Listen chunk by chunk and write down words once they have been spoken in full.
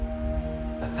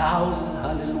1,000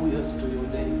 hallelujahs to your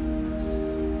name.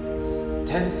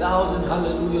 10,000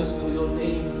 hallelujahs to your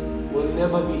name will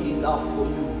never be enough for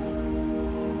you.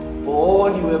 For all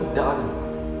you have done,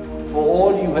 for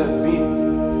all you have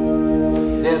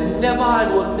been, there never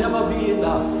and will never be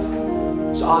enough.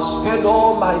 So I'll spend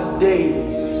all my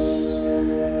days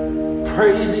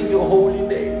praising your holy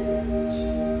name.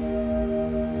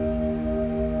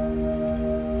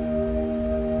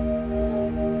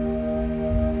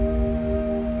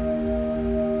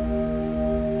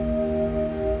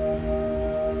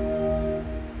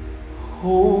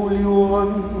 Holy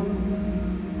One,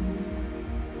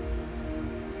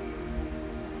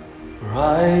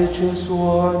 Righteous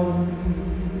One,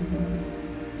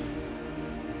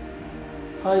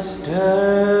 I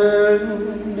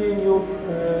stand in your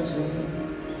presence.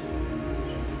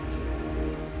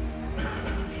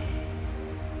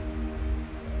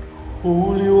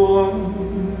 Holy One,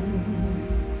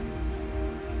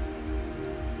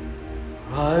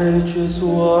 Righteous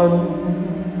One,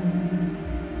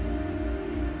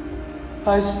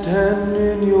 I stand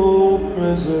in your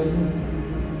presence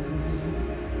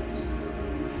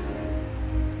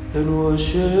and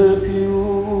worship you.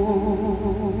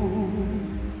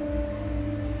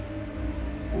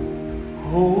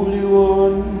 Holy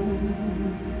One,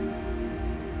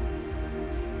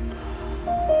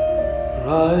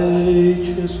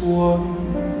 Righteous One,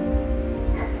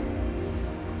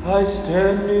 I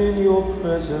stand in your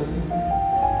presence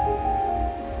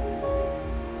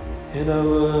and I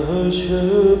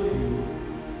worship you.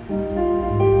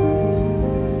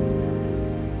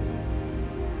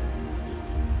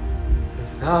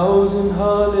 1,000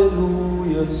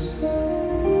 hallelujahs,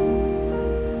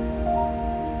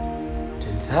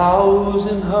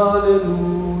 10,000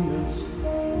 hallelujahs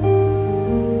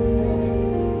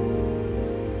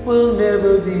will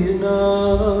never be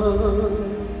enough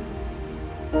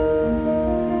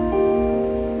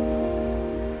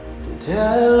to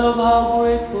tell of how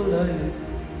grateful I am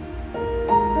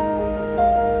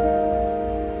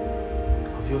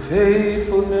of your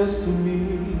faithfulness to me.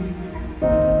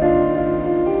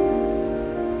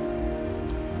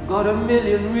 I've got a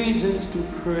million reasons to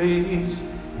praise,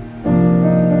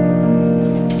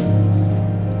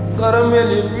 got a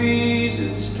million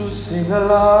reasons to sing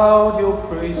aloud your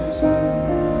praises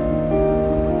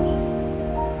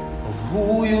of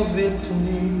who you've been to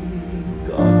me,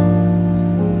 God,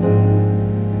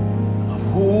 of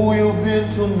who you've been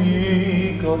to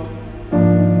me, God.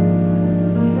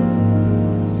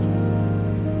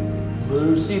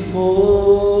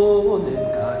 Merciful and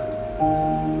kind,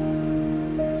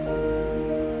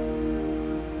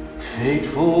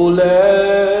 faithful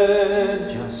and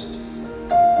just,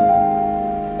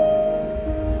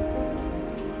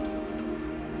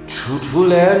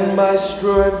 truthful and my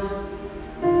strength.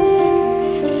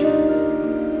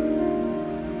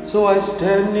 So I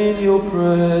stand in your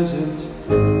presence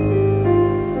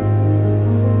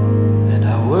and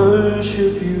I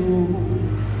worship you.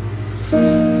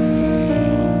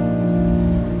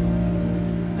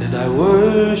 And I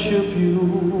worship you.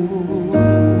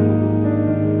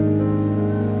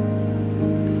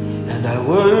 And I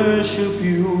worship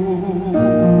you.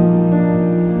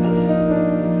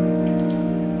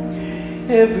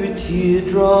 Every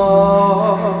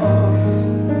teardrop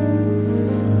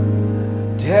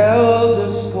tells a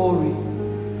story.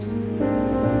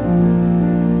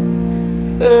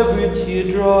 Every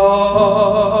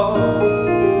teardrop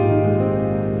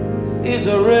is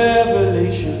a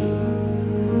revelation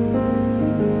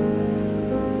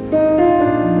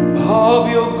of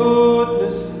your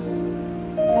goodness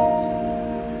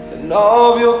and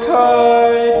of your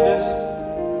kindness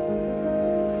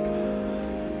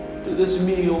to this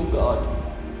me, oh God.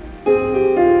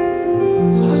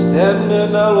 So I stand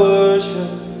and I worship.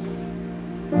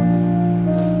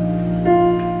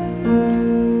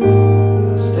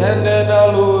 I stand and I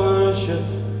worship.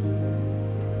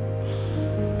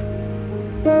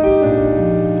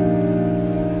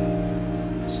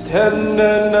 I stand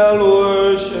and I'll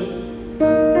worship.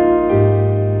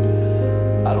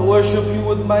 I'll worship you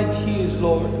with my tears,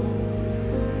 Lord.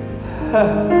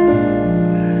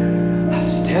 I'll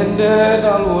stand and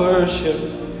I'll worship.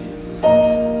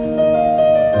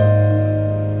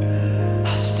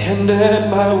 I'll stand in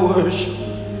my worship.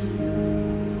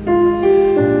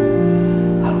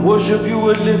 I'll worship you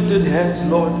with lifted hands,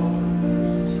 Lord.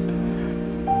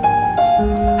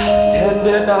 I'll stand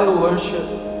and I'll worship.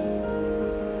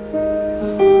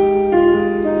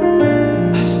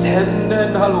 I'll stand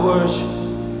and I'll worship.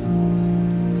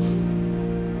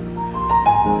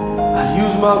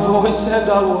 My voice and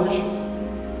I'll worship.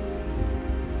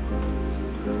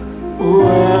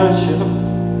 Worship.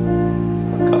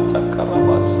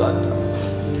 Santa.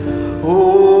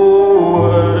 Oh,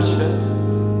 worship.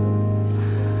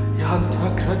 Yanta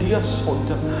Kradia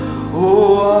Sonta.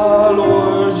 Oh, I'll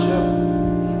worship.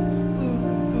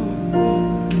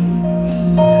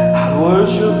 I'll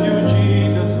worship you,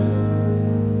 Jesus.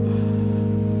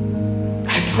 I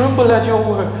tremble at your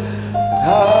word.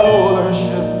 I'll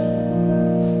worship.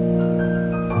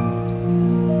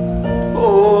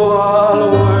 Oh,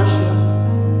 I'll worship.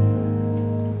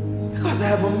 Because I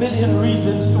have a million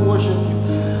reasons to worship you.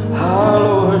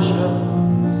 I'll worship.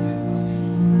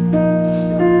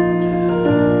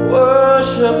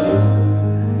 Worship you.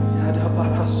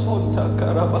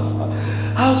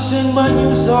 I'll sing my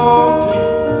new song to you.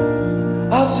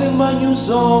 I'll sing my new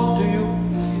song to you.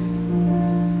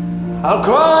 I'll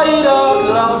cry it out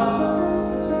loud.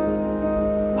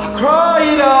 I'll cry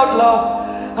it out loud.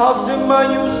 I'll sing my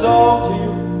new song to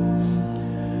you.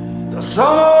 The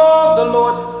song of the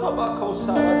Lord.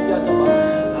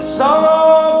 The song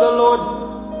of the Lord.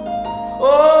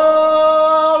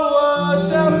 Oh,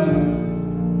 worship.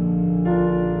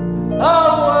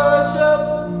 I'll worship.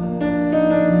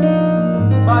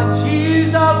 My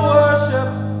tears I'll worship.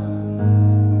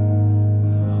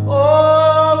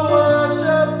 Oh,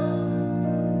 worship.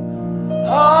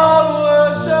 I'll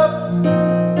worship.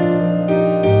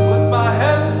 With my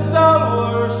hands I'll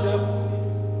worship.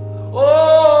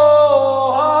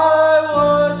 Oh, I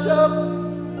worship.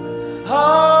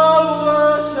 I'll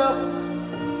worship.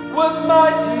 With my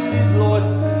tears, Lord.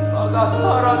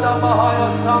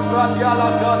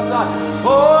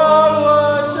 Oh, I'll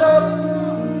worship.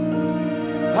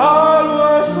 I'll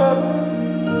worship.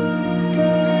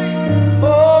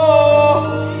 Oh,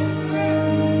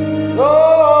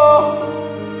 oh,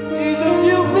 Jesus,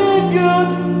 you've been good.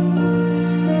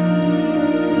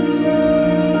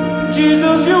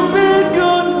 Jesus, you've been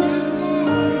good.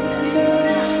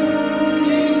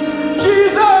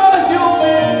 Jesus, you've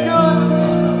been good.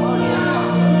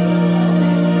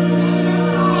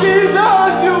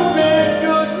 Jesus, you've been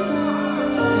good.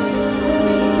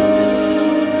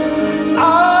 I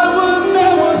will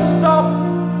never stop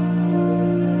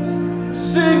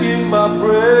singing my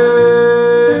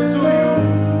praise to you.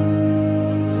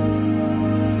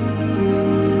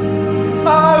 I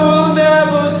will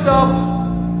never stop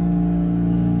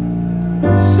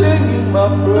singing my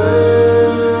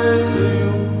praise to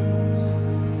you.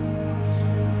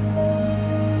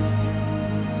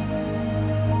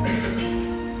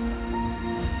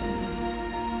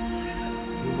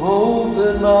 You've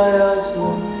opened my eyes,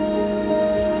 Lord.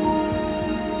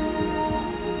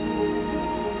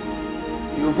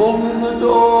 You've opened the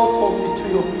door for me to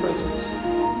your presence.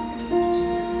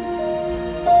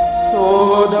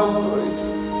 Lord, I'm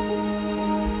grateful.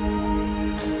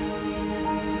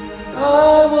 I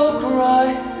will cry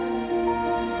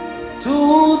to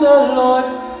the Lord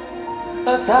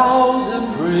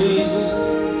 1,000 praises.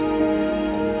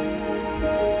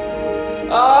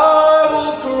 I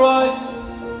will cry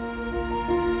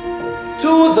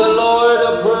to the Lord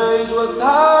a praise with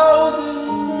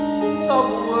thousands of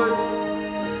words.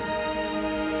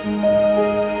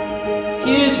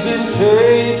 He's been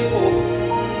faithful.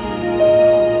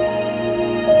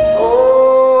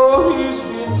 Oh, he's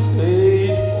been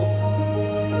faithful.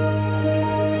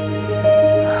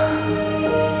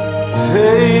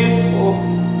 Faithful.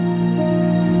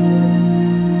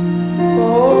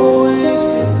 Oh, he's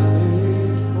been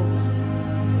faithful.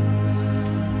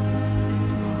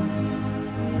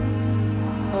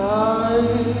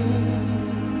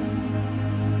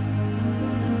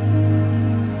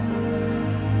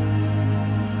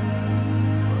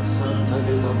 Santa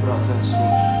Leda Brata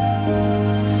Sush.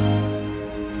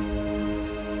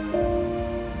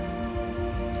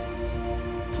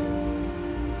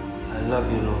 I love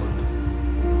you, Lord.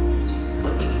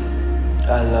 I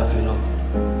love you, Lord.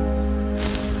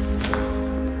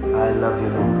 I love you,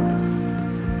 Lord.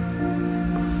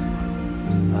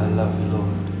 I love you,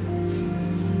 Lord.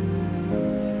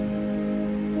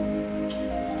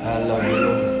 I love you,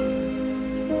 Lord.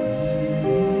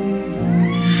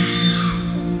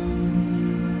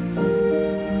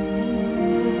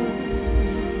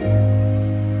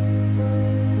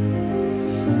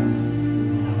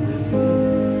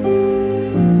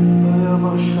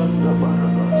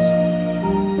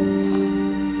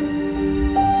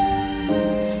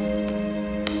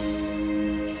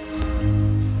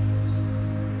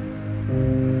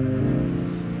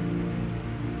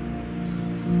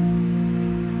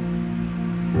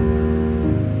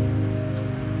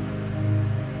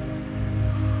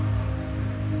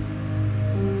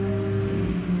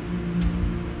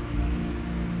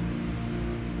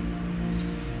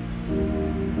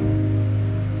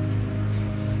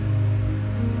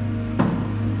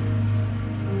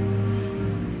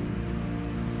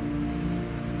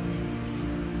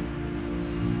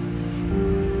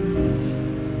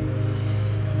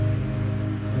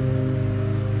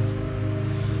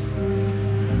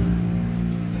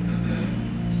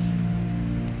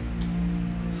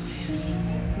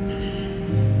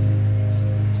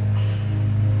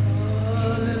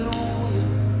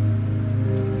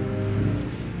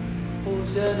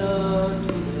 Hosanna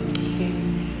to the King.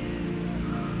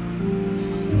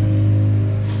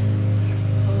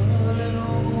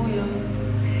 Hallelujah.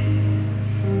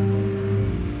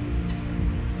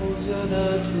 Hosanna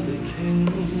to the King.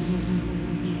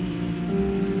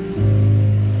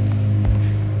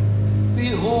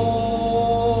 Beholding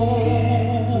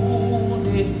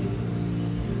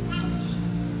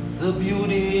the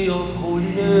beauty of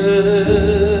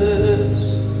holiness.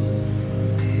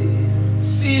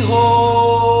 Beholding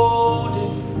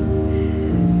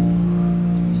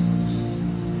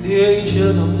the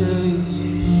Ancient of Days.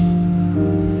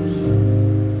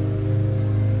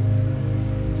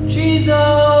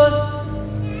 Jesus,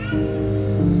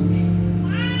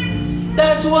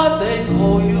 that's what they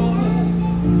call you.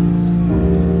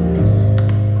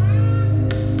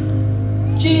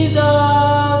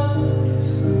 Jesus,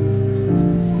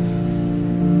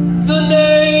 the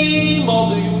name of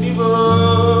the universe.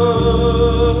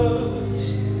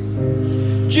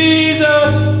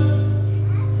 Jesus,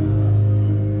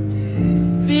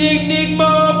 the enigma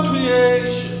of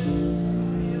creation.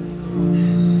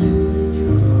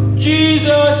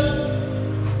 Jesus,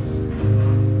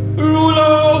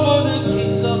 ruler over the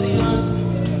kings of the earth.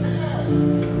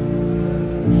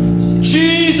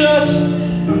 Jesus,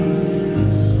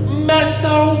 master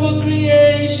over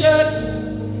creation.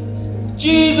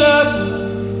 Jesus,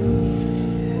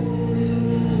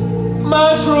 my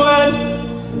friend.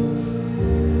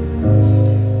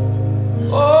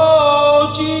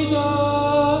 Oh,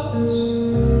 Jesus,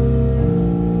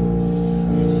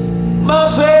 my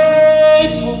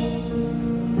faithful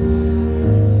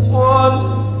one.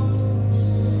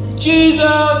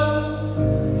 Jesus,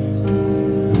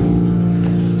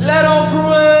 let all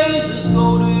praises go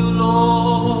to you,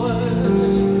 Lord.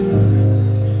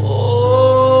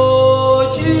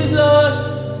 Oh, Jesus,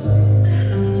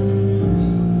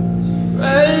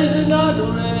 praise and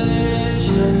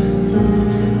adoration.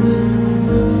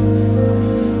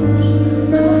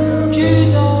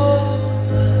 Jesus,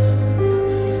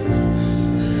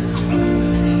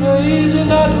 praise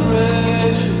and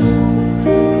adoration.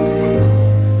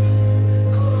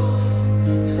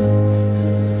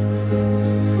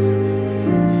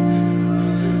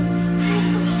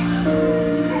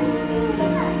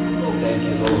 Thank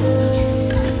you, Lord.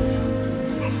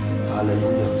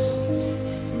 Hallelujah.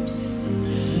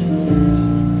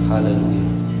 Hallelujah.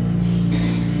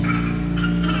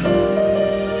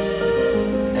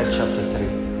 Acts chapter 3.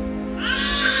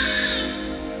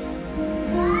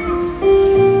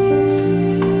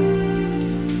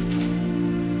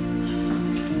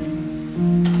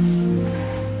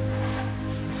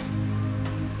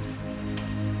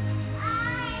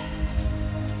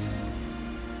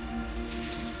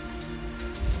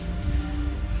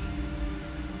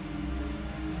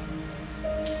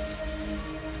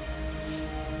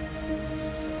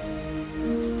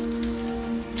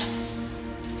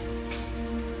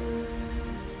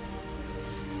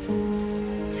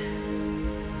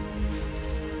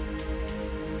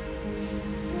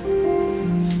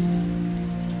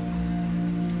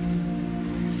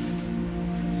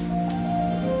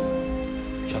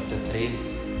 Chapter 3.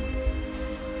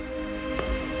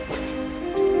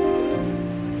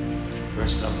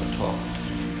 Verse number 12.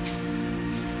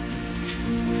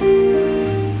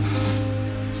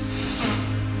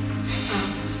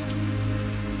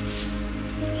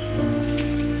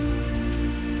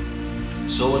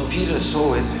 So when Peter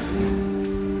saw it,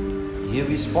 he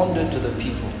responded to the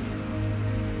people,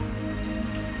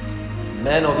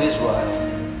 "Men of Israel,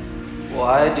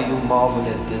 why do you marvel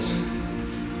at this?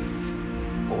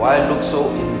 Why look so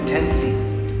intently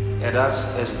at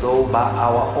us as though by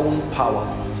our own power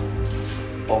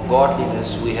or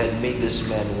godliness we had made this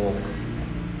man walk?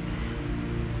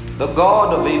 The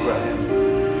God of Abraham,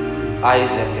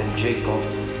 Isaac, and Jacob,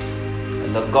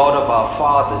 and the God of our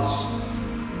fathers,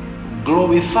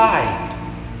 glorified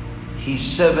his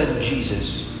servant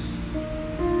Jesus,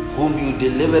 whom you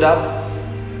delivered up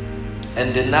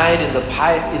and denied in the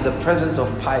presence of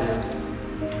Pilate,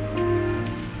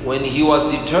 when he was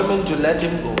determined to let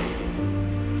him go.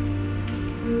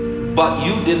 But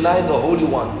you denied the Holy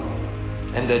One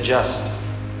and the just,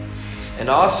 and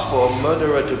asked for a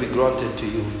murderer to be granted to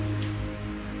you.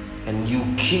 And you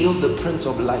killed the Prince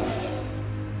of Life,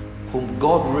 whom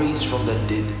God raised from the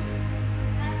dead,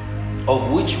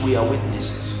 of which we are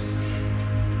witnesses.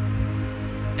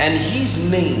 And his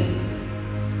name,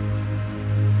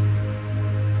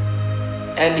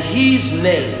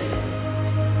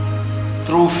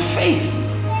 through faith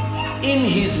in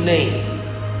his name,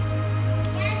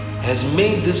 has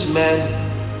made this man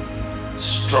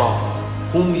strong,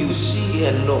 whom you see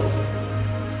and know.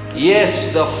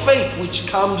 Yes, the faith which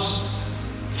comes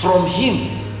from him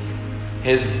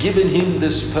has given him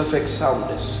this perfect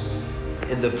soundness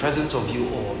in the presence of you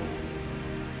all.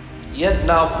 Yet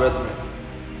now, brethren,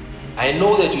 I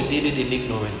know that you did it in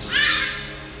ignorance,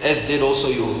 as did also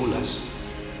your rulers.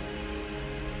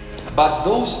 But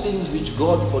those things which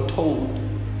God foretold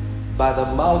by the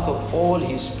mouth of all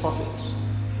his prophets,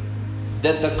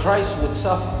 that the Christ would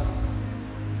suffer,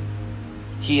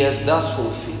 he has thus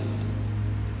fulfilled.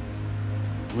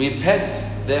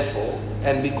 Repent, therefore,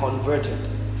 and be converted,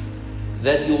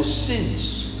 that your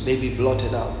sins may be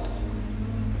blotted out,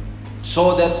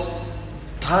 so that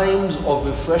times of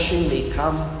refreshing may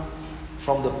come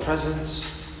from the presence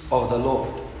of the Lord,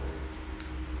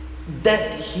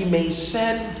 that he may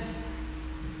send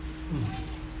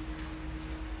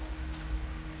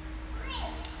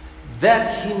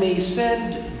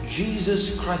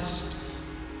Jesus Christ,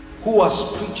 who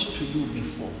was preached to you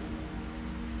before.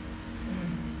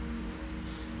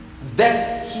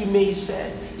 That he may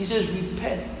send, he says,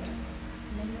 repent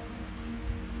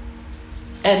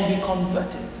and be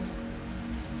converted,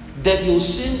 that your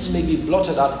sins may be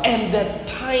blotted out, and that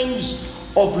times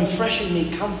of refreshing may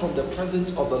come from the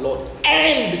presence of the Lord,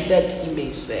 and that he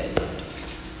may send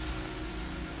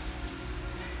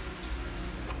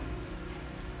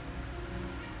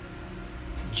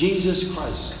Jesus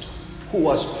Christ, who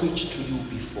was preached to you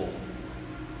before,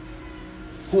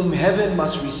 whom heaven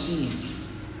must receive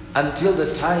until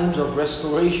the times of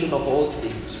restoration of all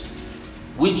things,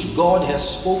 which God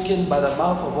has spoken by the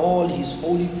mouth of all his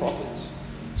holy prophets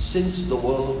since the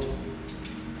world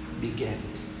began.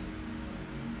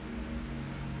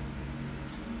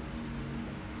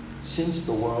 Since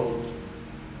the world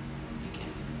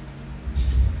began.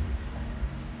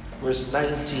 Verse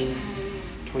 19,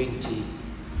 20,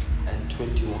 and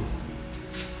 21.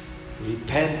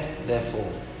 Repent, therefore,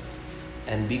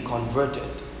 and be converted,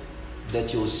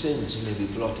 that your sins may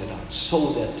be blotted out,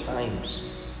 so that times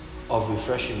of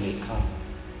refreshing may come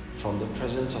from the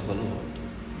presence of the Lord,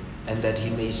 and that he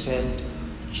may send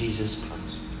Jesus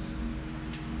Christ.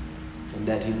 And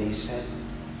that he may send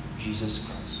Jesus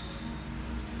Christ,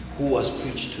 who was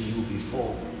preached to you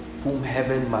before, whom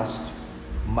heaven must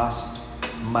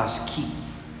keep.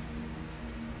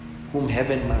 Whom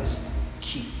heaven must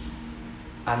keep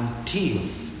until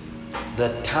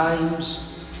the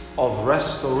times of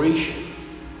restoration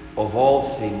of all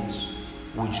things,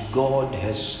 which God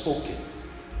has spoken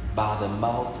by the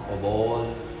mouth of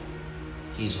all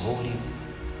his holy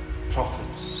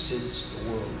prophets since the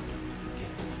world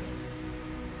began.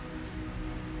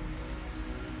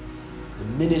 The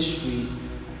ministry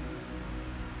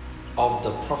of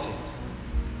the prophet,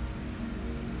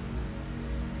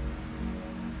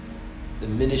 the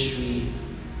ministry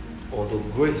or the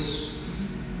grace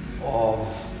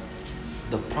of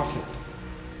the prophet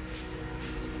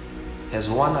has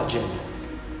one agenda.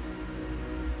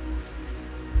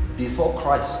 Before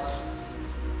Christ,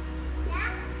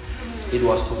 it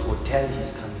was to foretell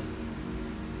his coming.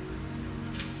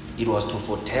 It was to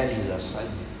foretell his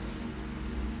assignment.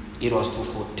 It was to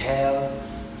foretell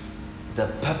the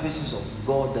purposes of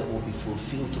God that will be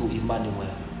fulfilled through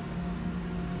Emmanuel.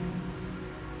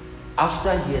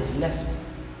 After he has left,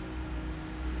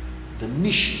 the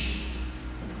mission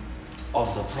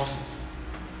of the prophet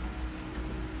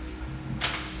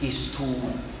is to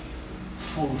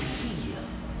fulfill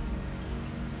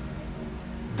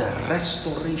the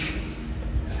restoration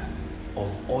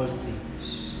of all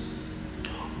things.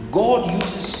 God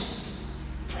uses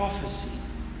prophecy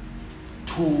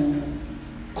to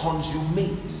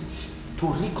consummate, to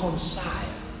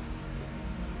reconcile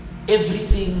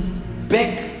everything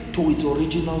back to its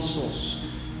original source,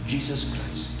 Jesus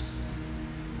Christ.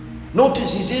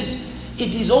 Notice he says,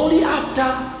 it is only after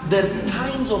the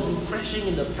times of refreshing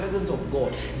in the presence of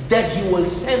God that he will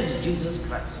send Jesus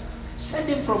Christ. Send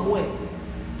him from where?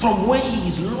 From where he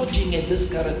is lodging at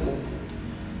this current moment.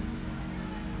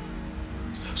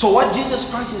 So what Jesus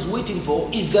Christ is waiting for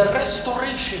is the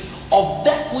restoration of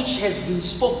that which has been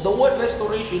spoken. The word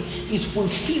restoration is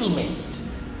fulfillment.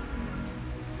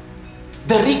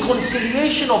 The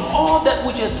reconciliation of all that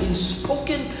which has been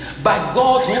spoken by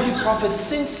God's holy prophet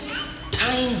since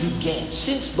time began,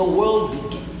 since the world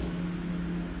began.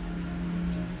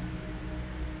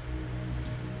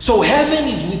 So heaven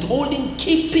is withholding,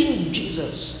 keeping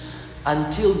Jesus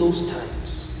until those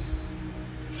times.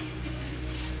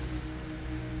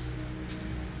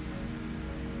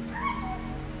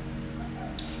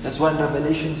 That's why in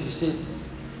Revelations he said,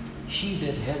 he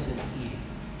that has an ear,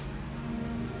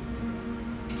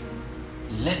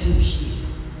 let him hear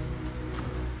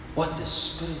what the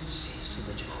Spirit says to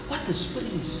the church. What the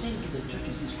Spirit is saying to the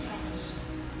churches is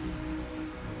prophecy.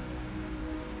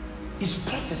 It's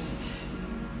prophecy.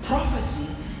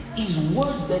 Prophecy is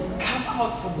words that come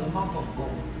out from the mouth of God,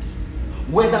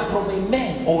 whether from a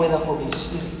man or whether from a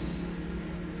spirit.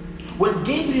 When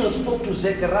Gabriel spoke to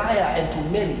Zechariah and to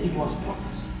Mary, it was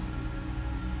prophecy.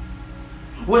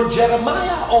 When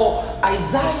Jeremiah or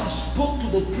Isaiah spoke to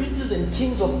the princes and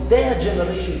kings of their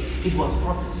generation, it was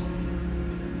prophecy.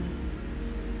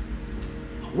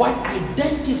 What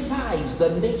identifies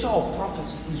the nature of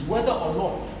prophecy is whether or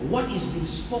not what is being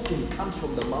spoken comes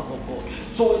from the mouth of God.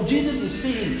 So when Jesus is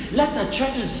saying, let the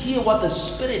churches hear what the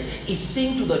Spirit is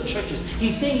saying to the churches,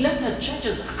 he's saying, let the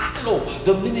churches hallow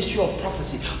the ministry of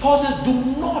prophecy. Paul says, do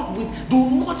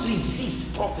not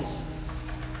resist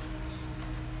prophecies.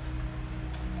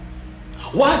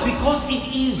 Why? Because it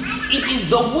is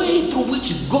the way through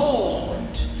which God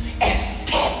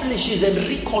establishes and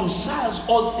reconciles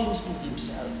all things to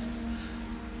himself.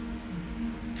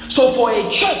 So for a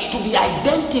church to be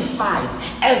identified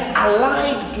as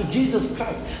aligned to Jesus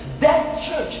Christ, that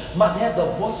church must have the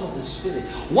voice of the Spirit.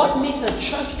 What makes a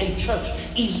church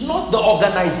is not the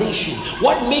organization.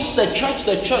 What makes the church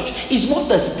is not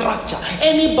the structure.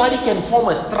 Anybody can form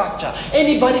a structure.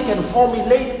 Anybody can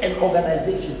formulate an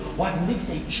organization. What makes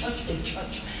a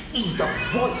church is the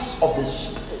voice of the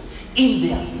Spirit in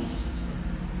their midst.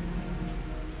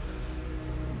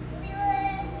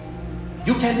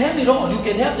 You can have it all. You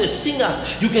can have the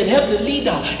singers, you can have the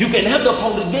leader, you can have the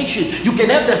congregation, you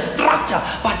can have the structure,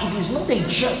 but it is not a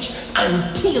church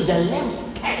until the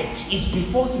lampstand is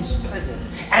before his presence,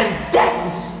 and that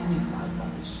is signified by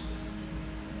the Spirit.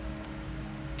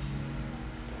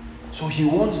 So he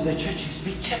warns the churches,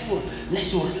 be careful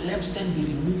lest your lampstand be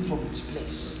removed from its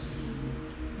place.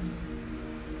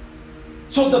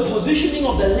 So the positioning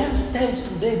of the lampstands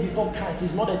today before Christ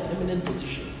is not a permanent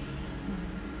position.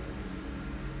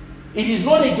 It is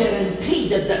not a guarantee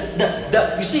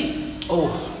that you see,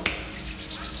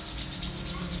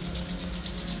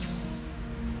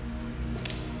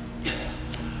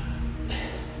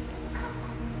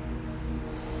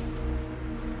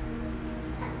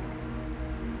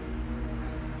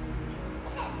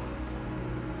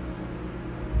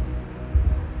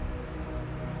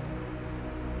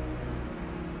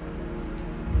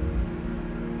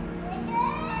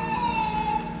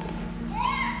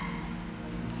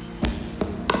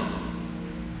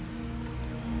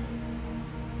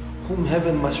 whom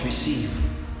heaven must receive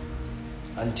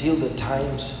until the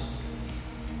times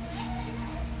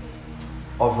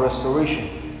of restoration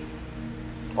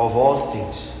of all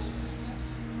things,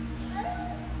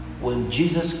 when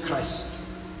Jesus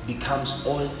Christ becomes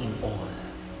all in all,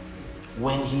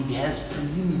 when he has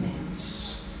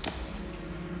preeminence,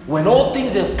 when all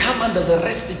things have come under the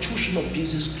restitution of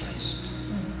Jesus Christ.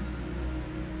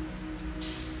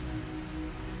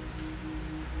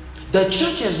 The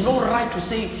church has no right to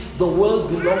say the world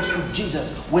belongs to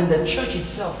Jesus when the church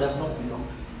itself does not belong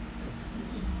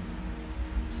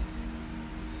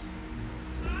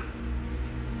to him.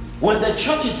 When the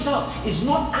church itself is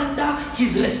not under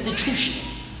his restitution.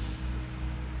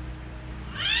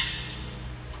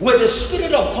 Where the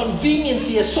spirit of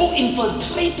conveniency has so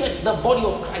infiltrated the body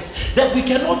of Christ that we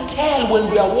cannot tell when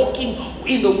we are walking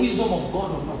in the wisdom of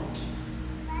God or not.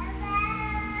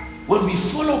 When we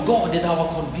follow God at our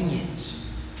convenience,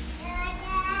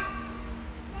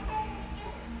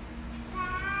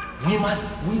 we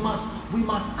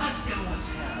must ask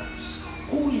ourselves,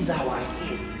 who is our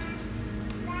head?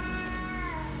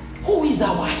 Who is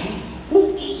our head?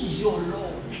 Who is your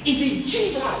Lord? Is it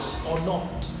Jesus or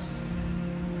not?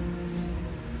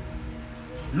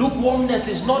 Lukewarmness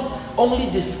is not only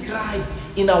described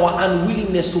in our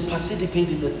unwillingness to participate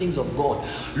in the things of God.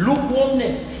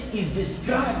 Lukewarmness is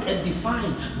described and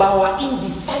defined by our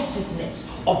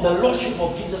indecisiveness of the Lordship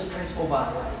of Jesus Christ over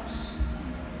our lives.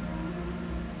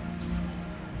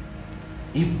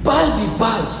 If Baal be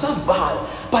Baal, serve Baal.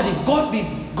 But if God be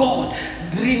God,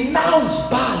 renounce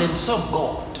Baal and serve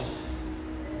God.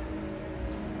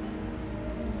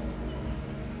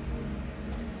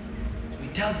 So he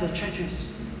tells the churches,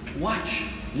 watch,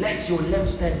 lest your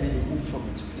lampstand be removed from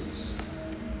its place.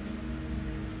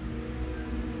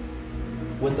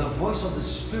 When the voice of the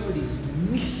Spirit is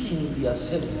missing in the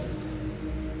assembly,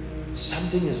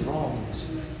 something is wrong in the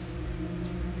Spirit.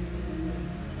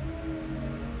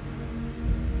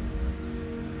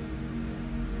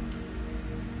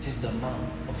 It is the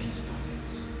mouth of his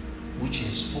prophets, which he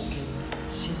has spoken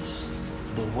since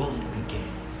the world began.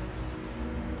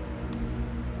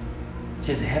 It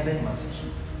says heaven must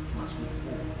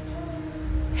withhold.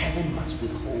 Heaven must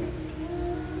withhold.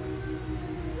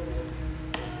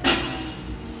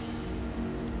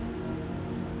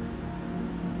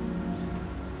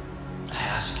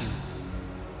 ask you,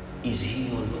 is he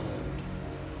your Lord?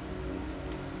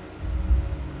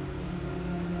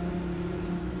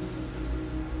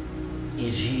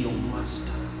 Is he your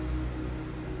master?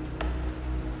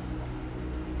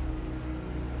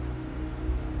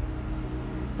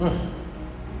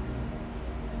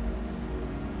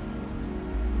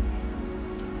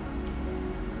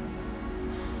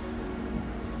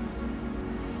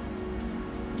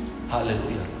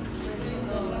 Hallelujah.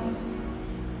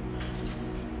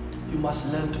 You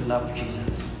must learn to love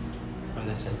Jesus,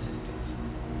 brothers and sisters.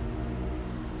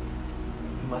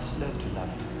 You must learn to love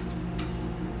him.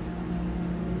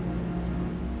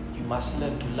 You must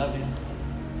learn to love him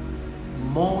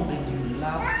more than you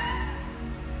love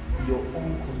your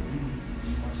own conveniences.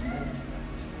 You must learn to love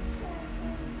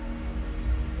him.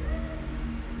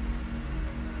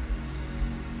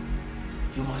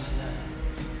 You must learn.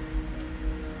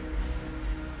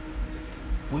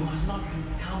 We must not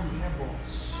become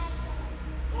rebels.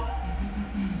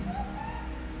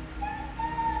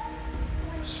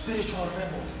 Spiritual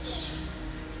rebels.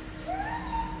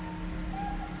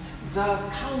 The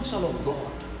counsel of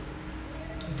God,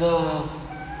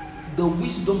 the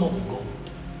wisdom of God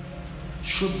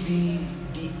should be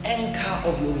the anchor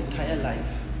of your entire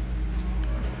life.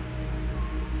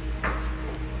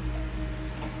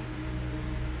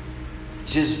 It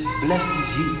says, blessed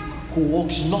is he who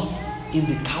walks not in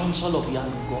the counsel of the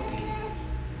ungodly,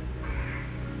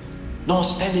 nor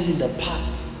standing in the path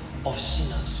of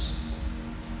sinners,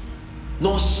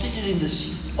 nor sitting in the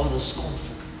seat of the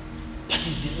scornful, but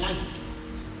his delight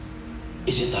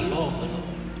is in the law of the Lord.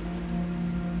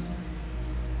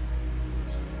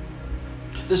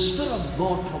 The Spirit of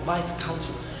God provides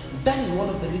counsel. That is one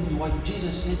of the reasons why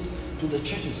Jesus said to the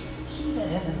churches, he that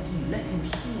has an ear, let him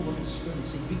hear what the Spirit is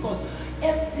saying. Because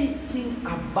everything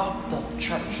about the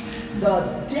church,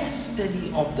 the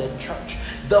destiny of the church,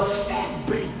 the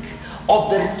fabric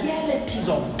of the realities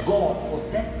of God for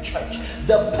that church,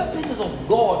 the purposes of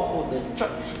God for the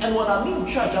church. And when I mean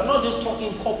church, I'm not just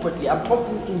talking corporately, I'm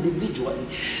talking individually.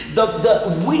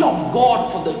 The will of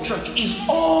God for the church is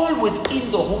all within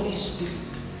the Holy Spirit.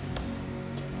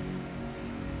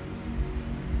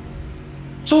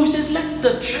 So he says, let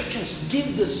the churches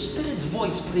give the Spirit's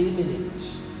voice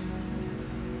preeminence.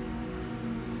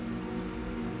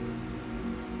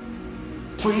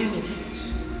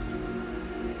 Preeminence.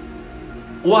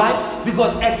 Why?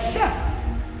 Because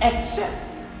except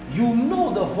you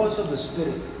know the voice of the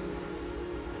Spirit,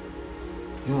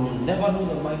 you will never know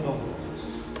the mind of God.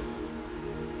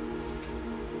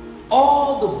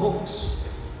 All the books,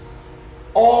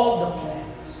 all the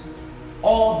plans,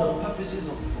 all the purposes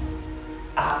of God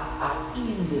are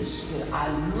in the Spirit,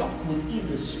 are locked within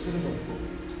the Spirit of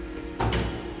God.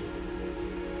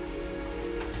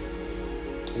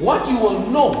 What you will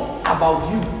know about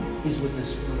you is with the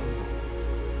Spirit of God.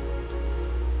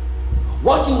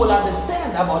 What you will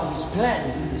understand about his plan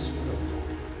is in the Spirit of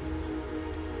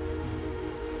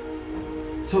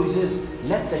God. So he says,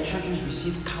 let the churches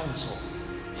receive counsel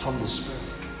from the Spirit.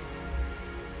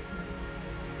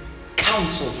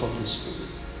 Counsel from the Spirit.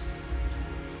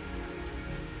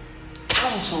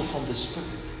 Counsel from the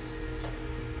Spirit.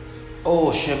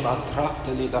 Oh,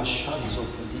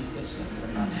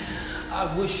 I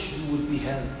wish you would be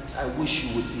helped. I wish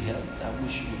you would be helped. I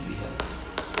wish you would be helped.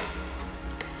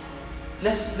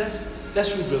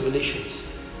 Let's read Revelations.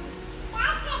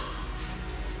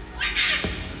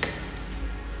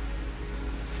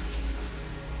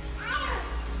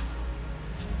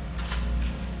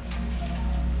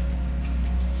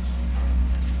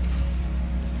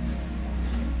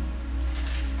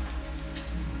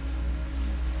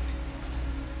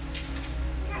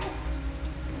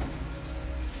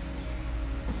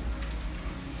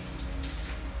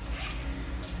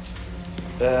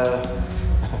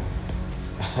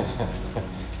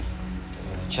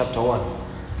 Chapter 1.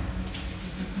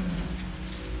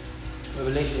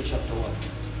 Revelation chapter 1.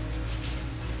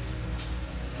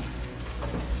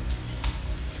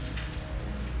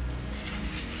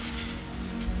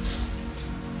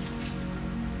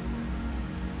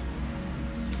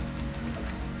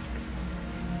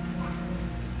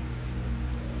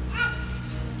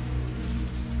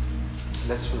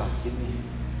 Let's fly. Give me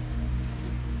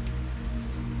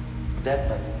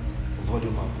that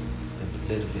volume up a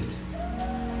little bit.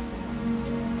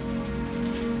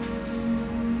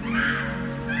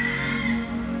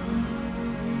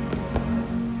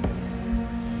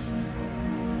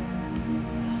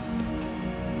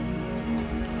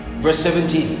 Verse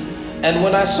 17. And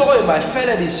when I saw him, I fell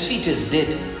at his feet as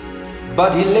dead.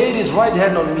 But he laid his right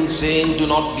hand on me, saying, do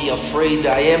not be afraid.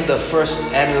 I am the first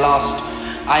and last.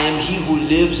 I am he who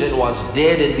lives and was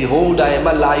dead, and behold, I am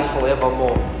alive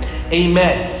forevermore.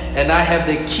 Amen. And I have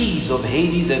the keys of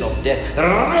Hades and of death.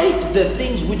 Write the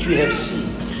things which we have seen,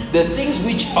 the things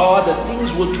which are, the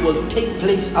things which will take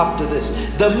place after this.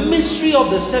 The mystery of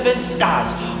the 7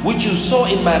 stars which you saw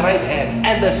in my right hand,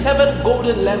 and the 7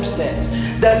 golden lampstands.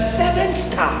 The 7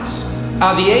 stars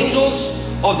are the angels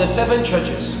of the 7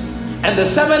 churches, and the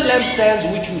 7 lampstands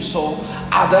which you saw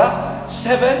are the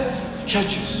 7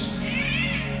 churches.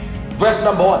 Verse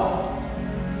number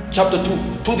 1, chapter 2.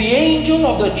 To the angel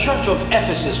of the church of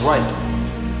Ephesus write,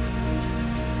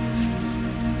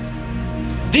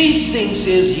 these things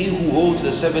says he who holds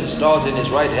the 7 stars in his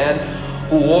right hand,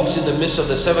 who walks in the midst of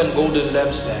the 7 golden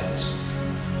lampstands.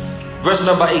 Verse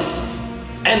number 8.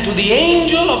 And to the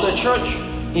angel of the church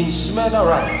in Smyrna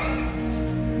write,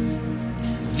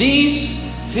 these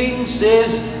things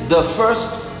says the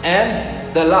first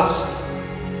and the last,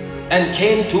 and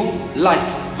came to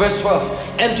life. Verse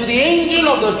 12. And to the angel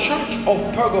of the church of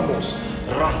Pergamos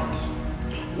write.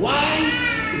 Why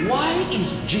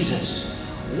is Jesus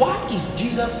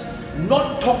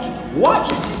not talking? Why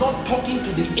is he not talking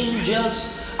to the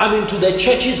angels? To the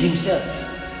churches himself?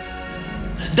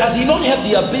 Does he not have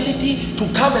the ability to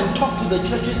come and talk to the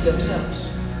churches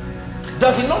themselves?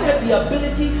 Does he not have the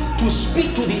ability to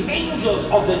speak to the angels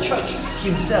of the church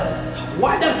himself?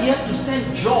 Why does he have to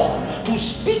send John to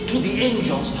speak to the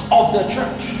angels of the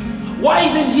church? Why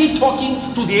isn't he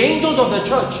talking to the angels of the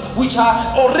church which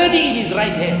are already in his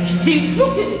right hand?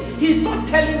 Look at it. He's not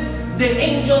telling the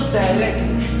angels directly.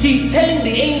 He's telling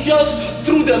the angels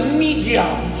through the medium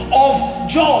of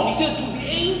John. He says, to the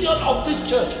angel of this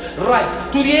church,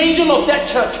 right. To the angel of that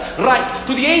church, right.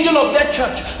 To the angel of that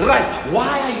church, right.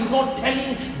 Why are you not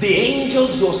telling the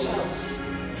angels yourself?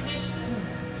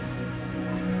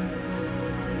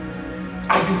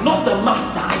 Are you not the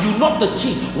master? Are you not the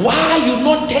king? Why are you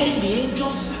not telling the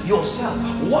angels yourself?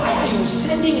 Why are you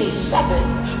sending a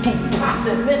servant to pass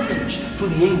a message to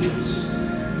the angels?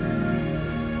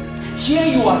 Here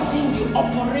you are seeing the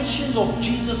operations of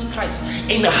Jesus Christ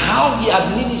in how he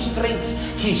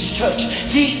administrates his church.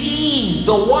 He is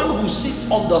the one who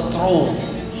sits on the throne.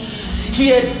 He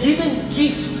had given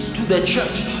gifts to the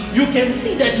church. You can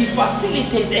see that he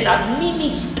facilitates and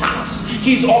administers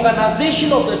his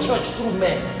organization of the church through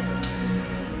men.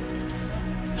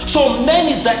 So man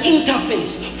is the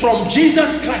interface from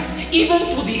Jesus Christ even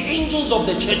to the angels of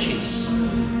the churches.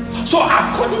 So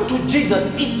according to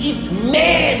Jesus, it is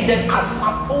men that are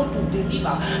supposed to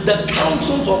deliver the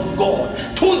counsels of God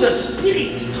to the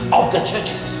spirits of the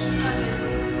churches.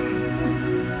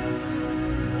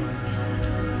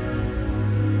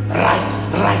 Right.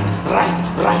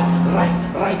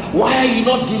 Why are you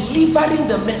not delivering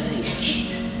the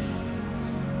message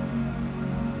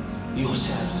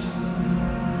yourself?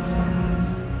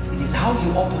 It is how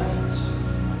he operates.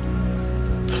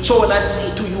 So when I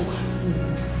say to you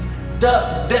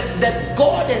that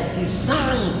God has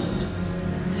designed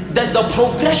that the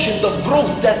progression, the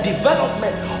growth, the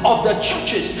development of the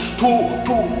churches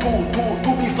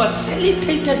to be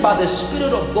facilitated by the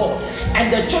Spirit of God,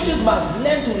 and the churches must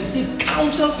learn to receive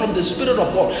counsel from the Spirit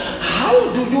of God.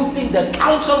 How do you think the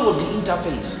counsel will be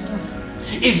interfaced?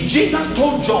 If Jesus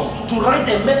told John to write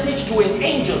a message to an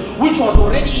angel which was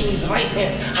already in his right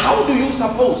hand, how do you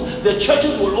suppose the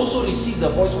churches will also receive the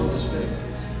voice from the Spirit?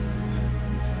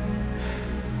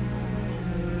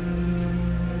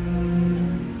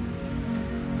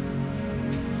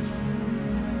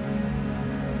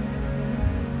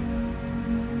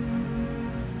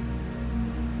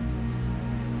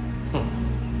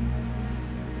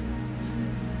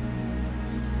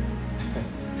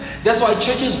 That's why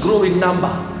churches grow in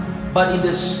number, but in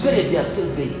the spirit they are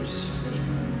still babes.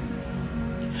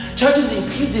 Churches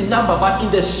increase in number, but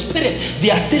in the spirit they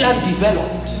are still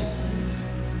undeveloped.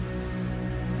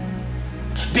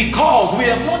 Because we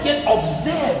have not yet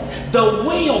observed the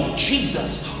way of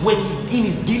Jesus when in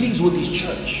his dealings with his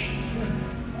church.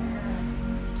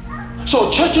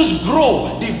 So churches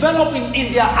grow, develop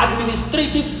in their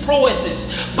administrative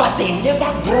prowesses, but they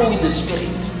never grow in the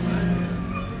spirit.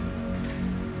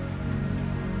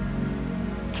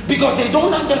 Because they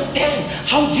don't understand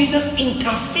how Jesus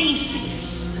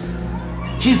interfaces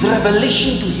his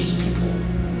revelation to his people.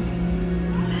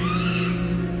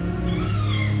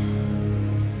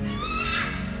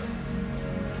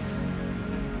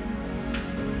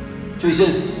 So he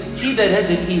says, he that has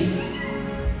an ear,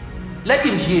 let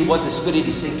him hear what the Spirit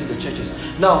is saying to the churches.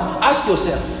 Now ask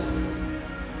yourself,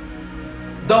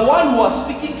 the one who was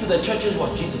speaking to the churches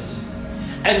was Jesus,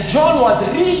 and John was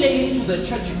relaying to the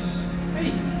churches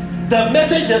the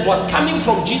message that was coming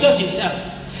from Jesus himself.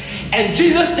 And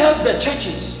Jesus tells the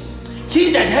churches,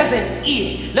 he that has an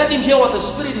ear, let him hear what the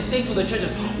Spirit is saying to the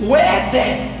churches. Where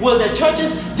then will the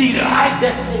churches derive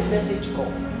that same message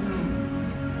from?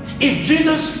 If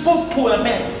Jesus spoke to a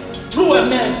man, through a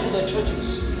man to the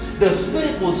churches, the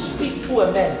Spirit will speak to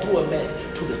a man, through a man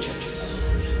to the churches.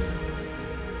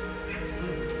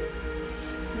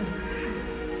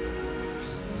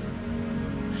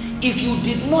 If you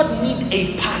did not need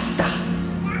a pastor,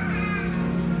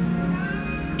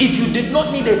 if you did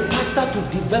not need a pastor to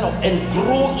develop and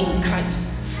grow in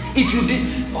Christ, if you did,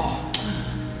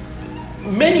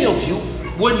 many of you,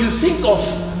 when you think of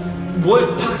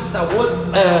word pastor,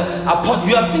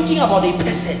 you are thinking about a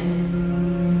person.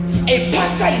 A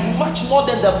pastor is much more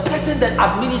than the person that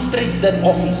administrates that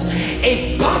office.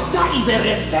 A pastor is a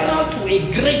referral to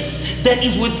a grace that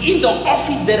is within the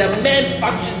office that a man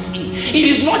functions in. It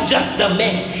is not just the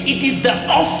man, it is the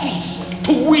office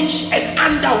to which and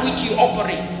under which you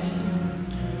operate.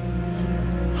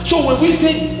 So when we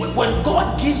say, when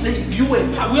God gives you a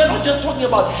pastor, we are not just talking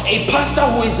about a pastor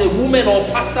who is a woman or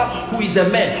a pastor who is a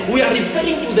man. We are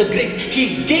referring to the grace.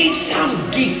 He gave some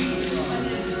gifts.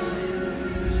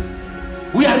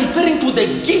 We are referring to the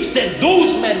gifts that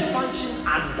those men function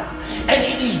under. And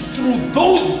it is through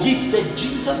those gifts that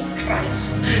Jesus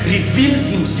Christ reveals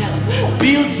himself,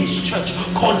 builds his church,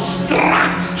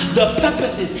 constructs the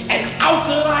purposes, and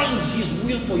outlines his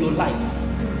will for your life.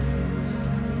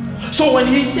 So when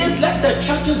he says, let the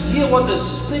churches hear what the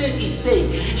Spirit is saying,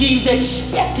 he is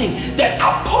expecting that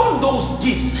upon those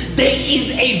gifts, there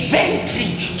is a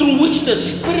ventry through which the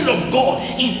Spirit of God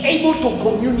is able to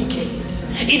communicate.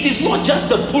 It is not just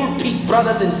the pulpit,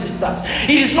 brothers and sisters.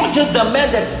 It is not just the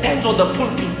man that stands on the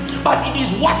pulpit, but it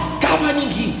is what's governing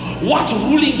him, what's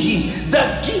ruling him. The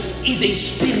gift is a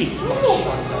spirit.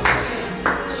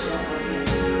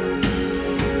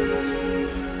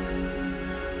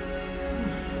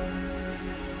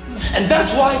 And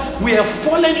that's why we have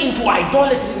fallen into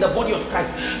idolatry in the body of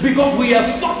Christ, because we have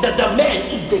thought that the man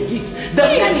is the gift. The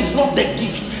man is not the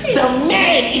gift. The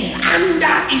man is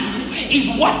is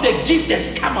what the gift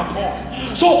has come upon.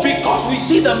 So because we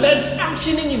see the man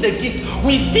functioning in the gift,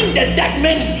 we think that that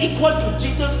man is equal to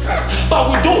Jesus Christ, but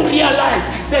we don't realize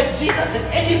that Jesus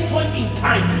at any point in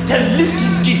time can lift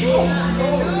his gift.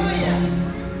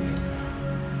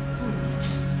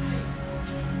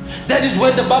 That is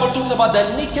when the Bible talks about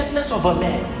the nakedness of a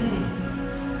man.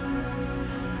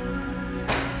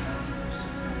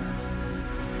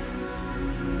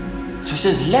 So it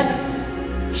says, let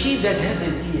he that has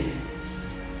an ear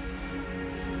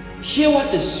hear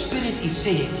what the Spirit is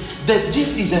saying. The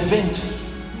gift is a ventry,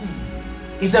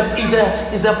 is a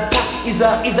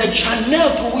channel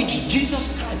through which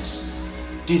Jesus Christ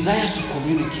desires to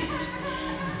communicate.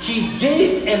 He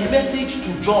gave a message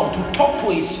to John to talk to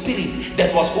a spirit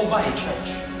that was over a church.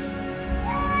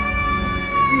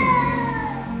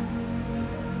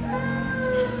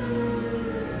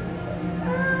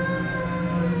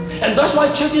 And that's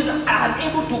why churches are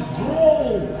unable to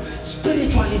grow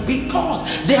spiritually, because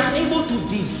they are unable to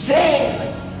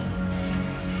discern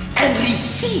and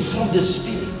receive from the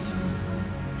Spirit.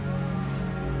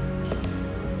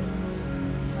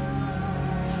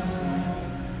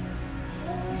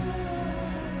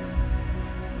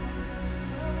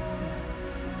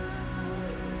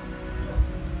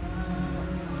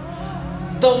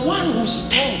 The one who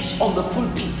stands on the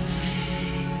pulpit,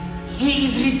 he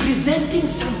is representing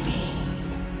something.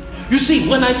 You see,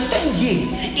 when I stand here,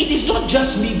 it is not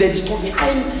just me that is talking.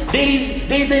 There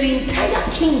is an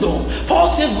entire kingdom. Paul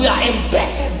said we are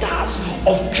ambassadors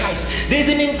of Christ. There is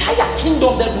an entire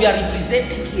kingdom that we are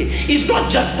representing here. It's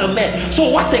not just the man.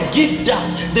 So what the gift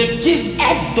does, the gift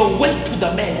adds the weight to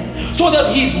the man, so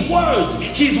that his words,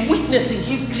 his witnessing,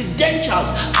 his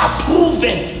credentials are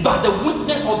proven by the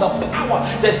witness or the power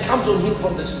that comes on him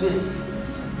from the Spirit.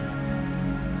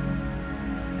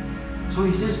 So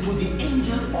he says, to the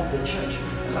angel of the church,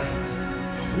 write.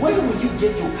 Where will you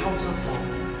get your counsel from?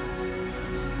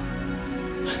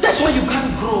 That's why you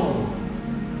can't grow.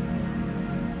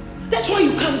 That's why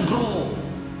you can't grow.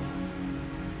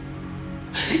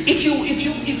 If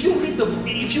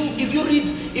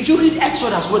you read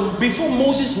Exodus, when before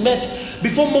Moses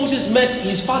met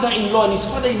his father-in-law, and his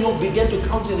father-in-law began to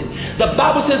counsel him, the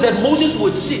Bible says that Moses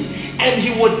would sit and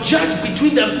he would judge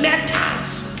between the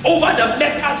matters, over the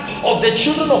matters of the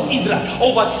children of Israel,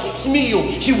 over 6 million.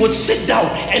 He would sit down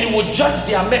and he would judge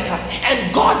their matters.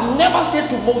 And God never said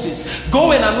to Moses,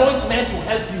 go and anoint men to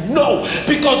help you. No,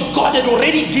 because God had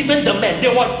already given the man.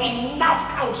 There was enough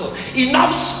counsel,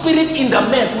 enough spirit in the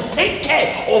man to take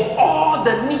care of all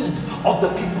the needs of the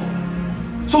people.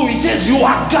 So he says, you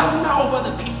are governor over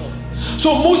the people.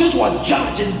 So Moses was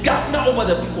judge and governor over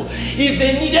the people. If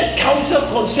they needed counsel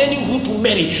concerning who to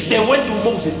marry, they went to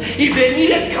Moses. If they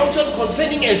needed counsel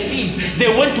concerning a thief,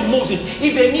 they went to Moses.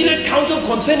 If they needed counsel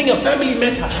concerning a family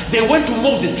matter, they went to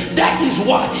Moses. That is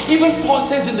why even Paul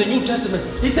says in the New Testament,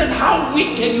 he says, how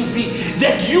weak can you be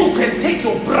that you can take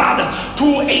your brother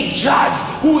to a judge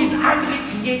who is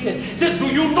uncreated? He says, do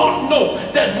you not know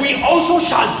that we also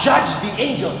shall judge the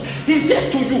angels? He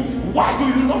says to you, why do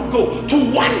you not go to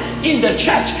one in the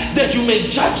church that you may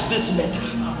judge this matter?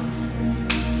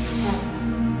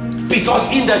 Because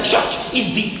in the church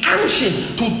is the unction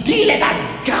to deal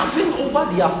and govern over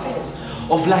the affairs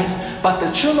of life. But the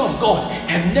children of God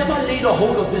have never laid a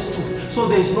hold of this truth, so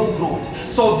there is no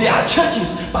growth. So there are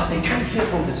churches, but they can't hear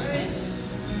from the Spirit.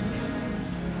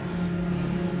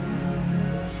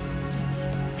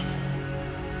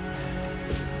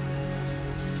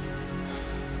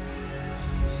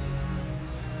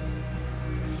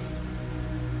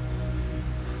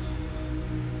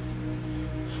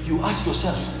 You ask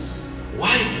yourself,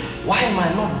 why am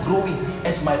I not growing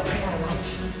as my prayer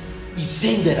life is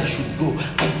saying that I should grow?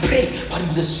 I pray, but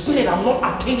in the Spirit I'm not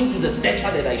attaining to the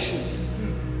stature that I should.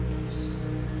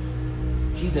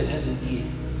 He that has an ear,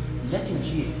 let him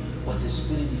hear what the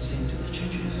Spirit is saying to the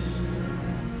churches.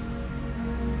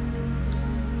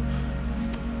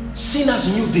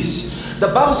 Sinners knew this. The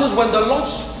Bible says when the Lord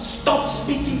stopped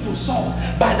speaking to Saul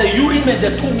by the Urim and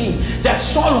the Thummim, that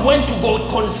Saul went to go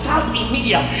consult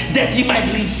Miriam that he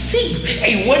might receive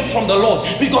a word from the Lord,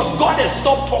 because God has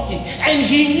stopped talking, and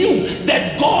he knew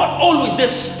that God always, the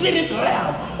spirit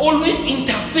realm always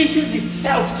interfaces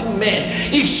itself through man.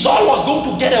 If Saul was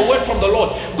going to get a word from the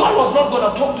Lord, God was not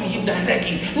going to talk to him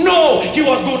directly. No, he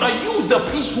was going to use the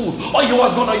priesthood, or he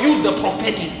was going to use the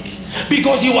prophetic,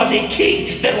 because he was a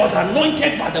king that was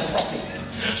anointed by the prophet.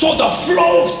 So the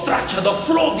flow of structure, the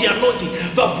flow of the anointing,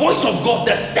 the voice of God,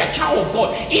 the stature of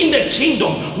God in the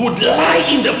kingdom would lie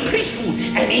in the priesthood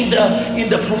and in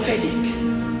the prophetic.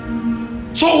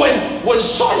 So when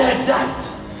Saul had died,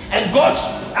 and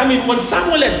when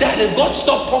Samuel had died and God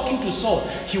stopped talking to Saul,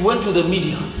 he went to the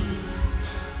media.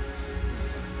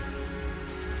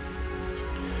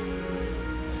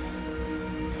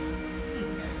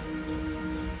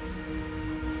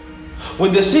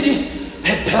 When the city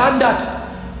had plundered,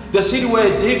 the city where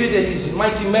David and his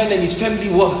mighty men and his family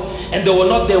were, and they were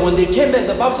not there. When they came back,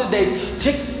 the Bible said they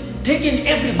taken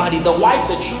everybody, the wife,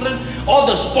 the children, all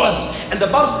the spoils. And the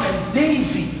Bible said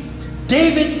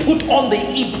David put on the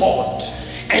ephod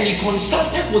and he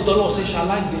consulted with the Lord. Said,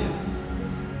 shall I go?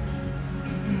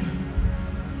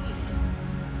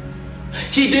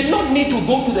 He did not need to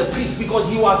go to the priest because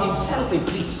he was himself a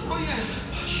priest.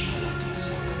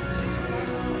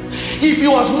 If he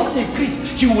was not a priest,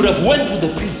 he would have went to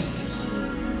the priest.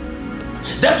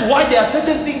 That's why there are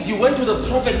certain things he went to the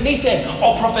prophet Nathan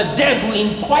or prophet Dan to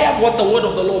inquire what the word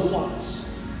of the Lord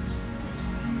was.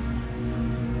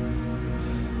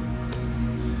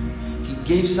 He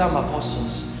gave some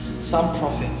apostles, some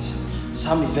prophets,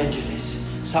 some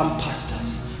evangelists, some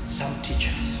pastors, some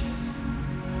teachers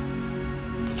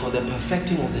for the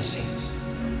perfecting of the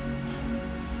saints,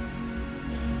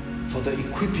 for the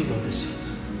equipping of the saints,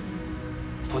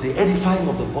 for the edifying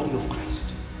of the body of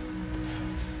Christ.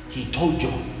 He told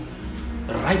John,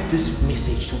 write this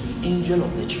message to the angel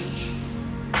of the church.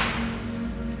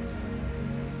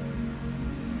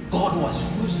 God was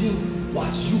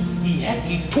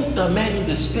he took the man in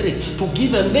the spirit to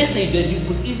give a message that you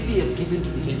could easily have given to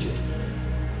the angel.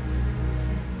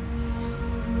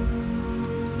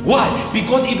 Why?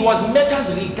 Because it was matters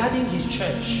regarding his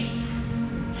church.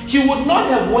 He would not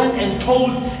have went and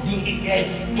told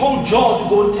John to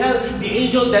go and tell the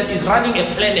angel that is running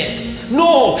a planet.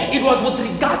 No, it was with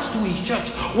regards to his church.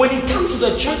 When it comes to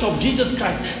the church of Jesus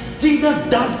Christ, Jesus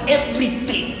does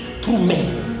everything through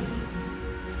men.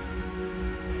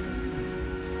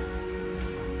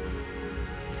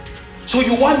 So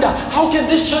you wonder, how can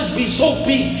this church be so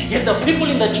big, yet the people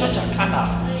in the church are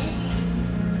carnal?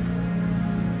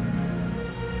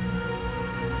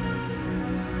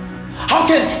 How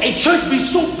can a church be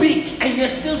so big and yet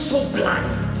still so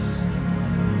blind?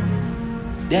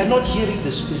 They are not hearing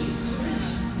the Spirit.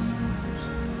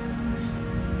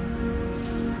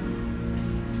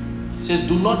 It says,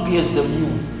 do not be as the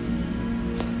mule.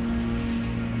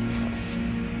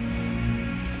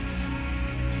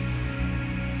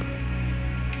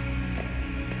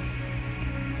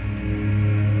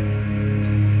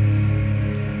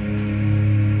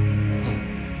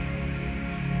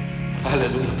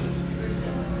 Hallelujah.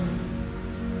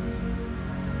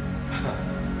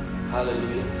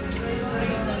 Hallelujah.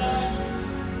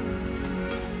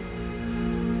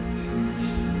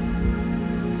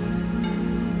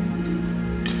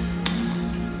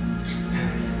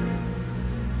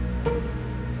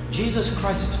 Jesus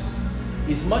Christ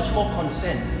is much more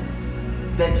concerned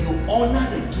that you honor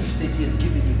the gift that He has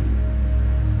given you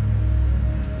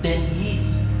than He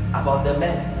is about the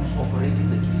man who's operating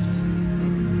the gift.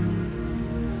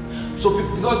 So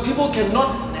because people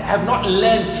have not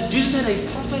learned, Jesus said a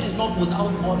prophet is not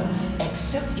without honor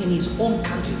except in his own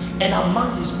country and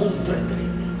amongst his own brethren.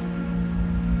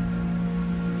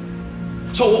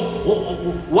 So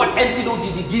what antidote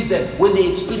did He give them when they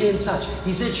experienced such?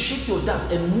 He said, shake your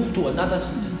dust and move to another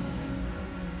city.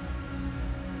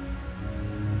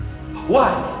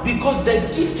 Why? Because the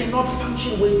gift cannot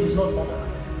function where it is not honored.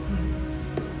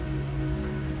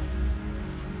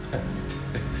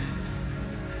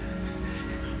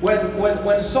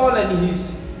 When Saul and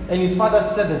his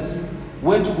father's servant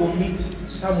went to go meet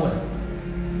Samuel,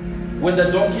 when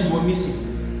the donkeys were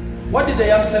missing, what did the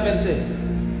young servant say?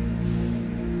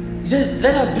 He says,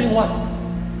 "Let us bring what?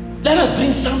 Let us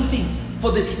bring something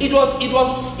for the." It was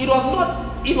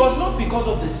not because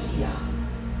of the seer.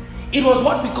 It was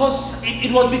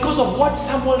because of what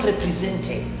Samuel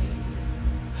represented.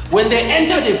 When they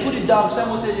entered, they put it down.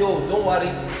 Samuel said, "Yo, don't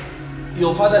worry.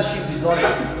 Your father's sheep is not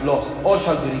lost. All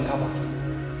shall be recovered."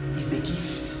 It's the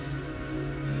gift.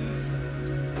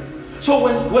 So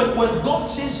when God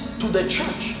says to the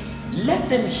church, let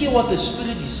them hear what the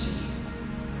Spirit is saying.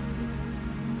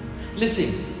 Listen.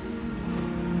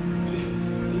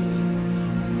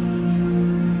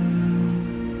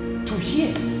 To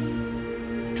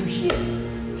hear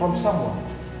from someone,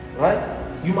 right?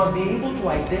 You must be able to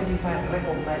identify and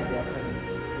recognize their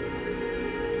presence.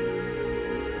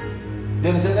 Do you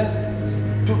understand that?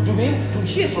 To be able to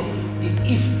hear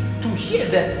to hear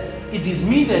that it is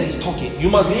me that is talking, you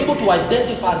must be able to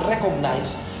identify and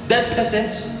recognize that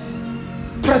person's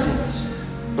presence,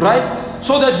 right?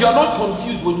 So that you are not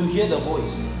confused when you hear the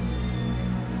voice.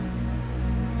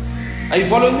 Are you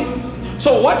following me?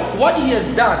 So what He has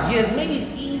done, He has made it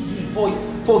easy for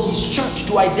His church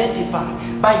to identify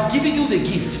by giving you the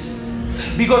gift,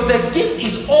 because the gift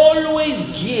is always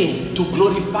geared to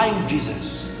glorifying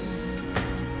Jesus.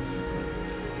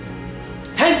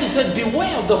 Hence He said,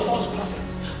 beware of the false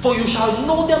prophets, for you shall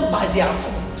know them by their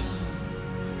fruit.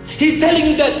 He's telling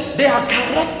you that they are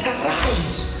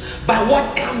characterized by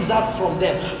what comes out from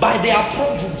them, by their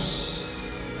produce.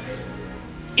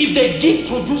 If the gift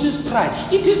produces pride,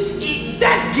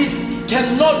 that gift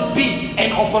cannot be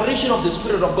an operation of the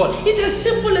Spirit of God. It's as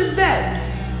simple as that.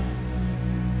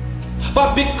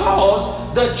 But because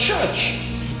the church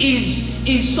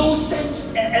is so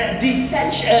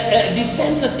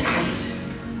desensitized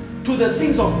to the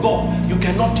things of God, you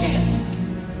cannot tell.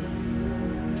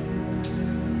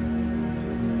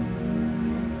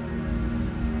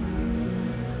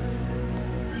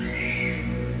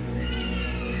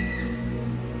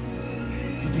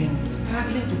 You've been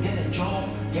struggling to get a job.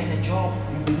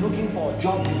 You've been looking for a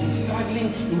job. You've been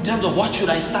struggling in terms of what should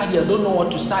I study. I don't know what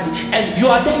to study. And you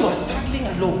are there, you are struggling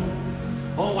alone.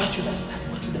 Oh, what should I study?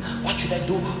 What should I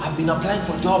do? I've been applying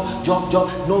for job,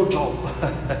 no job.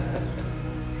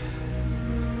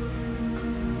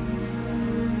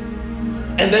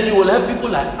 And then you will have people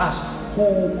like us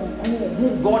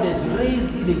who God has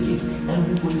raised in a gift, and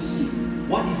we will see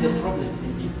what is the problem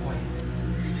and keep quiet.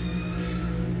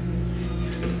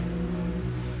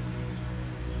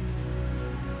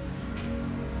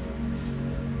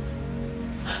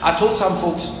 I told some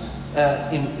folks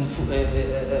in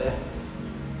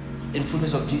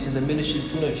Fullness of Jesus, in the ministry,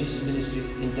 Fullness of Jesus ministry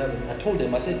in Durban, I told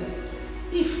them, I said,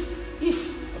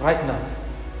 if right now,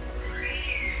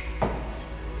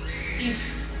 if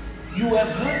you have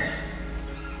heard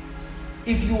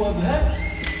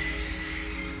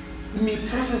me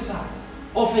prophesy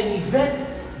of an event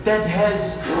that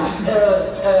has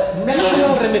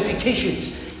national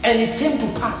ramifications and it came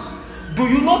to pass, do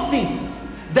you not think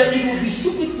that it would be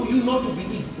stupid for you not to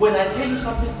believe when I tell you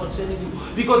something concerning you?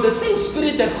 Because the same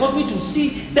Spirit that caused me to see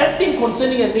that thing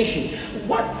concerning a nation,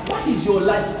 what is your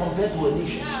life compared to a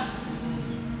nation?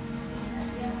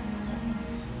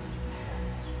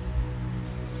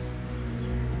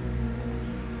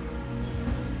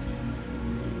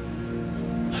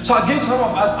 So I gave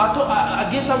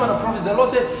someone a promise. The Lord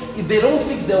said, if they don't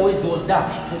fix their ways, they will die.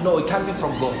 I said, no, it can't be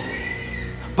from God.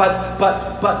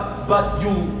 But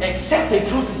you accept a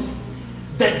prophecy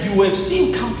that you have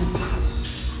seen come to pass.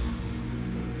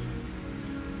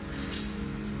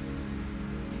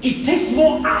 It takes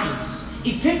more eyes,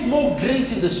 it takes more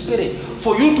grace in the Spirit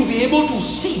for you to be able to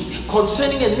see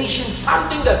concerning a nation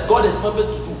something that God has purposed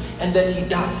to do and that He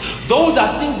does. Those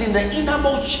are things in the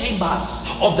innermost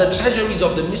chambers of the treasuries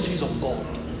of the mysteries of God.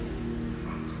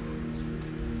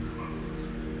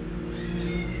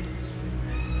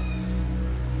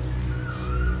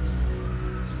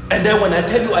 And then when I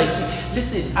tell you I see,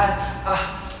 listen,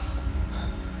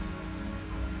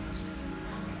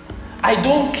 I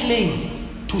don't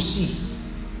claim to see.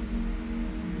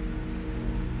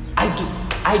 I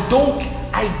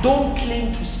don't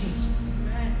claim to see.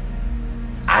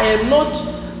 I am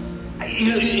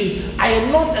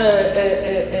not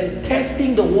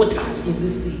testing the waters in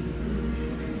this thing.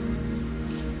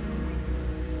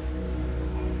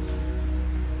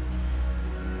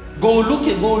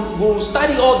 Go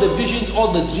study all the visions,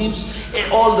 all the dreams,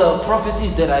 and all the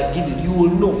prophecies that I've given. You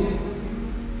will know.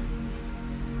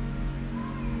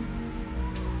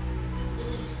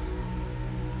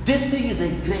 This thing is a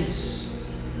grace.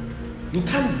 You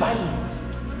can't buy it,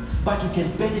 but you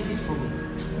can benefit from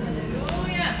it.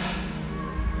 Hallelujah.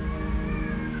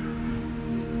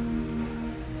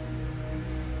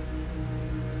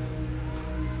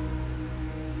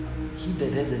 He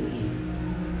that has an ear,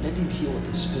 let him hear what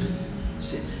the Spirit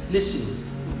said. Listen,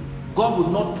 God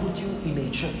would not put you in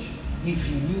a church if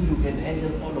He knew you can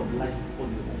handle all of life on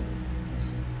your own.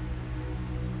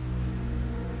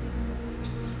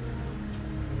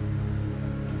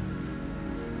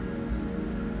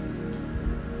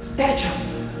 Stature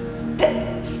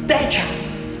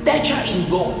in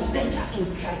God, stature in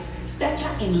Christ,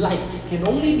 stature in life can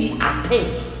only be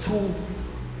attained through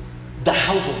the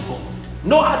house of God.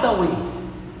 No other way.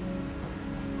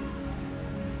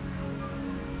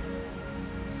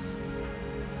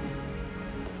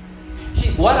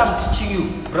 See, what I'm teaching you,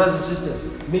 brothers and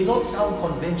sisters, may not sound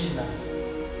conventional.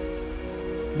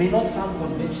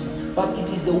 But it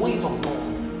is the ways of God.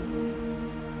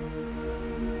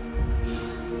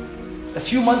 A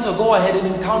few months ago, I had an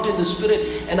encounter in the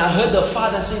Spirit, and I heard the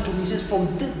Father say to me, He says, from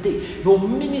this day, your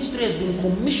ministry has been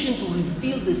commissioned to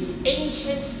reveal the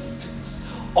ancient secrets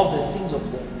of the things of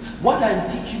God. What I'm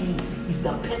teaching you is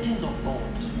the patterns of God.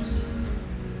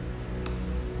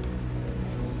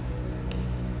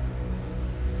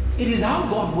 It is how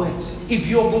God works. If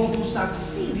you're going to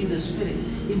succeed in the Spirit,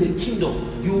 in the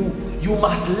kingdom, you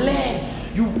must learn.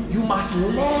 You must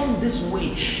learn this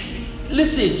way.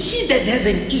 Listen, he that has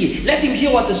an ear, let him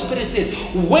hear what the Spirit says.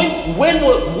 When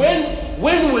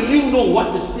will you know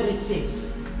what the Spirit says?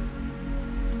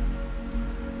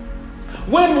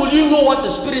 When will you know what the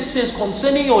Spirit says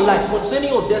concerning your life, concerning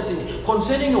your destiny,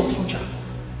 concerning your future?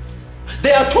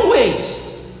 There are two ways.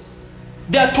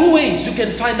 There are two ways you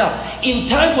can find out. In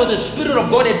time where the Spirit of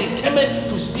God is determined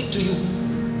to speak to you,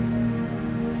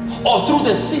 or through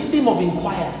the system of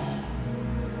inquiry.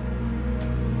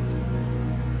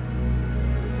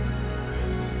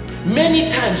 Many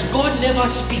times God never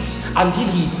speaks until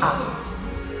He is asked.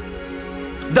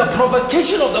 The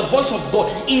provocation of the voice of God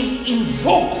is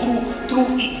invoked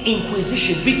through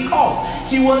inquisition, because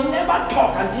He will never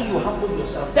talk until you humble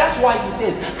yourself. That's why He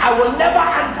says, I will never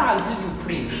answer until you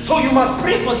pray. So you must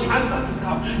pray for the answer to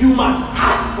come. You must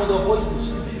ask for the voice to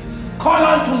speak. Call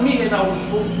unto me and I will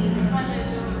show you.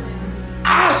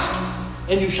 Ask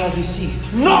and you shall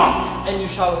receive. Knock and it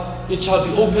shall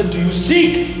be open to you.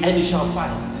 Seek and you shall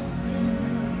find.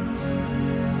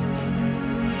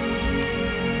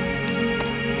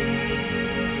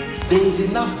 There is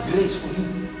enough grace for you,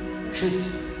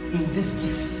 Chris, in this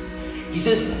gift. He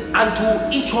says,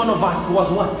 unto each one of us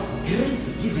was what?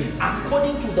 Grace given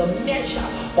according to the measure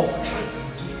of Christ's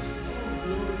gift.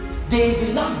 There is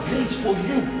enough grace for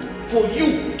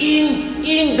you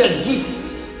in the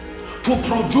gift to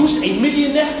produce a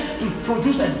millionaire, to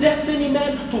produce a destiny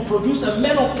man, to produce a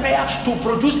man of prayer, to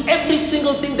produce every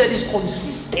single thing that is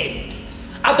consistent.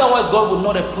 Otherwise, God would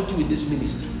not have put you in this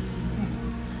ministry.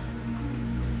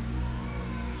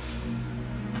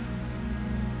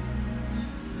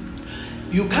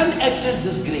 You can't access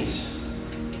this grace.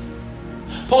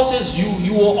 Paul says,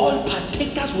 you are all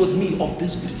partakers with me of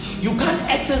this grace. You can't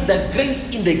access that grace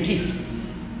in the gift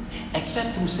except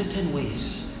through certain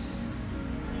ways.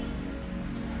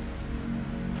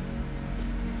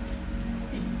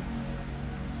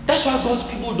 That's why God's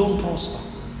people don't prosper.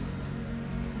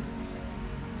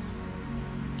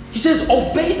 He says,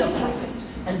 obey the prophets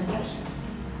and prosper.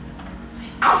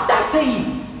 After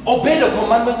saying, obey the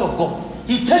commandments of God,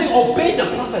 He's telling, obey the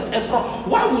prophets and prosper.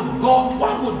 Why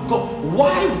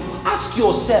ask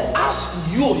yourself, ask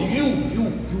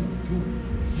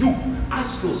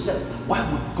yourself, why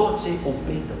would God say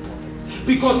obey the prophets?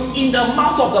 Because in the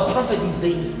mouth of the prophet is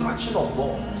the instruction of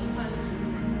God.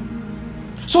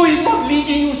 So He's not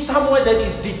leading you somewhere that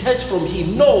is detached from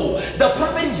Him. No, the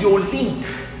prophet is your link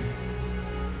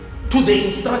to the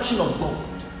instruction of God.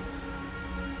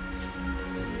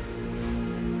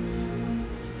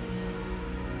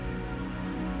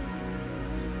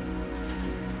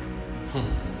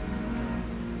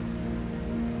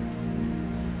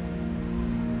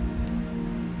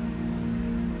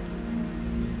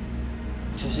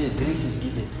 say grace is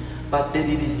given. But that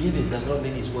it is given does not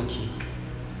mean it's working.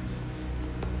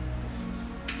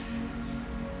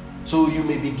 So you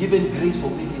may be given grace for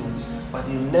millions, but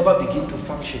you'll never begin to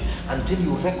function until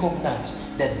you recognize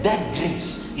that that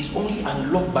grace is only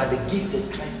unlocked by the gift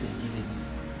that Christ is giving.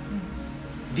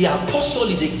 The apostle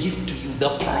is a gift to you. The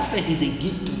prophet is a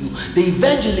gift to you. The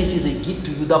evangelist is a gift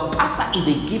to you. The pastor is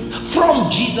a gift from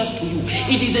Jesus to you.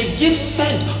 It is a gift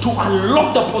sent to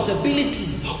unlock the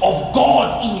possibilities of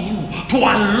God in you, to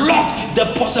unlock the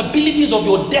possibilities of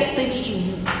your destiny in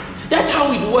you. That's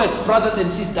how it works, brothers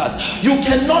and sisters. You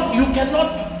cannot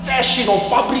fashion or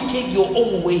fabricate your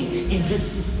own way in this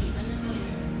system.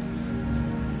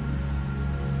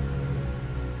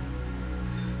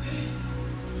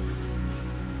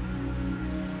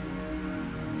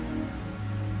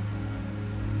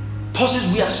 Paul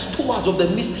says we are stewards of the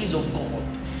mysteries of God.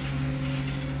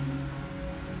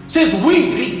 Says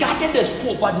we regarded as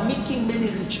poor but making many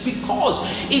rich, because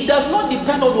it does not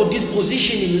depend on your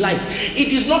disposition in life. It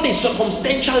is not a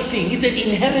circumstantial thing. It's an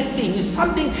inherent thing. It's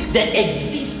something that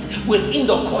exists within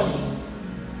the calling.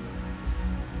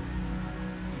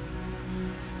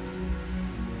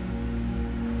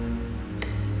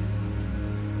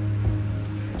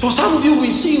 So some of you,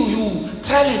 we see you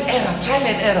trial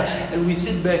and error, and we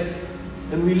sit back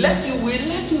and we let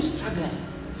you struggle.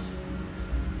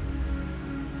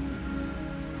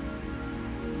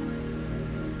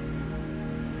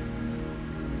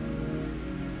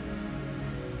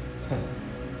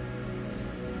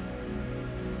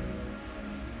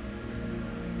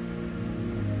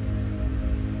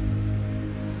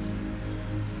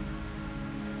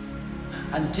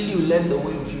 Until you learn the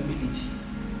way of humility,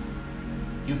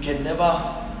 you can never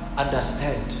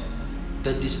understand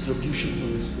the distribution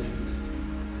of the Spirit.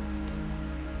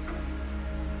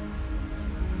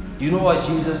 You know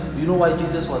why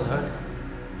Jesus was hurt?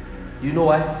 You know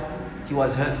why he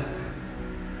was hurt?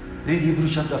 Read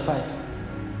Hebrews chapter 5.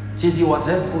 It says he was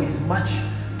hurt for his much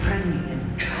praying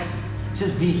and crying. It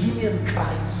says vehement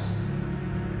cries.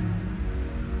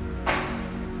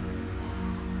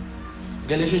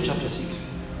 Galatians chapter 6.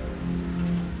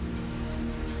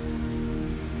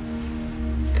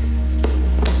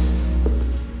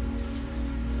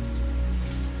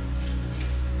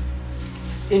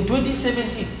 In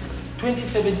 2017,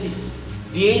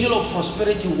 the angel of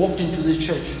prosperity walked into this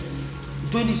church.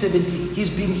 2017, he's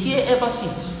been here ever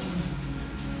since.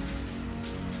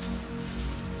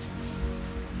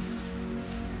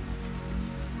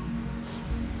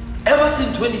 Ever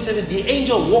since 2017, the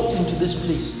angel walked into this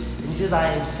place and he says,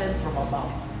 I am sent from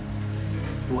above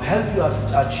to help you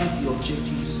achieve the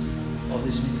objectives of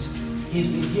this ministry. He's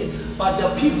been here. But the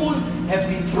people have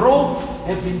been broke,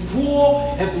 have been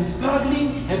poor, have been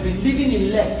struggling, have been living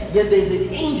in lack. Yet there is an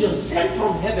angel sent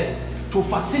from heaven to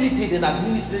facilitate and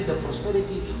administrate the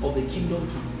prosperity of the kingdom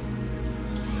to you.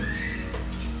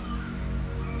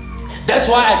 That's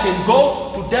why I can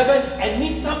go to Devon and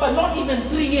meet somebody, not even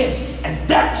 3 years, and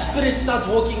that spirit starts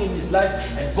working in his life,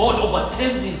 and God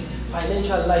overturns his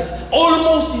financial life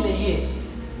almost in a year.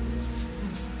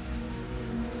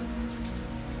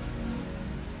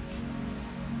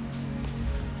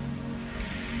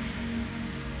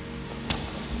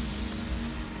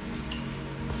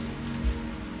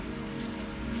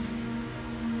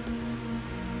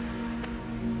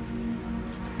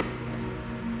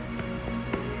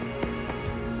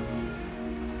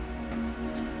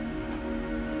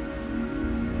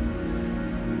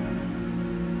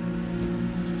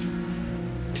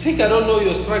 Think I don't know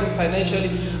you're struggling financially?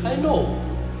 I know.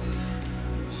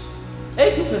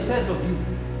 80%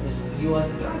 of you are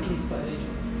struggling financially.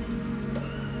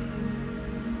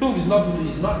 No, it's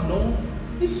not known.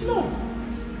 It's known.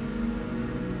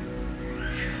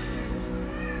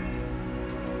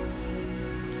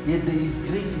 Yet there is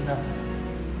grace enough.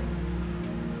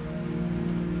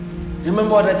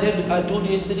 Remember what I told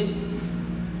you yesterday?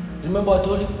 Remember what I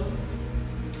told you?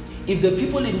 If the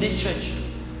people in this church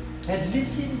had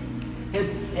listened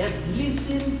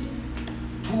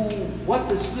to what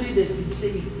the Spirit has been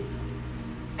saying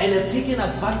and have taken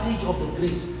advantage of the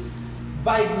grace,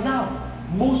 by now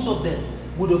most of them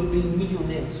would have been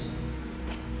millionaires.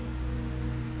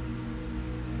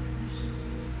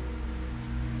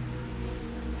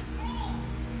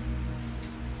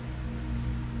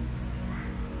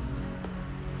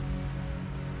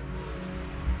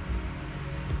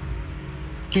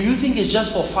 Do you think it's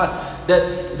just for fun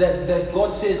that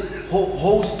God says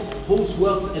host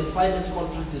wealth and finance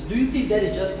conferences? Do you think that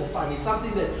is just for fun? It's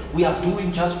something that we are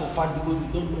doing just for fun because we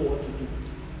don't know what to do.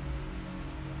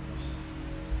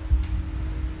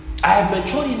 I have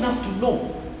matured enough to know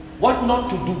what not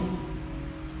to do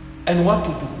and what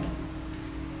to do.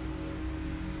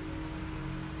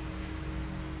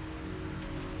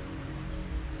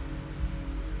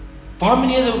 For how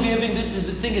many years have we been having this?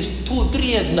 The thing is 2-3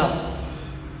 years now.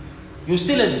 You're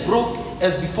still as broke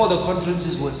as before the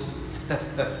conferences were.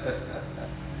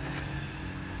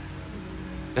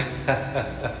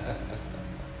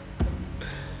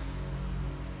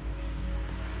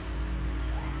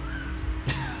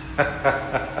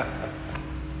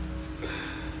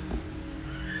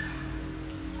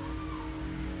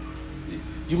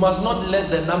 You must not let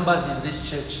the numbers in this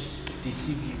church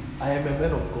deceive you. I am a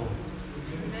man of God.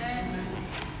 Amen.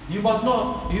 You must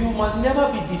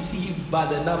never be deceived by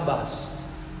the numbers.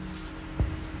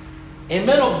 A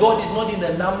man of God is not in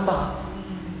the number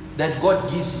that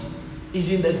God gives him.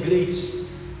 He's in the grace.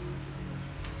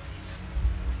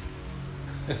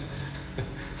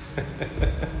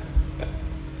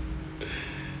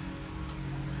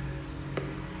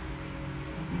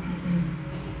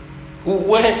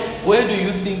 Where do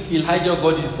you think Elijah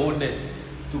got his boldness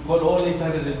to call all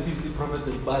 850 prophets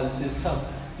and Baal and says, come,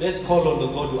 let's call on the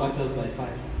God who answers by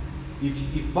fire.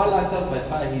 If Baal answers by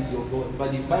fire, he's your God.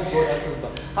 But if my God answers by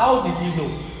fire, how did he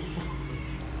know?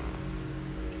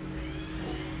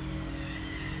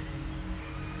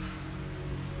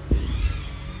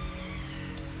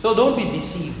 So don't be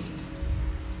deceived.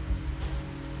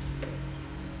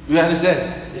 You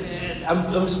understand?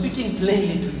 I'm speaking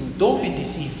plainly to you. Don't be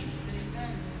deceived.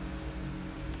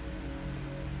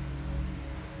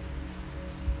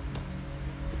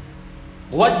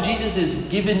 What Jesus has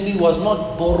given me was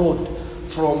not borrowed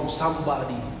from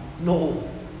somebody. No.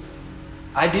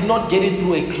 I did not get it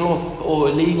through a cloth or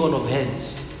a laying on of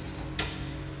hands.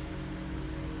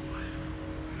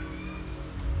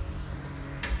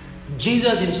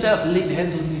 Jesus himself laid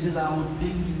hands on me. He said, I will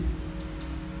ordain you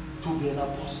to be an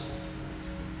apostle.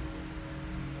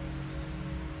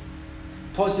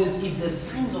 Paul says, if the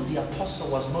signs of the apostle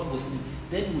was not with me,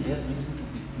 then he would have reason to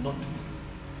be not to be.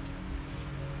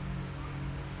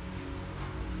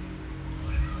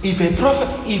 If a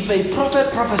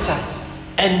prophet prophesies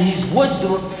and his words do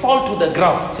not fall to the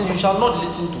ground, says you shall not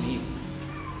listen to him.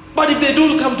 But if they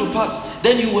do come to pass,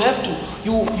 then you have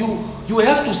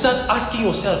to start asking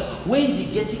yourself, where is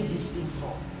he getting this thing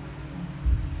from?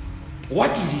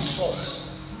 What is his source?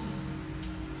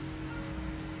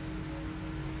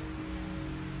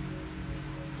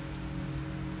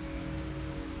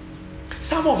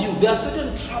 Some of you, there are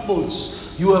certain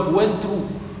troubles you have went through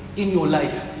in your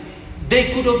life.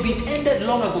 They could have been ended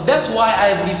long ago. That's why I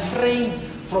have refrained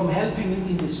from helping you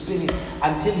in the spirit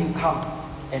until you come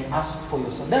and ask for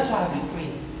yourself. That's why I have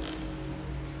refrained.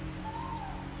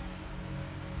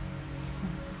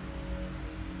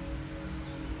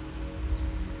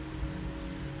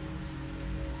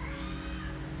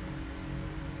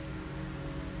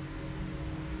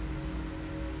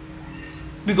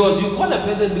 Because you call a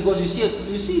person because you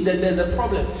see that there's a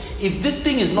problem. If this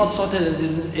thing is not sorted and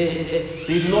they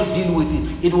do not deal with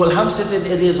it, it will harm certain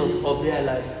areas of their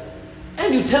life.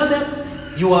 And you tell them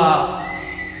you are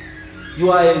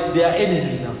their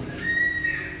enemy now.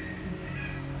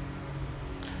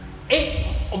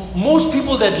 Most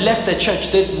people that left the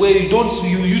church where you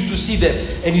used to see them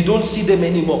and you don't see them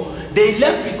anymore, they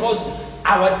left because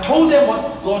I told them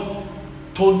what God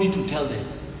told me to tell them.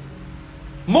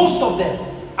 Most of them,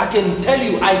 I can tell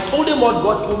you, I told them what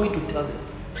God told me to tell them.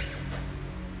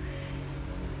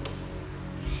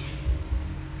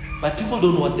 But people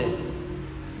don't want that.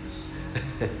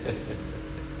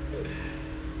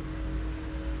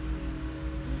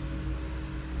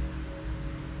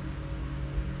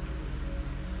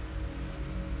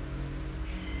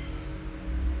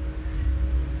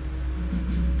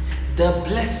 The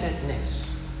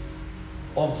blessedness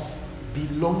of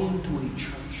belonging to a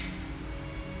church,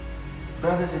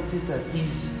 brothers and sisters,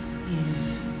 is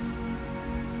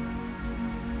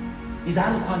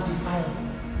unquantifiable.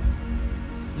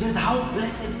 This is how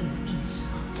blessed it is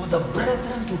for the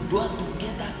brethren to dwell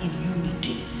together in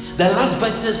unity. The last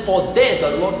verse says, for there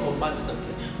the Lord commands the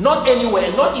prayer. Not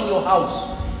anywhere, not in your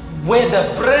house, where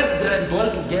the brethren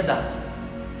dwell together.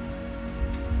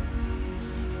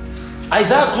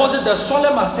 Isaiah calls it the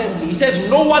solemn assembly. He says,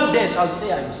 no one there shall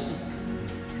say I am sick.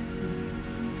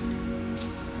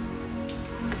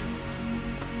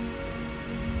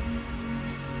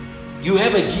 You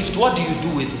have a gift. What do you do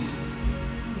with it?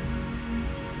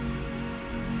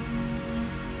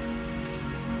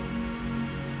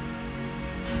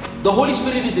 The Holy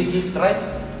Spirit is a gift, right?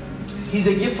 He's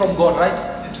a gift from God, right?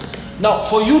 Now,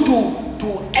 for you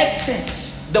to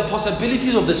access the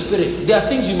possibilities of the Spirit, there are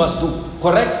things you must do,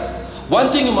 correct? One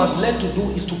thing you must learn to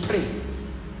do is to pray.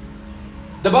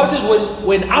 The Bible says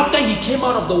when after he came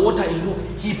out of the water in Luke,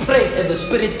 he prayed and the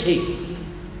Spirit came.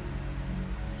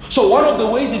 So one of the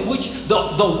ways in which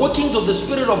the workings of the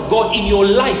Spirit of God in your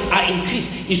life are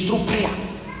increased is through prayer.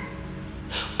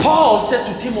 Paul said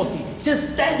to Timothy, he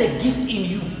says, stir the gift in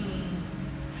you.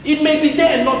 It may be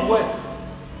there and not work.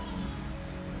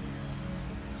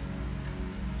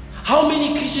 How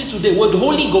many Christians today with the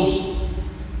Holy Ghost,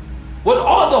 with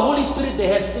all the Holy Spirit they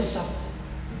have, still suffer?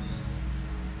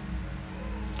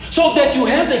 So that you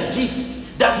have a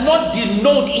gift does not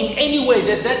denote in any way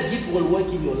that that gift will work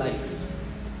in your life.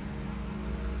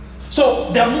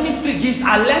 So the ministry gifts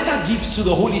are lesser gifts to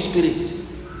the Holy Spirit.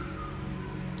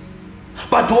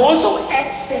 But to also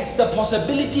access the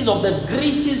possibilities of the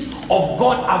graces of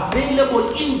God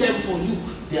available in them for you,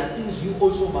 there are things you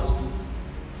also must do.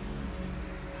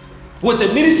 With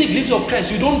the ministry gifts of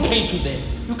Christ, you don't pray to them.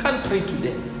 You can't pray to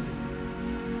them.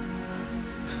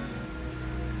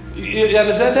 You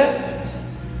understand that?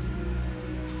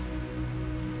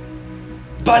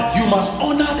 But you must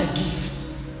honor the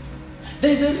gift.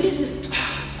 There's a reason.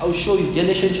 I'll show you.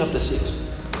 Galatians chapter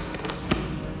 6.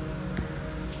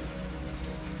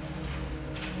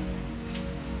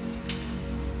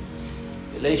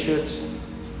 Galatians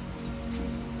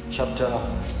chapter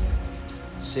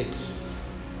 6.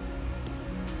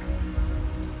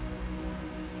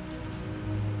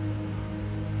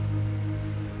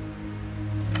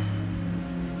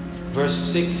 Verse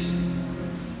 6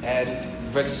 and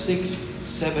verse 6,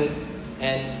 7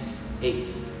 and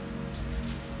 8.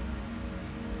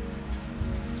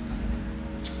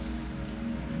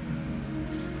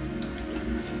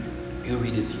 You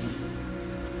read it, please.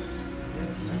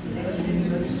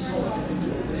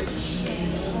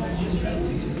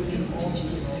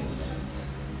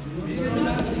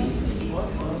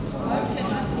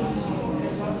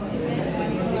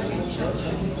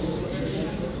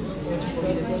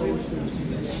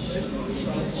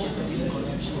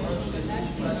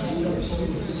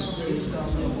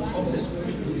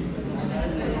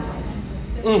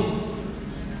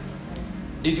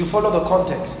 Did you follow the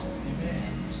context?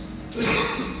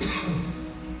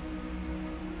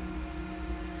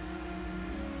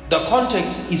 The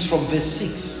context is from verse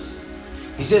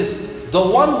 6. He says, the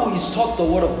one who is taught the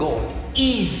word of God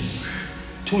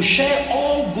is to share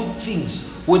all good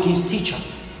things with his teacher,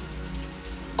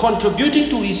 contributing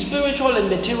to his spiritual and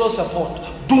material support.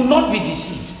 Do not be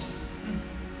deceived.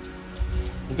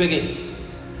 Begin.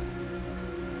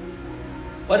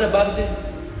 What the Bible say?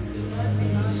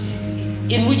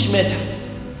 In which matter?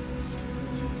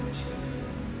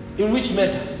 In which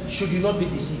matter should you not be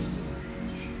deceived?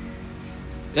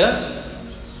 Yeah?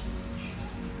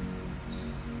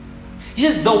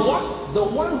 Yes, the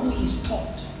one who is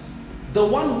taught, the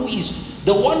one who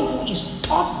is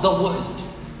taught the word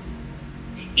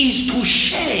is to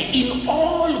share in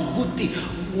all good things.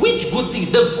 Which good things?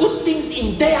 The good things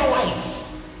in their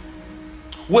life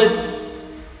with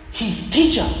his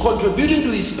teacher, contributing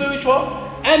to his spiritual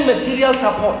and material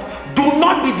support. Do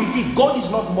not be deceived. God is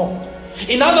not mocked.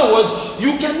 In other words,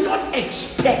 you cannot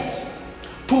expect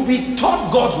to be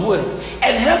taught God's word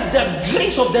and have the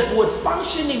grace of that word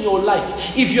function in your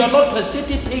life if you are not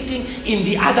participating in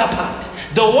the other part.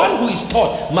 The one who is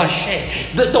taught must share.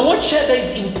 The word share there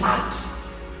is impart.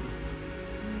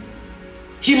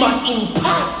 He must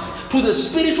impart to the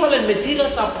spiritual and material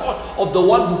support of the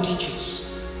one who teaches.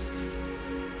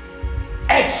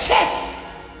 Except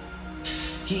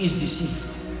he is deceived.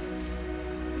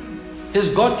 His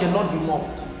God cannot be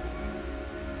mocked.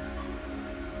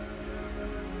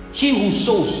 He who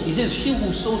sows, he says, he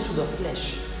who sows to the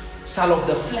flesh shall of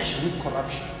the flesh reap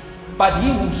corruption. But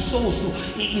he who sows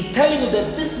to, he is telling you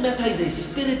that this matter is a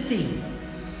spirit thing.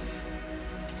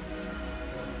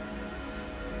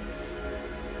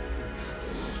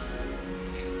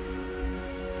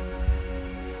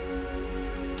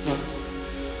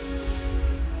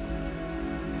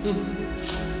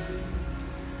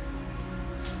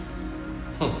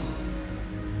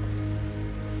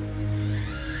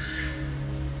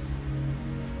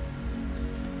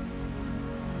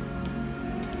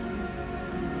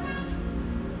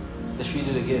 Let's read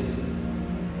it again.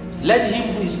 Let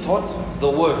him who is taught the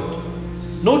word.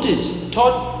 Notice,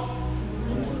 taught,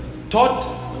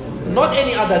 not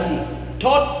any other thing.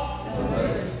 Taught.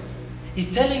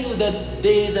 He's telling you that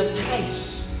there is a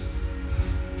price.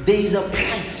 There is a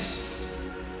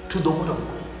price to the word of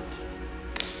God.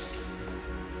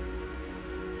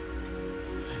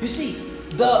 You see,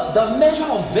 the measure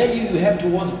of value you have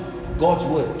towards God's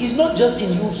word is not just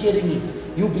in you hearing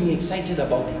it, you being excited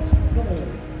about it. No.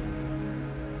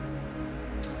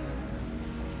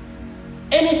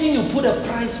 Anything you put a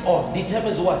price on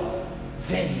determines what?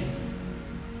 value.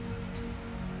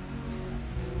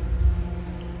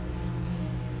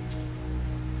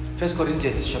 First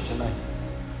Corinthians chapter 9.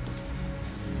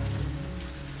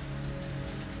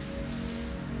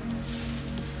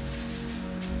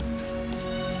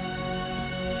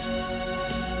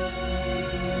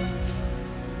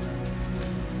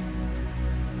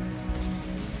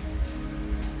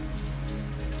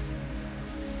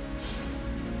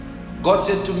 God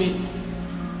said to me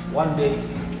one day,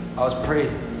 I was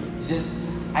praying. He says,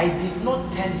 I did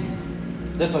not tell you.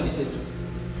 That's what he said to me.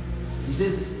 He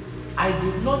says, I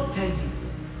did not tell you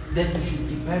that you should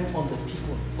depend on the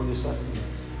people for your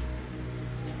sustenance.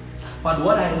 But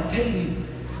what I am telling you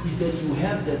is that you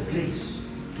have the grace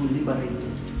to liberate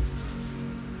them.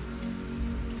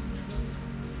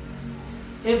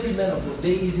 Every man of God,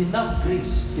 there is enough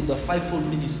grace in the fivefold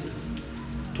ministry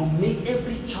to make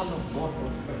every child of God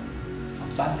on earth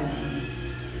abundantly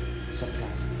supplied.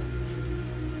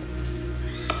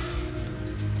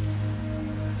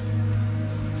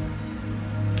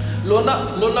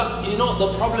 Lona, you know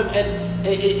the problem, and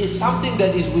it is something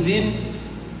that is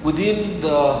within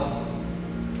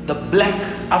the black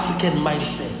African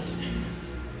mindset.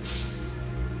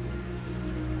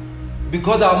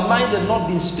 Because our minds have not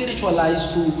been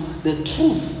spiritualized to the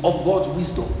truth of God's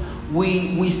wisdom.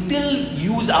 We still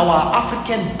use our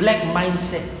African black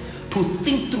mindset to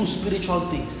think through spiritual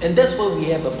things. And that's where we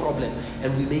have a problem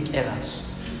and we make errors.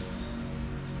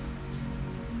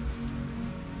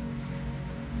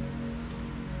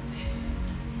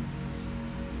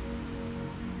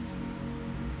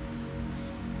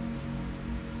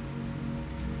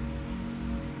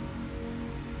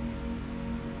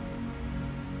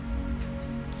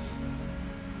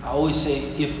 I always say,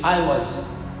 if I was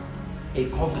a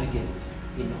congregant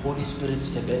in Holy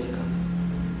Spirit's tabernacle,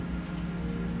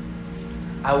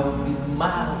 I would be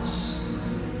miles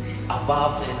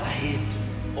above and ahead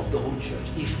of the whole church.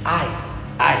 If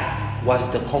I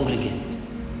was the congregant,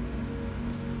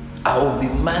 I would be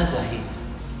miles ahead.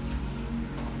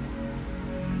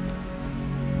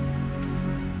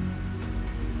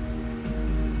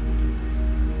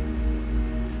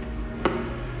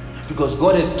 Because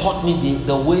God has taught me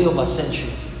the way of ascension.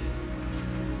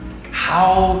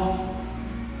 How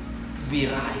we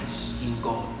rise in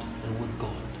God and with God.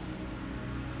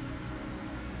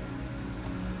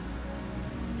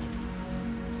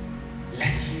 Let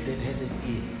he that has an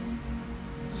ear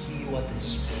hear what the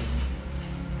Spirit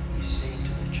is saying to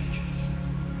the churches.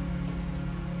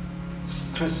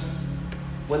 Chris,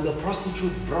 when the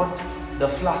prostitute brought the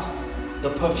flask, the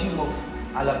perfume of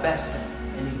alabaster,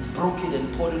 and he broke it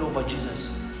and poured it over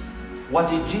Jesus,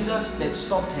 was it Jesus that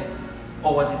stopped her,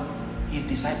 or was it his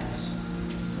disciples?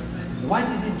 Why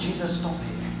didn't Jesus stop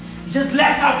her? He says,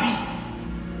 let her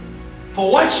be.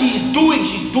 For what she is doing,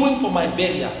 she's doing for my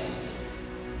burial.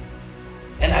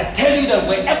 And I tell you that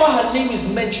wherever her name is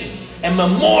mentioned, a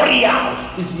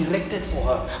memorial is erected for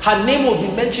her. Her name will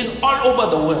be mentioned all over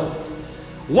the world.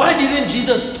 Why didn't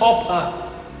Jesus stop her?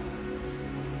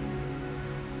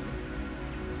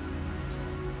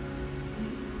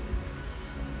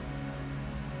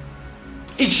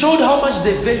 It showed how much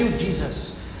they valued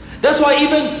Jesus. That's why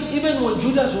even when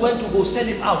Judas went to go sell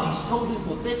him out, he sold him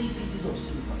for 30 pieces of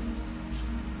silver.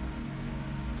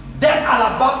 That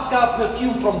alabaster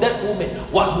perfume from that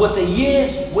woman was worth a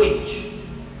year's wage.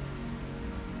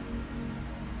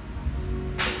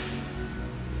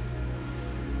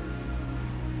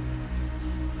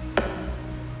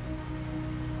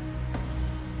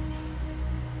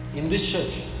 In this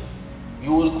church,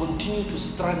 you will continue to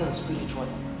struggle spiritually.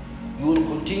 You will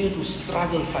continue to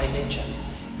struggle financially.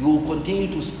 You will continue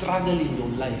to struggle in your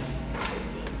life.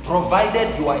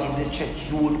 Provided you are in this church,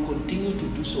 you will continue to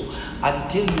do so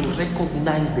until you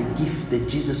recognize the gift that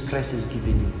Jesus Christ has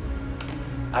given you.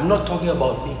 I'm not talking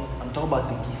about me. I'm talking about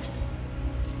the gift.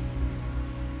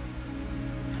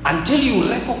 Until you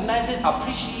recognize it,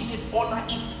 appreciate it, honor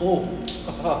it. Oh.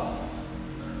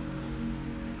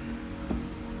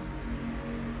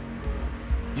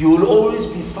 You will always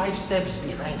be 5 steps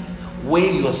behind where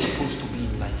you are supposed to be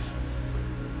in life.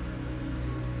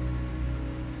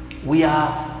 We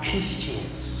are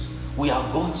Christians. We are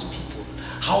God's people.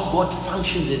 How God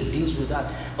functions and deals with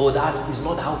us is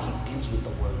not how he deals with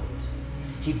the world.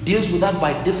 He deals with that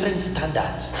by different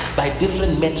standards, by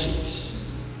different metrics.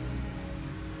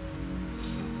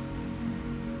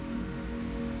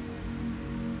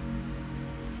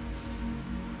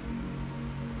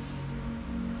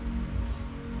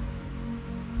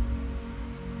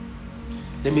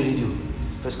 Let me read you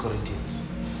 1 Corinthians.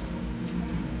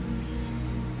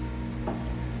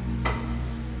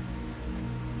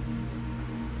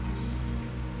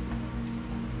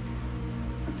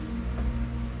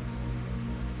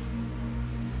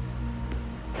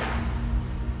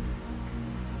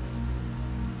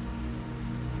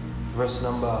 verse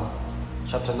number,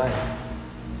 chapter 9.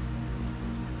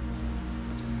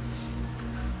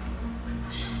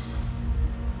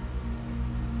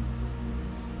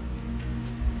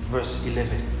 Verse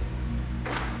 11.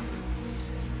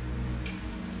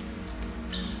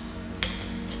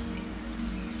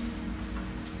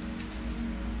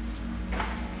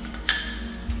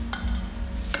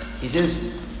 He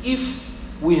says, if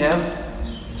we have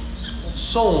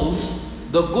sown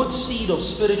the good seed of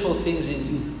spiritual things in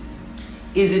you,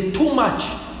 is it too much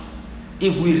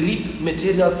if we reap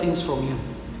material things from you?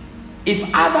 If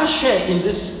others share in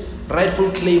this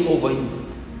rightful claim over you,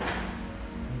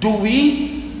 do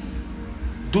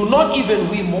not even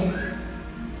we more?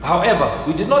 However,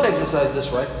 we did not exercise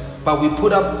this right, but we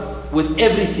put up with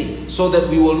everything so that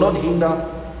we will not hinder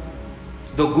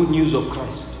the good news of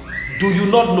Christ. Do you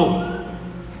not know?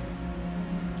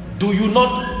 Do you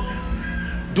not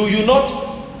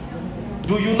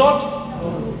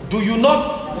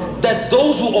that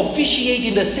those who officiate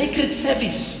in the sacred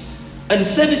service and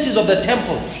services of the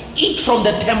temple eat from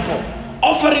the temple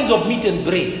offerings of meat and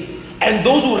bread, and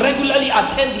those who regularly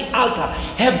attend the altar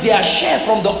have their share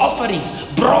from the offerings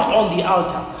brought on the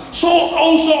altar? So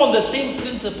also on the same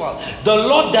principle, the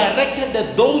Lord directed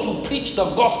that those who preach the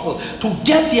gospel to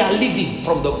get their living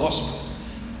from the gospel.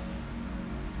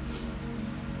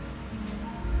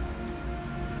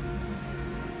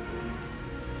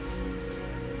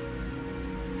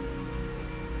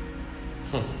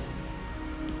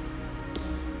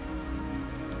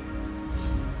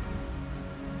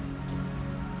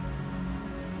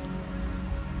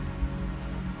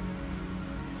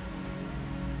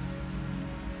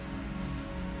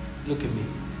 Look at me.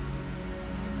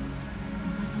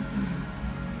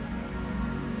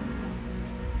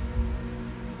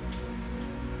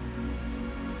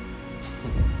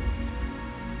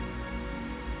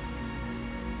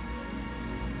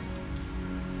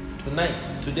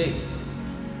 Today,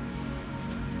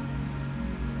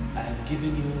 I have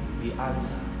given you the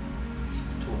answer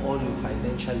to all your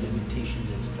financial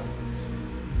limitations and struggles.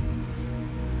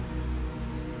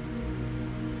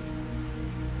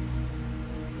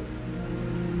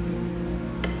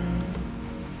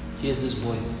 Here's this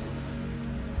boy.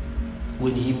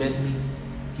 When he met me,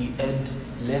 he earned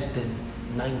less than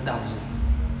 9,000.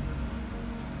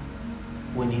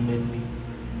 When he met me,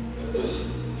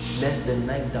 less than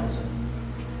 9,000.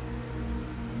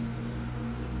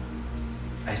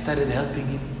 I started helping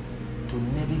him to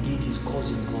navigate his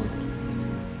cause in God.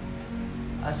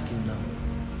 Ask him now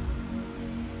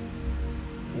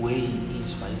where he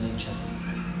is financially.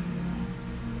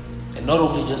 And not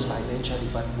only just financially,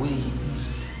 but where he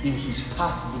is in his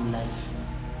path in life.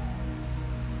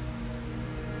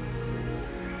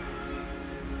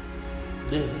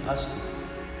 Then ask him.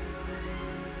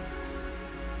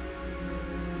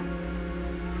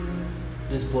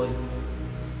 This boy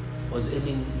was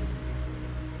earning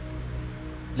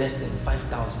less than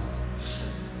 5,000.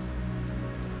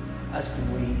 Ask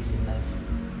him where he is in life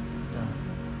now,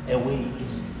 and where he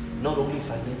is not only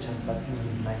financial but in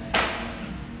his life.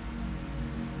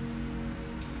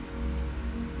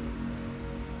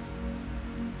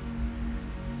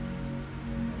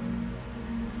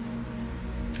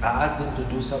 I asked them to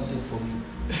do something for me.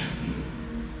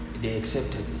 They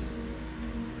accepted.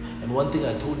 And one thing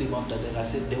I told them after that, I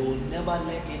said, they will never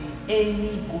lack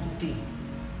any good thing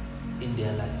in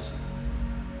their lives.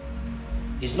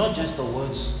 It's not just the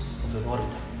words of an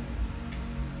orator.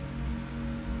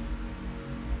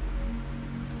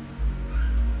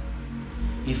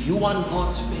 If you want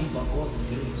God's favor, God's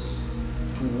grace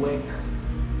to work,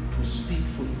 to speak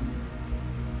for you,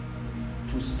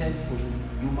 to stand for you,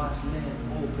 you must learn.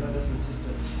 Oh, brothers and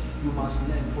sisters, you must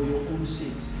learn for your own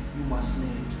sakes. You must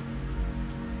learn.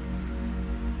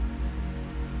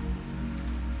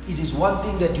 It is one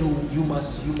thing that you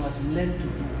must learn to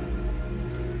do.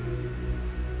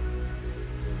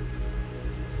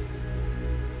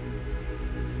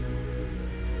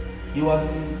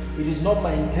 It is not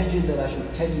my intention that I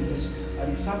should tell you this, but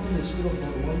it's something the Spirit of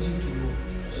God wants you to know.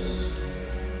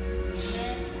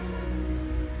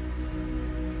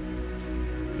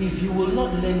 If you will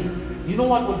not learn it, you know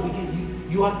what will begin?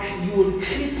 You will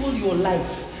cripple your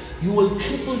life. You will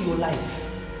cripple your life.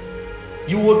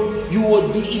 You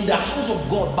would be in the house of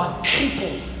God, but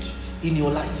crippled in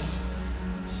your life.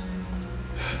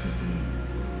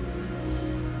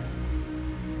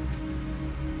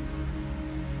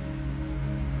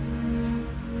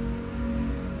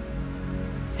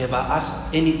 Have I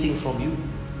asked anything from you?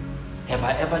 Have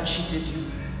I ever cheated you?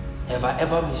 Have I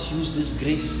ever misused this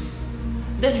grace?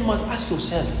 Then you must ask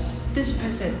yourself, this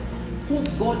person whom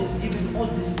God has given all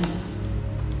this thing,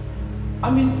 I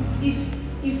mean, if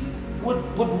with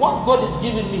what God has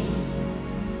given me,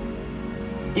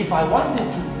 if I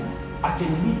wanted to, I can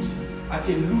loot.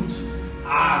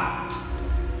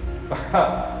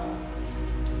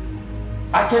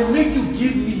 I can make you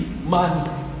give me money.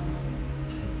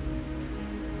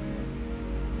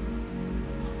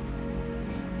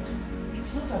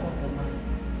 It's not about the money.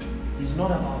 It's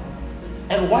not about.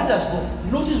 And why does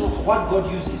God? Notice what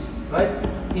God uses, right?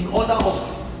 In honor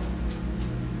of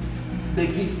the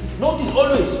gift. Notice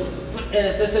always,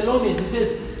 Thessalonians, he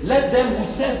says, let them who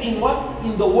serve in what?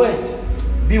 In the word.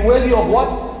 Be worthy of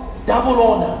what? Double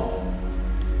honor.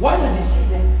 Why does he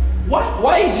say that?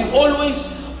 Why is he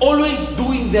always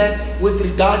doing that with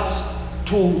regards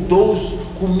to those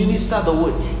who minister the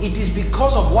word? It is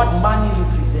because of what money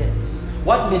represents.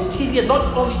 What material,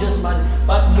 not only just money,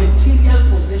 but material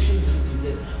possessions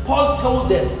represent. Paul told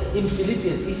them in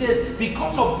Philippians, he says,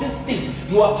 because of this thing,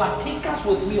 you are partakers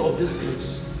with me of this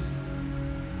grace.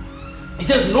 He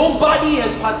says, nobody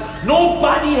has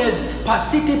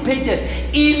participated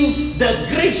in the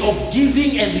grace of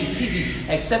giving and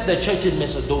receiving except the church in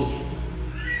Macedonia.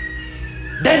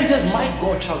 Then he says, my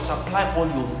God shall supply all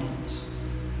your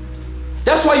needs.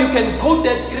 That's why you can quote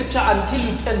that scripture until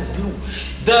you turn blue.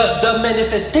 The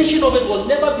manifestation of it will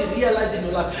never be realized in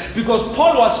your life, because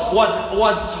Paul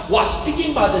was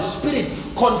speaking by the Spirit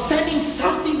concerning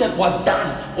something that was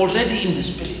done already in the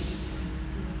Spirit.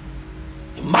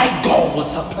 My God will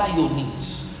supply your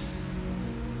needs,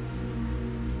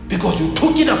 because you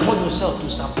took it upon yourself to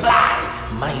supply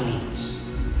my needs.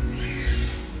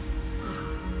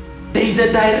 There is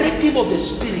a directive of the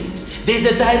Spirit. There is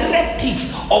a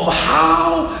directive of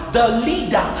how the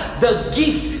leader, the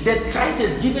gift that Christ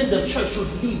has given the church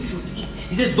should live, should eat.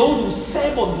 He said those who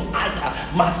serve on the altar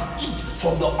must eat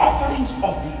from the offerings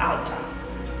of the altar.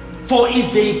 For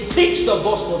if they preach the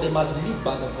gospel, they must live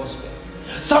by the gospel.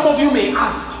 Some of you may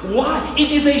ask why.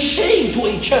 It is a shame to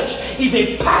a church if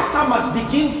a pastor must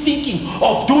begin thinking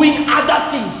of doing other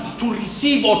things to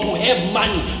receive or to have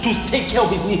money to take care of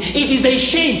his needs. It is a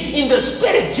shame. In the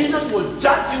Spirit, Jesus will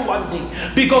judge you one day,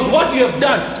 because what you have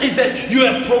done is that you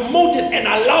have promoted and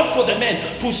allowed for the man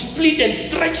to split and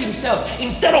stretch himself.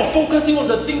 Instead of focusing on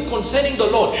the thing concerning the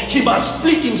Lord, he must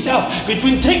split himself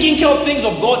between taking care of things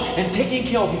of God and taking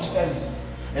care of his family.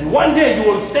 And one day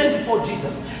you will stand before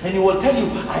Jesus and he will tell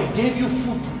you, I gave you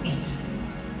food to eat.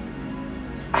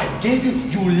 I gave you,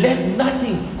 you lacked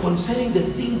nothing concerning the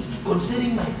things,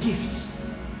 concerning my gifts.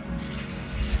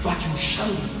 But you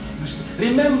shunned me.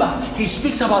 Remember, he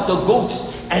speaks about the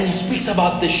goats and he speaks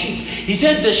about the sheep. He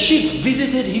said the sheep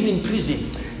visited him in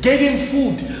prison, gave him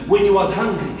food when he was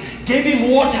hungry, gave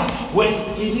him water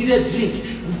when he needed drink,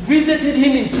 visited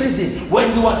him in prison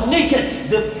when he was naked,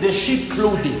 the sheep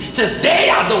clothed him. He says they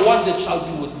are the ones that shall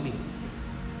be with me.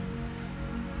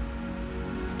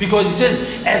 Because he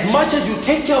says, as much as you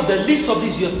take care of the least of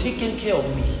these, you have taken care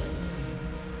of me.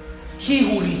 He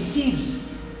who receives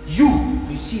you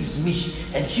receives me,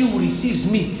 and he who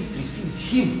receives me receives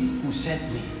him who sent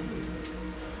me.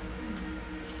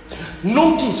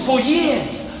 Notice, for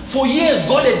years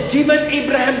God had given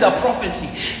Abraham the prophecy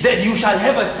that you shall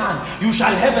have a son, you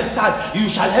shall have a son, you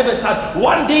shall have a son.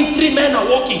 One day 3 men are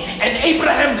walking and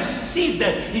Abraham sees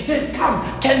them. He says, come,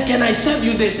 can I serve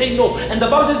you? They say no. And the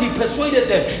Bible says he persuaded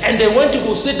them and they went to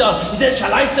go sit down. He said,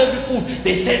 shall I serve you food?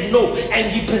 They said no.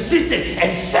 And he persisted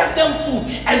and served them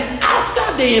food. And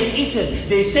after they have eaten,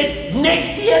 they said,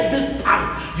 next year this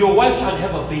time your wife shall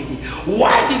have a baby.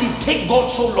 Why did it take God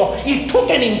so long? It took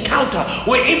an encounter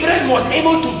where Abraham was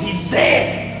able to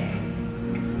discern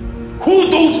who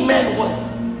those men were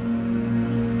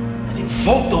and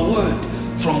invoke the word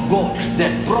from God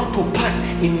that brought to pass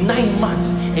in 9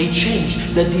 months a change.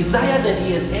 The desire that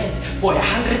he has had for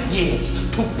 100 years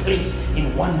took place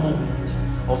in one moment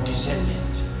of discernment.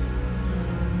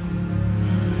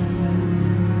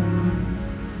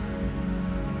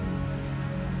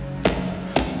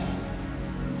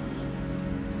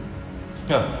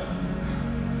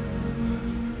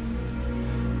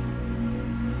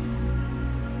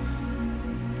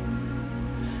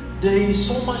 There is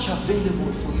so much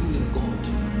available for you in God.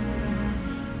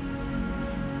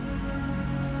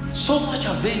 So much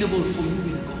available for you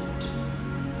in God.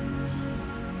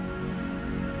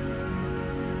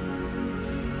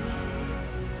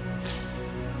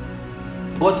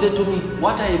 God said to me,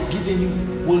 what I have given you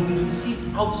will be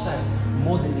received outside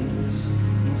more than it is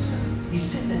inside. He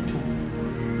said that to me.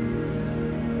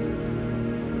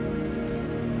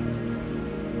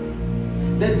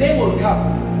 The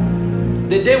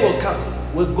day will come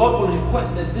where God will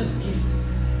request that this gift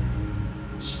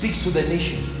speaks to the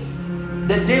nation.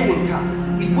 The day will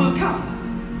come. It will come.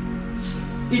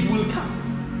 It will come.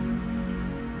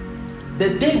 The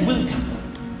day will come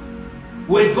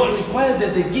where God requires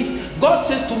that the gift. God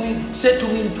said to me in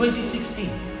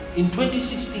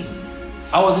 2016,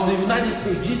 I was in the United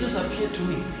States. Jesus appeared to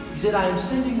me. He said, I am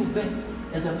sending you back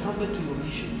as a prophet to your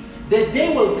nation. The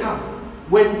day will come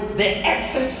when the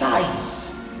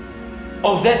exercise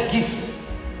of that gift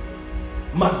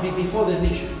must be before the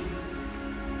nation.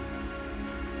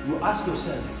 You ask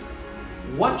yourself,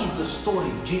 what is the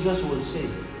story Jesus will say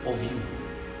of you?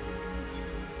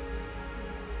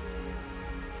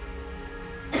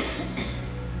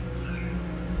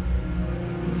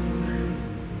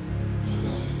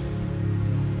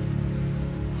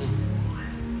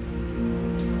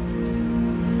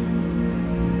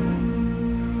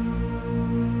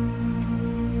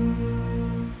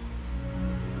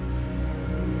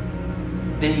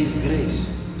 There is grace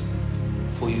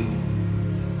for you.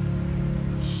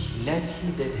 Let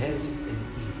he that has an ear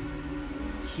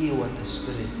hear what the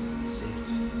Spirit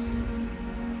says.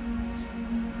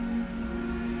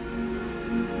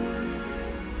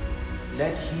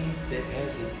 Let he that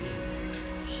has an ear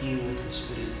hear what the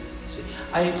Spirit says.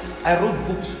 I wrote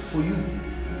books for you.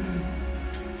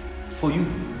 For you.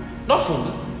 Not for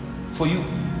me. For you.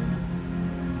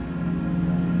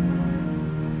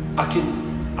 I can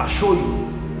assure you,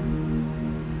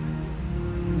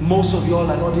 most of y'all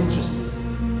are not interested.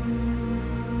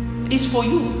 It's for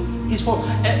you. It's for,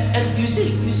 and you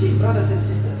see, brothers and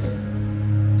sisters,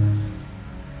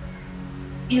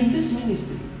 in this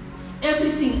ministry,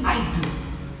 everything I do,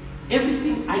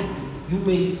 you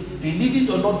may believe it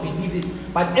or not believe it,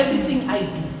 but everything I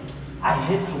do, I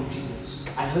heard from Jesus.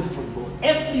 I heard from God.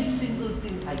 Every single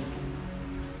thing I do.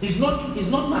 It's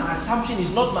not my assumption,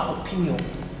 it's not my opinion.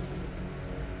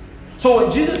 So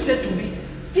when Jesus said to me,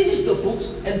 finish the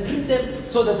books and print them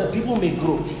so that the people may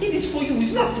grow, it is for you,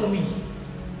 it's not for me.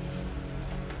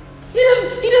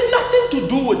 It has nothing to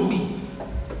do with me.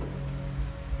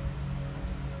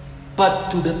 But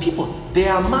to the people,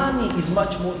 their money is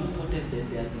much more important than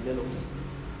their development.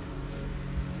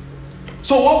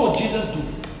 So what would Jesus do?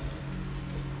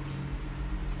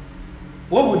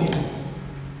 What would he do?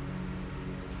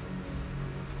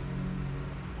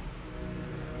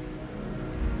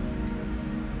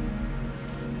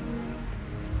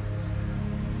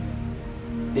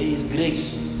 There is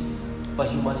grace, but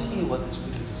you must hear what the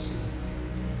Spirit is saying.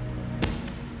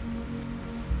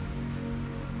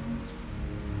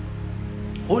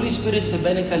 Holy Spirit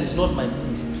Sabbatical is not my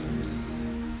ministry.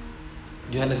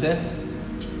 Do you understand?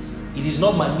 It is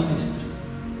not my ministry.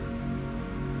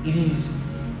 It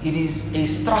is a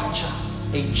structure,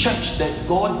 a church that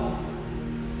God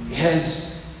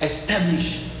has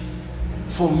established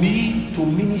for me to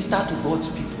minister to God's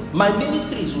people. My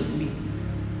ministry is with me.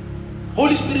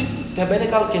 Holy Spirit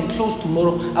Tabernacle can close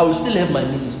tomorrow, I will still have my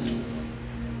ministry.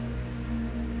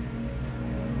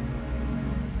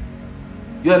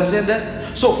 You understand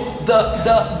that? So the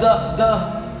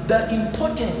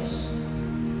importance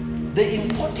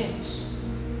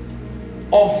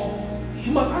of,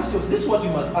 you must ask yourself, this is what you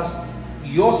must ask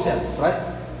yourself, right?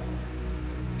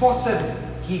 4:7,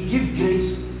 he give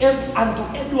grace unto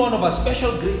every one of us,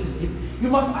 special grace is given. You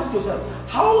must ask yourself,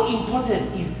 how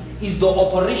important is the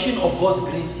operation of God's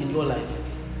grace in your life?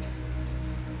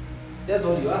 That's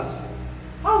what you ask.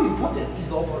 How important is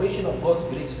the operation of God's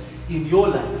grace in your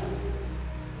life?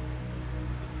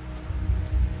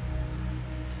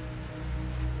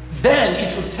 Then it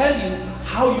should tell you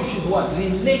how you should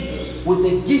relate with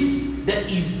the gift that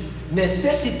is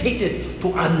necessitated to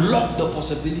unlock the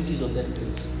possibilities of that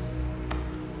grace.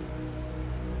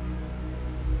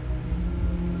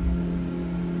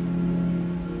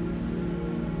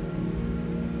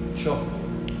 Sure.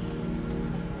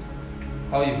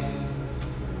 How are you?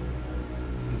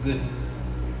 You good?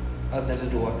 How's the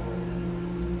little one?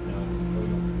 Yeah, it's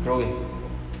growing. Growing.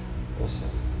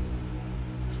 Awesome.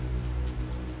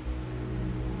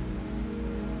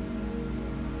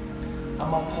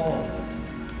 I'm appalled.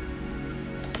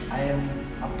 I am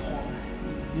appalled.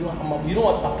 You know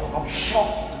what? I'm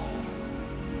shocked.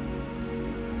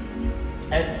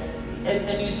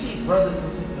 And you see, brothers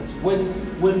and sisters,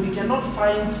 when we cannot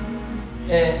find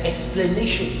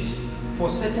explanations for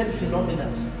certain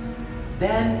phenomena,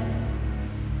 then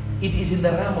it is in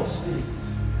the realm of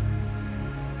spirits.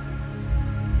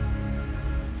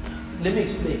 Let me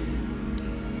explain.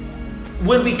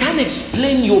 When we can't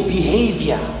explain your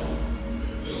behavior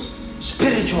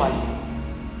spiritually,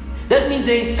 that means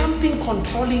there is something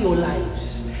controlling your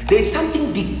lives. There is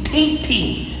something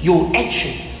dictating your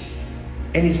actions,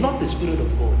 and it's not the Spirit of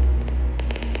God.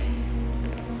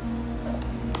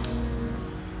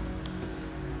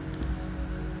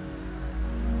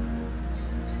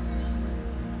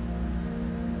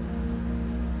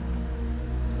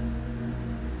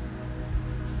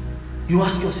 You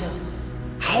ask yourself,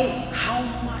 how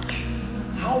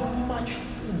much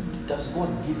food does God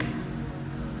give you?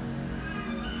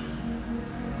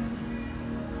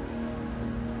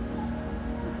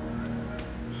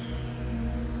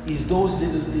 It's those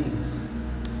little things.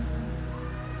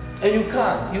 And you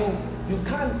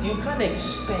can't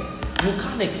expect,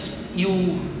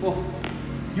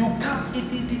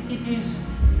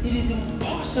 it is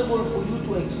impossible for you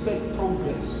to expect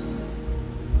progress.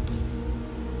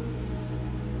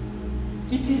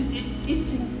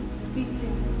 It's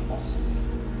impossible.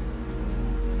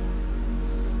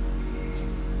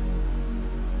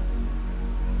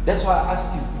 That's why I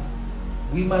asked you,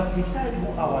 we must decide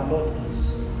who our Lord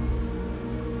is.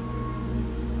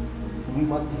 We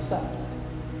must decide.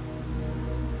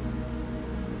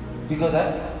 Because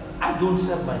I don't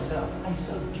serve myself, I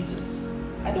serve Jesus.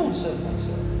 I don't serve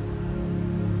myself.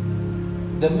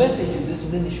 The message in this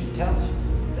ministry tells you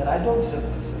that I don't serve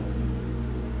myself.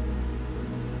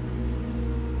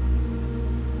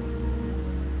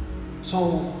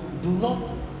 So do not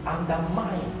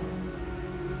undermine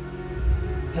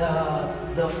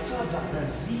the fervor, the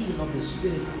zeal of the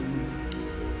Spirit for you.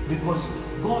 Because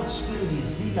God's Spirit is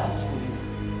zealous for you.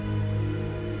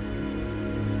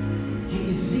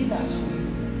 He is zealous for you.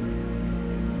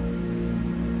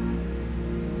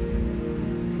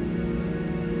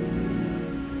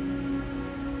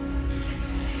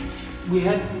 We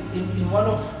had in one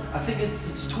of, I think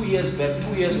it's 2 years back,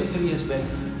 2 years or 3 years back,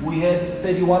 we had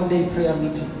 31-day prayer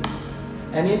meeting.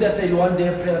 And in that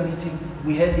 31-day prayer meeting,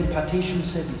 we had impartation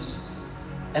service.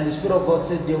 And the Spirit of God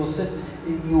said they will set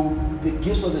you, the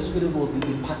gifts of the Spirit will be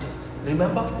imparted.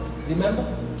 Remember?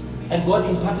 And God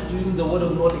imparted to you the word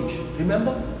of knowledge.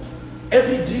 Remember?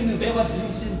 Every dream you've ever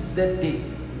dreamed since that day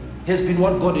has been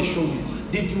what God has shown you.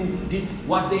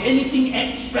 Was there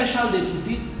anything special that you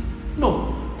did?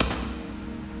 No.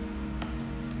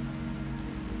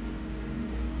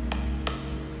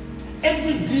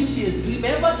 Every dream she has dreamed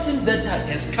ever since that time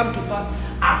has come to pass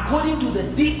according to the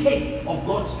dictate of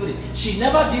God's Spirit. She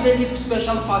never did any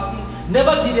special fasting,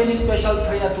 never did any special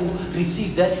prayer to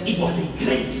receive that. It was a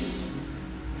grace.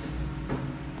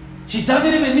 She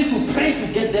doesn't even need to pray to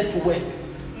get that to work.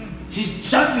 She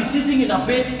just be sitting in her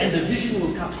bed and the vision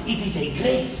will come. It is a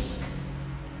grace.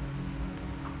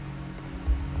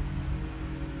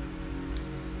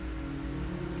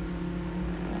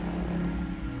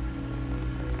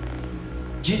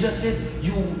 Jesus said,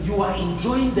 you are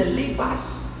enjoying the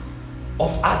labors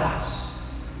of others.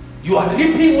 You are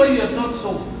reaping where you have not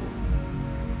sown.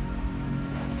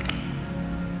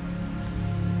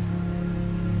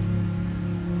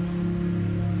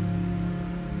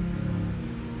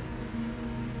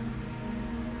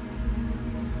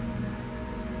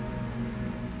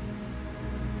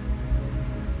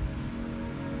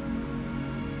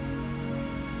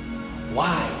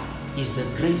 Why is the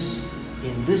grace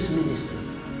in this ministry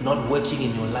not working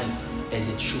in your life as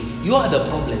it should? You are the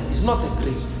problem. It's not the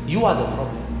grace. You are the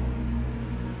problem.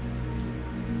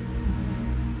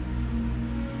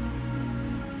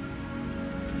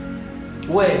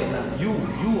 Where now? You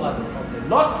are the problem.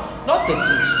 Not the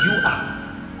grace. You are.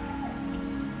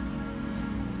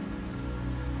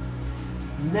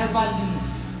 Never leave,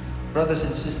 brothers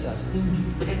and sisters,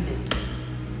 independent.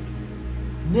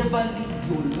 Never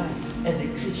live your life as a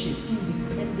Christian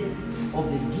independent of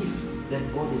the gift that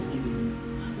God has given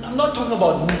you. I'm not talking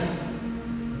about me,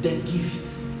 the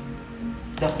gift,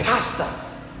 the pastor.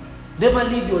 Never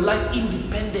live your life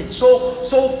independent. So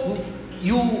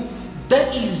you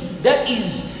that is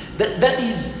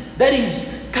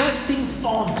casting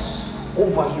thorns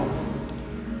over you.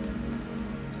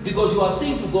 Because you are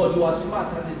saying to God, you are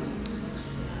smarter than me.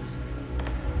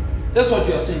 That's what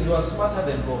you are saying. You are smarter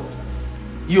than God.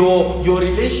 Your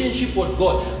relationship with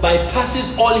God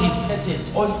bypasses all his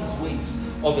patterns, all his ways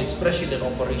of expression and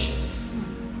operation.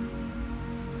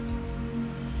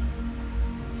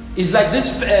 It's like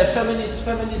this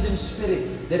feminism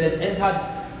spirit that has entered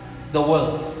the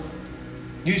world.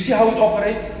 Do you see how it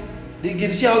operates? Do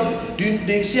you see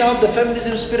how the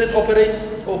feminism spirit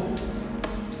operates? Oh,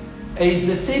 it's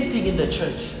the same thing in the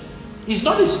church. It's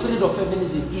not a spirit of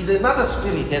feminism. It's another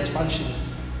spirit that's functioning.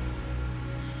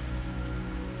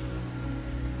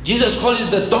 Jesus calls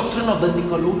it the doctrine of the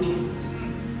Nicolaitans.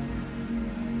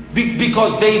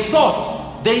 Because they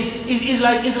thought, it's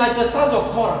like the sons of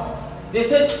Korah. They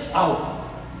said,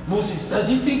 Moses, does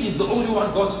he think he's the only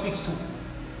one God speaks to?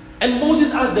 And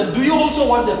Moses asked them, do you also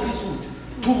want the priesthood?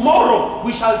 Tomorrow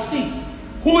we shall see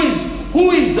who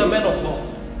is the man of God.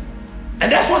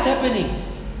 And that's what's happening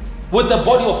with the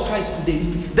body of Christ today.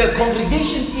 The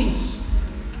congregation thinks,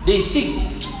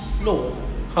 no.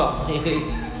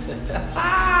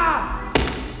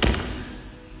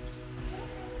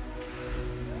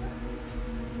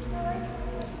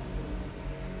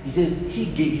 He says he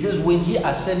gave. He says when he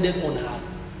ascended on high,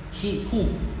 he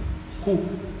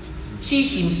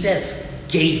himself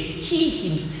gave.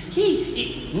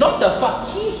 He not the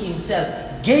Father. He himself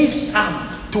gave some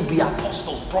to be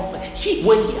apostles, prophets.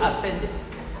 When he ascended.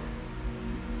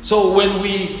 So when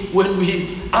we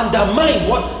undermine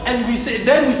what and we say,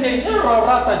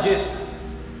 Jesus.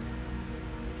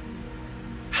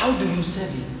 How do you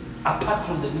serve him apart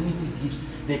from the ministry gifts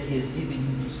that he has given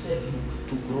you to serve him,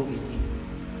 to grow in him?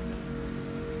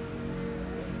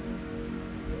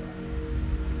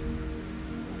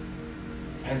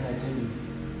 Hence I tell you,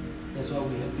 that's why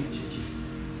we have big churches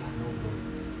but no growth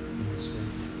in his way.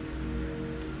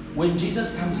 When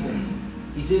Jesus comes back,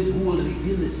 he says, who will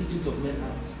reveal the secrets of men's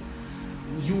hearts?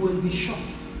 You will be shocked.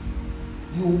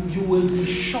 You will be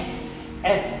shocked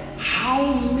at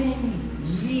how many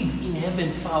live in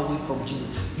heaven far away from Jesus.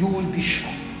 You will be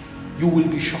shocked. You will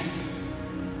be shocked.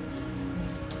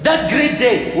 That great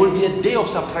day will be a day of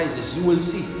surprises. You will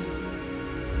see.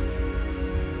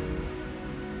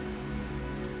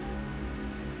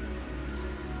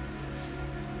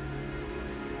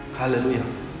 Hallelujah.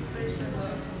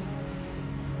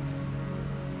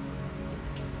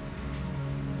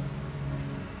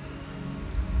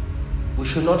 We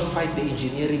should not fight the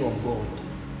engineering of God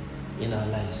in our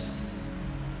lives.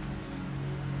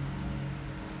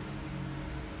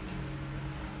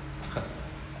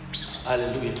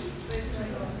 Hallelujah.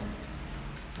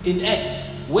 In Acts,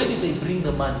 where did they bring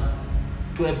the money?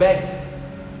 To a bank.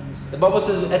 The Bible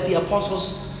says at the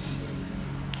apostles,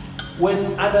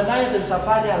 when Ananias and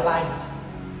Sapphira lied,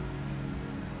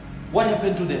 what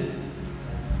happened to them?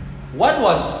 What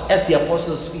was at the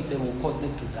apostles' feet that will cause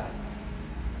them to die?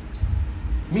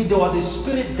 I mean, there was a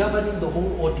spirit governing the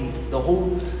whole ordeal, the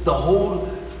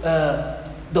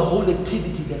whole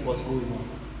activity that was going on.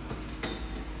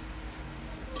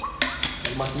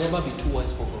 You must never be too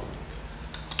wise for God.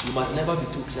 You must never be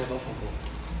too clever for God.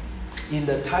 In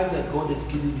the time that God has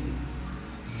given you,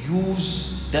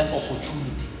 use that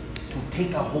opportunity to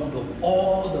take a hold of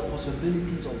all the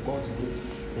possibilities of God's grace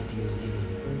that He has given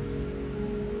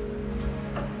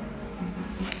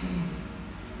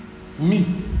you. Me,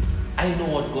 I know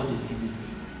what God has given me.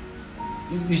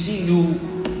 You see,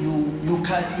 you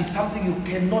can't. It's something you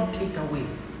cannot take away.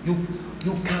 You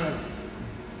can't.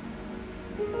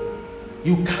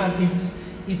 You can't.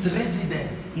 It's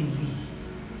resident in me.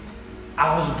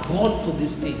 I was born for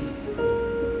this thing,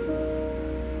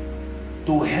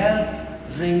 to help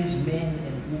raise men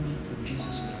and women for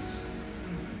Jesus Christ.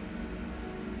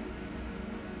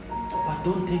 But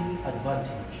don't take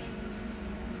advantage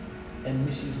and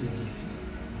misuse the gift.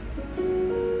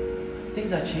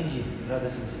 Things are changing,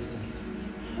 brothers and sisters.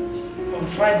 On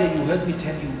Friday, you heard me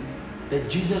tell you that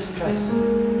Jesus Christ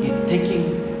is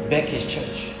taking back His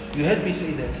church. You heard me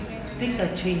say that. Things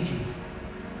are changing.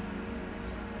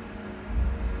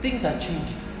 Things are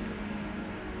changing.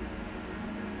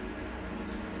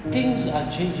 Things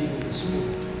are changing in the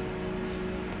spirit.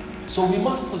 So we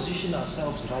must position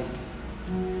ourselves right.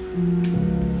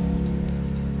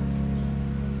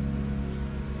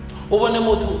 Over the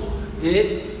motto,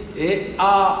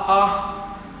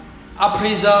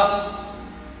 appraiser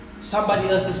somebody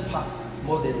else's past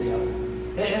more than the other.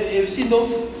 Have you seen those?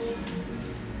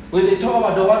 When they talk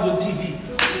about the ones on TV.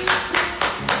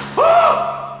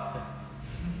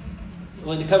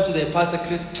 When it comes to their pastor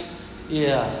Chris,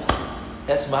 yeah.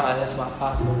 That's my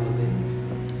pastor over there.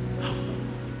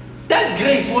 That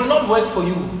grace will not work for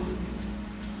you.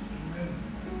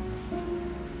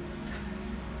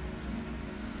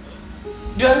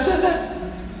 Do you understand that?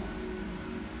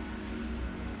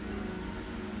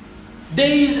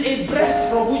 There is a breast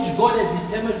from which God has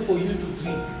determined for you to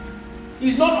drink.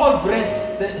 It's not all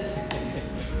breasts that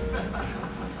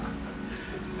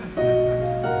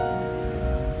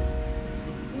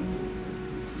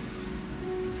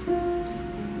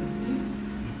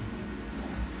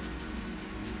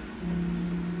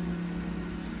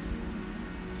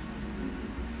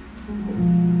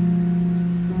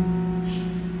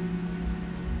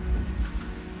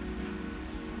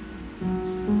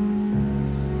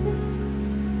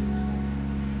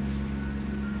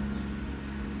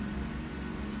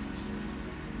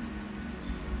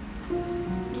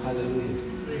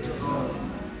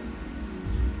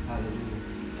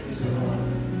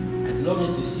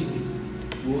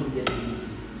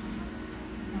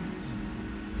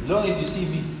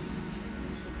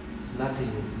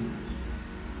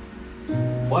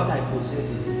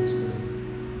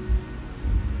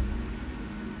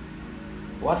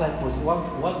what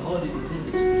God is in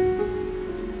the spirit.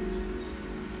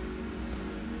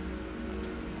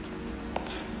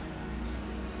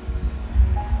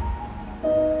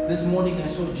 This morning I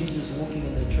saw Jesus walking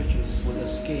in the churches with a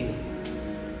scale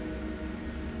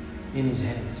in his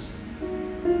hands.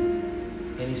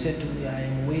 And he said to me, I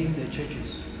am weighing the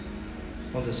churches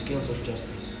on the scales of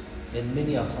justice, and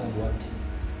many are found wanting.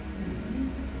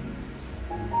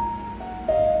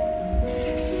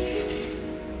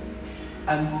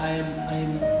 And I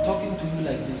am talking to you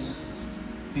like this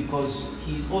because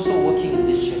he's also working in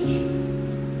this church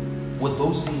with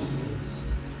those same scales.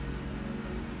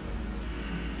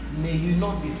 May you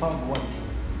not be found wanting.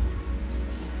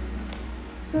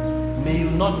 May you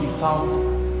not be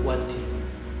found wanting.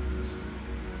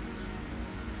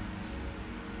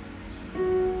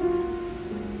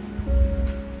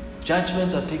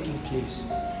 Judgments are taking place.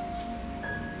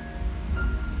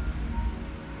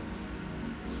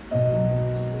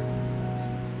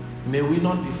 May we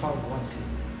not be found wanting,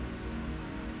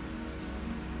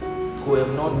 who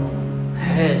have not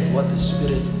heard what the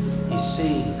Spirit is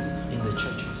saying in the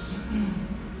churches.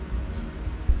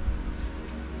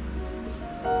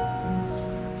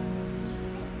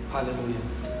 Hallelujah.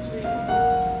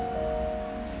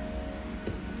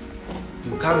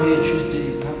 You come here Tuesday,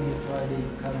 you come here Friday,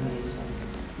 you come here Sunday.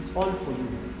 It's all for you.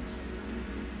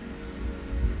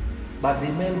 But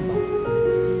remember,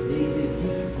 there is a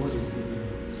gift God is giving you.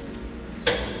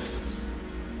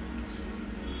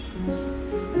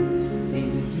 There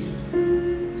is a gift.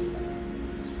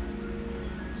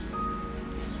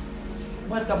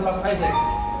 What Kabla Isaac?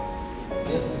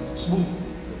 Yes, Spoo.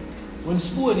 When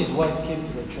Spoo and his wife came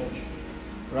to the church,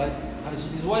 right?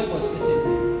 His wife was sitting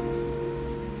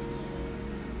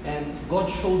there. And God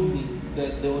showed me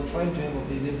that they were trying to have a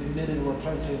baby. They were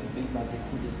trying to have a baby, but they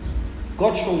couldn't.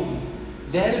 God showed me.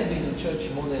 They hadn't been in church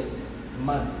more than a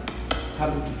month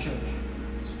coming to church.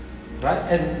 Right?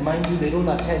 And mind you, they don't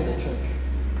attend the church.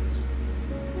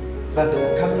 But they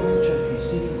were coming to church,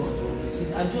 receiving God's word.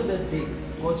 Until that day,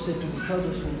 God said to me, tell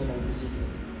this woman I visited.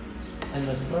 And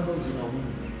the struggles in our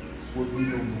womb will be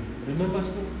no more. Remember,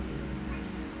 Spoon?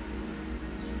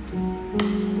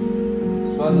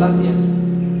 It was last year.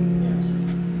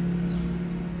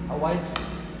 A wife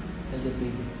has a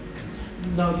baby.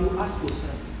 Now you ask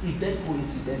yourself, is that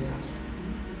coincidental?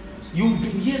 You've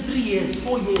been here 3 years,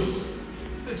 4 years.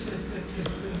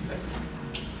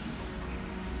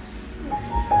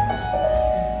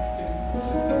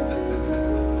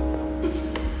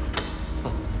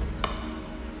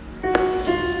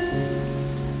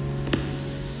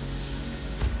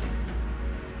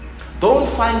 Don't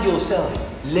find yourself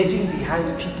lagging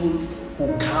behind people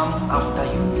who come after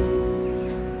you.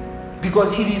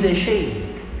 Because it is a shame.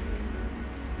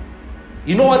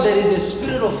 You know what? There is a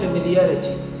spirit of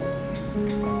familiarity,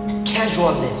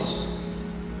 casualness.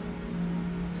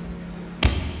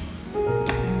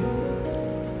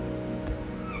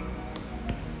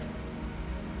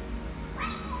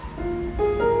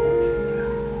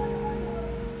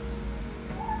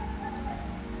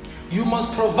 You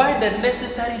must provide the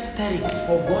necessary stirrings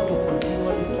for God to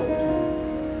continually talk to you.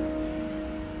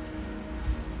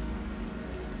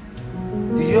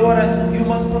 Do you hear what you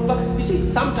must provide? You see,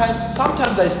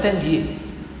 sometimes I stand here.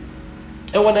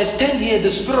 And when I stand here,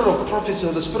 the spirit of prophecy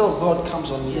or the spirit of God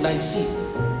comes on me and I see.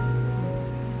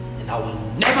 And I will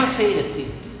never say a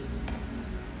thing.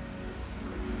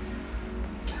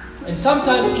 And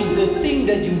sometimes it's the thing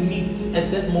that you need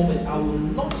at that moment. I will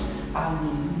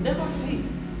never say.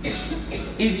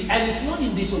 And it's not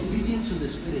in disobedience to the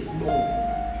Spirit, no.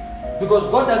 Because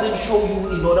God doesn't show you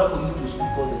in order for you to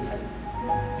speak all the time.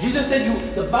 Jesus said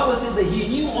the Bible says that he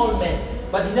knew all men,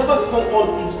 but he never spoke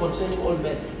all things concerning all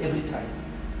men every time.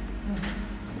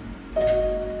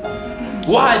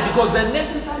 Why? Because the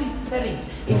necessary stirrings,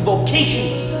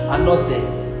 invocations are not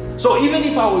there. So even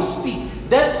if I will speak,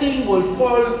 that thing will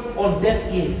fall on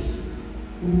deaf ears.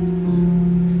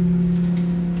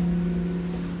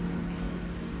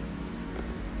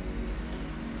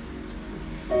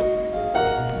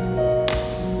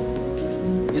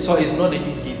 So it's not a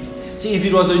new gift. See, if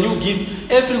it was a new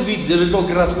gift, every week they will talk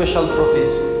about special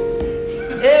prophecy.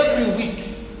 Every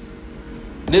week.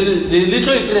 They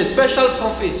literally get a special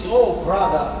prophecy. Oh,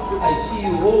 brother, I see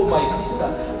you. Oh, my sister,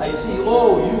 I see you.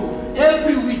 Oh, you.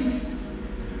 Every week.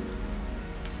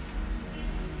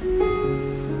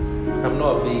 I'm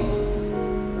not a baby.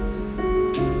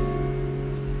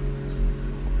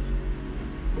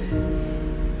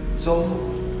 So,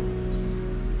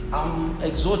 I'm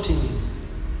exhorting you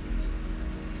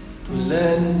to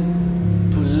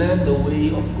learn the way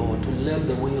of God, to learn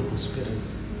the way of the Spirit,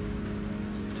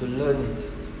 to learn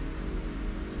it.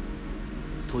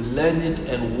 to learn it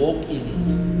and walk in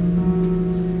it.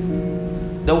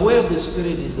 The way of the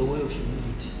Spirit is the way of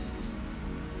humility.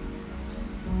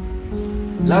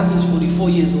 Lance is 44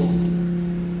 years old.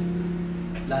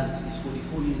 Lance is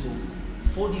 44 years old.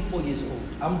 44 years old.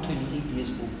 I'm 28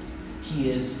 years old. He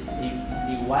has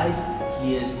a wife.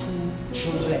 He has 2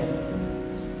 children.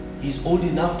 He's old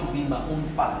enough to be my own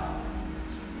father.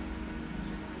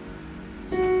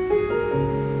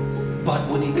 But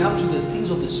when it comes to the things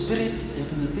of the Spirit and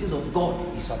to the things of God,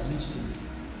 he submits to me.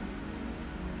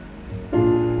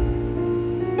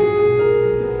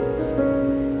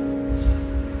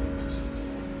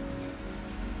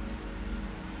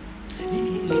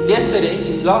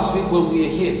 Yesterday, last week when we were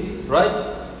here, right?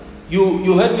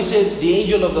 You heard me say the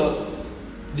angel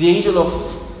of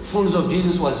fullness of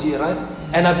Jesus was here, right?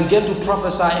 And I began to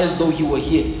prophesy as though he were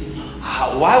here.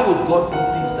 Why would God do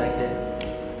things like that?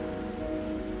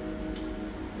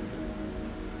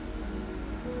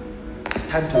 It's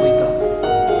time to wake up.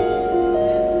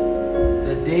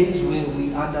 The days where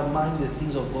we undermine the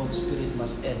things of God's Spirit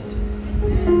must end.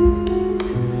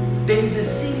 There is a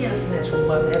seriousness we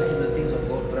must have to the things of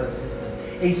God, brothers and sisters.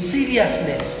 A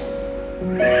seriousness.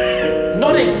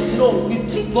 Not a, we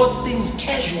treat God's things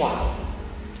casual.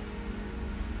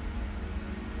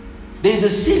 There is a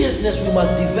seriousness we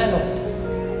must develop.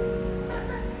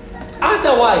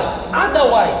 Otherwise,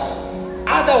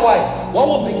 what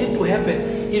will begin to happen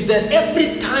is that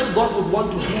every time God would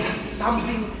want to do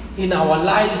something in our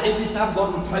lives, every time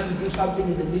God would try to do something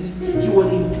in the ministry, he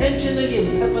would intentionally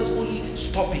and purposefully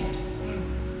stop it.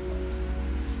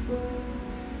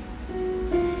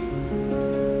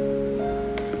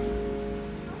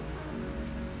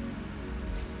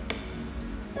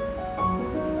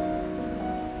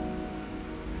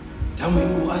 Tell me,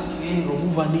 you ask, hey,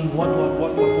 remove a name, what?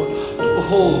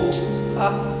 Oh,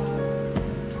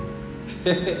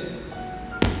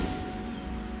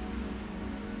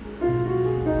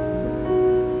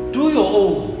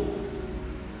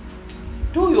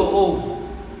 Do your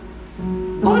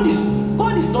own. God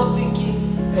is not thinking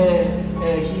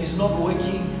he is not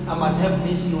working, I must have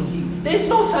mercy on him. There is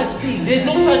no such thing. There is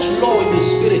no such law in the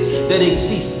Spirit that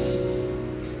exists.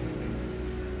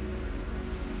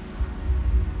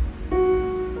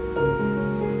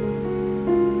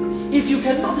 If you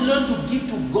cannot learn to give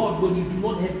to God when you do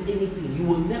not have anything, you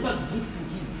will never give to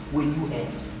him when you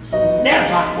have.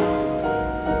 Never.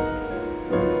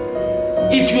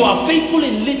 If you are faithful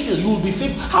in little, you will be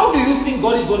faithful. How do you think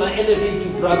God is going to elevate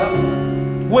you, brother?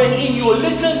 When in your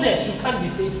littleness, you can't be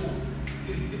faithful.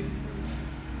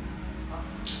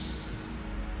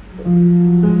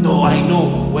 No, I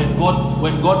know. When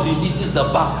God releases the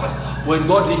bucks, when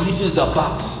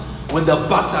the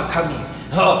bucks are coming,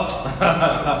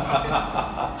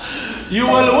 you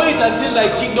will wait until thy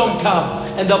kingdom come,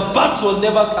 and the bucks will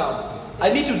never come. I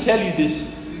need to tell you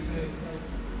this.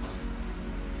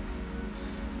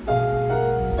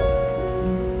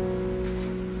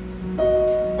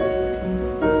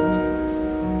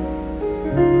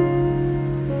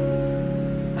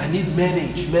 I need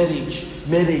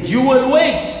marriage. You will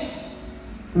wait.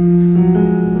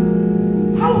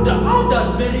 How does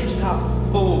marriage come?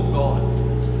 Oh God.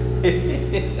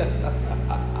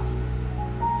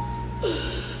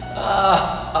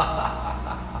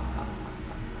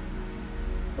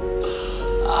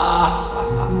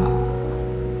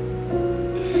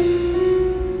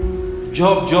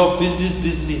 Job,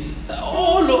 business,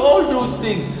 all those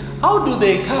things. How do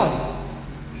they come?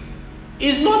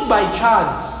 It's not by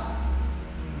chance.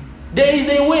 There is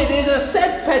a way, there is a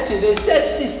set pattern, a set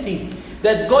system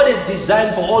that God has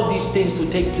designed for all these things to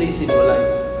take place in your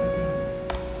life.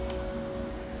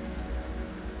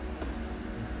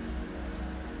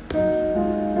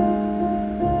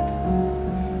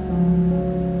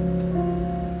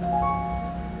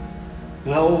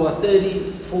 You are over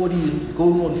 30, 40,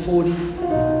 going on 40,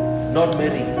 not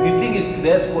married. You think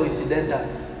that's coincidental?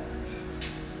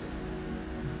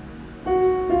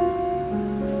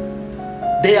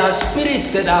 There are spirits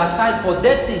that are assigned for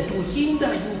that thing to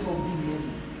hinder you from being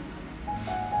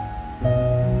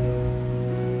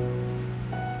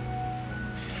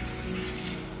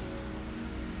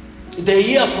married. The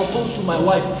year I proposed to my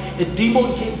wife, a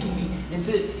demon came to me and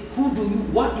said,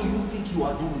 what do you think you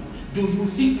are doing? Do you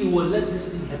think we will let this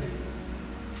thing happen?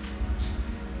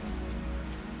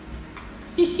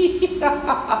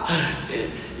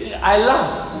 I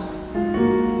laughed.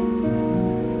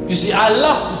 You see, I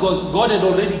laughed because God had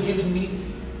already given me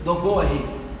the go-ahead.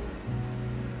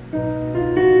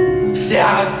 There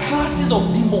are classes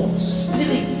of demons,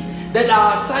 spirits that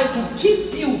are assigned to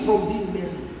keep you from being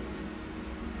married.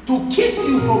 To keep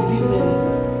you from being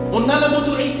married. On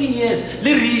Nalamoto 18 years,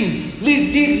 le ring,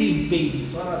 baby.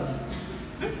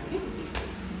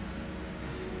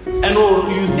 And or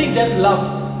you think that's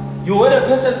love. You were a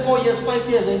person 4 years, 5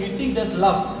 years, and you think that's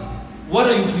love. What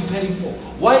are you preparing for?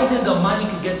 Why isn't the money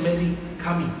to get married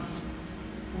coming?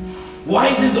 Why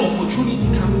isn't the opportunity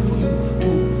coming for you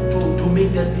to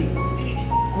make that thing?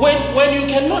 When you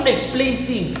cannot explain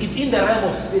things, it's in the realm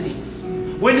of spirits.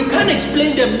 When you can't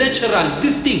explain them naturally,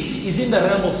 this thing is in the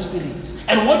realm of spirits.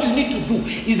 And what you need to do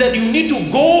is that you need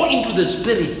to go into the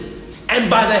spirit, and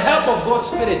by the help of God's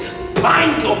spirit,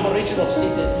 bind the operation of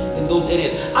Satan in those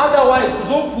areas. Otherwise,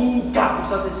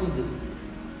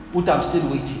 I'm still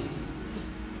waiting.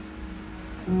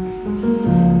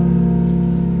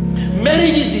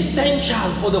 Marriage is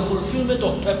essential for the fulfillment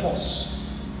of purpose.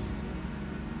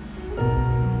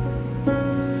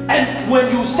 And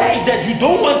when you say that you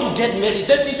don't want to get married,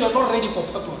 that means you're not ready for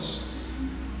purpose.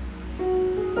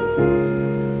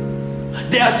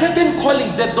 There are certain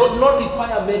callings that do not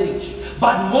require marriage,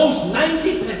 but most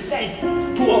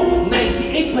 90% to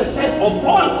 98% of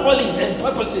all callings and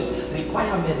purposes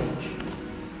require marriage.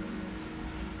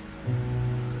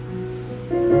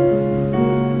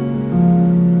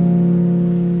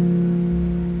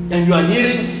 And you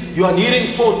are nearing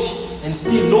 40 and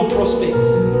still no prospect.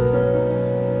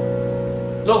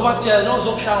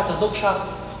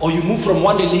 Or you move from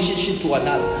one relationship to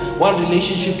another.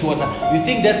 You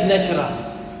think that's natural.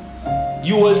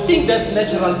 You will think that's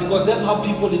natural because that's how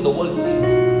people in the world think.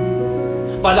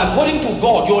 But according to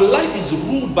God, your life is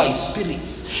ruled by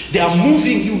spirits. They are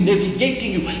moving you,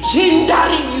 navigating you,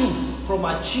 hindering you from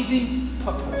achieving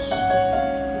purpose.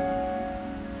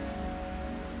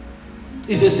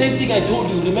 It's the same thing I told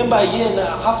you. Remember a year and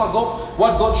a half ago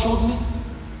what God showed me?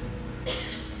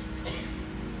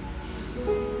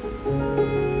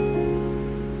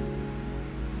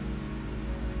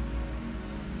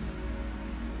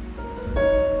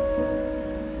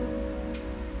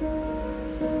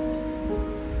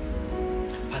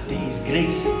 But there is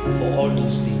grace for all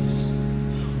those things.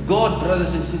 God,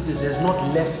 brothers and sisters, has not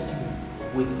left you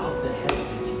without the help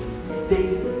that you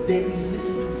need.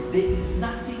 There is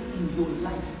nothing in your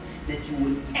life that you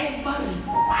will ever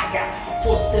require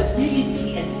for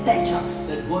stability and stature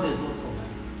that God has not provided.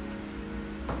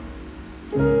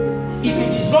 If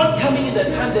it is not coming in the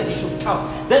time that it should come,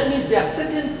 that means there are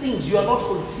certain things you are not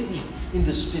fulfilling in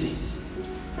the spirit.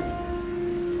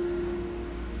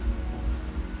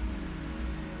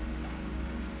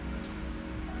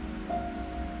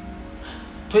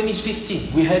 In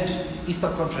 2015, we had Easter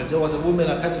conference. There was a woman,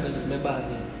 I can't even remember her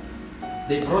name.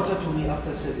 They brought her to me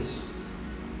after service.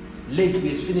 Late, we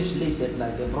had finished late that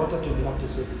night. They brought her to me after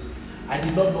service. I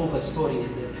did not know her story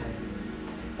at that time.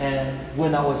 And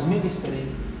when I was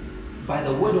ministering, by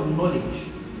the word of knowledge,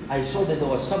 I saw that there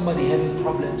was somebody having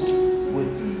problems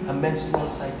with a menstrual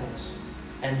cycles.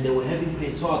 And they were having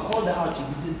pain. So I called her out, she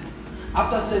didn't come.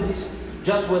 After service,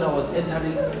 just when I was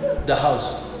entering the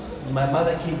house, my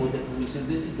mother came with it. She says,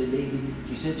 this is the lady.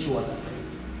 She said she was afraid.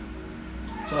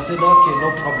 So I said, okay,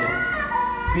 no problem.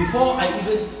 Before I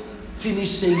even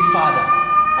finished saying Father,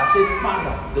 I said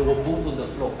Father. They were both on the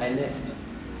floor. I left.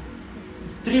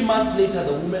 3 months later,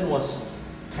 the woman was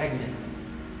pregnant.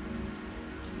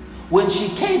 When she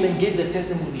came and gave the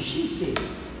testimony, she said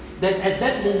that at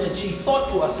that moment she thought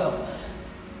to herself,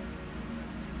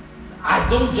 I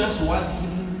don't just want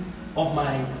healing of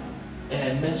my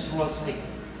menstrual cycle.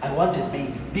 I want a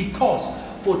baby. Because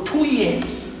for 2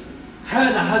 years, her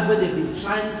and her husband had been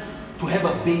trying to have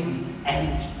a baby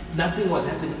and nothing was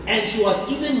happening. And she was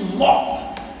even mocked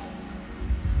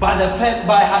by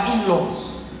her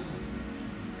in-laws.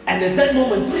 And at that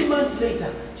moment, 3 months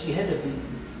later, she had a baby.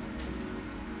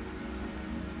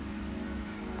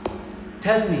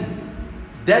 Tell me,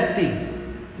 that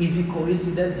thing, is it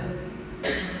coincidental?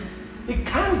 It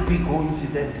can't be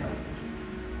coincidental.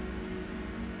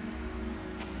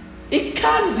 It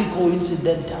can't be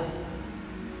coincidental.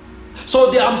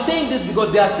 So I'm saying this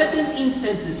because there are certain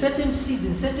instances, certain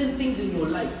seasons, certain things in your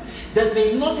life that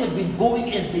may not have been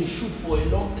going as they should for a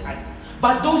long time.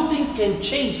 But those things can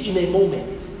change in a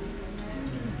moment.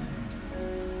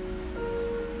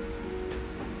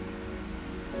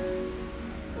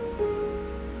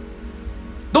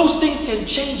 Those things can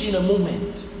change in a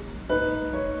moment.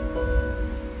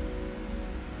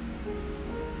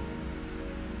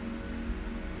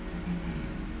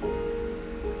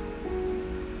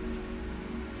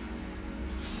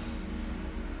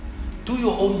 Do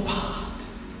your own part.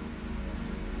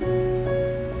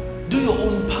 Do your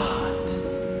own part.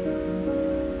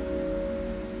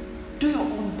 Do your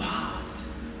own part.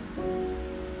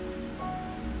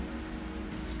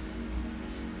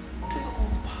 Do your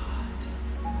own part.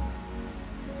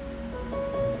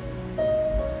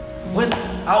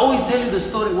 I always tell you the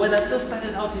story. When I first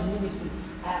started out in ministry,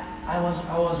 I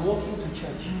was walking to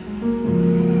church.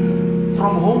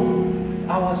 From home,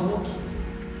 I was walking.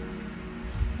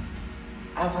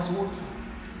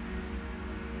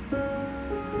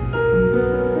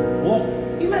 Walk.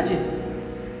 Imagine.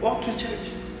 Walk to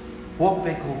church. Walk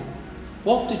back home.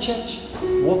 Walk to church.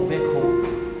 Walk back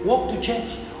home. Walk to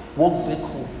church. Walk back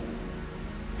home.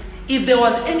 If there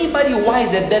was anybody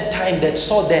wise at that time that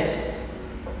saw that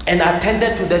and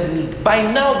attended to that need, by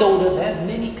now they would have had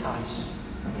many cars.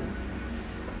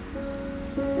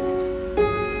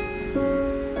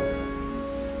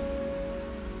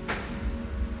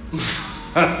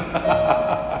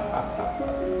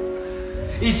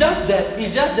 It's just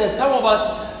that some of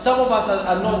us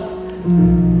are not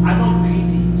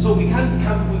greedy. So we can't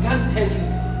tell you,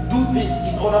 do this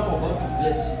in order for God to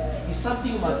bless you. It's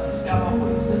something you must discover for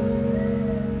yourself.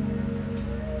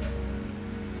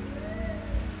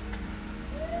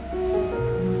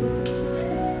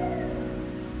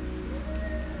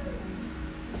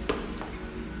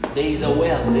 There is a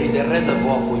well, there is a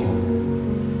reservoir for you.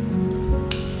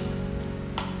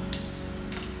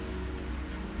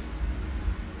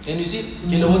 And you see,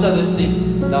 what are this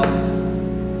thing? Now,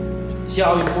 see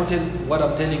how important what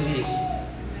I'm telling you is.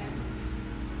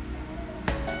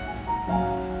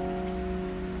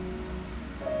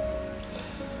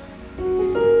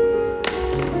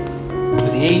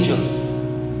 The angel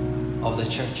of the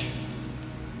church,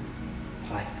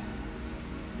 right?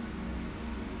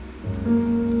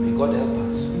 May God help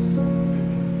us.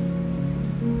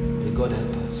 May God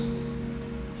help us.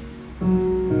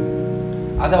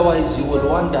 Otherwise, you will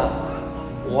wonder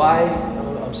why,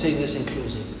 I'm saying this in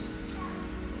closing,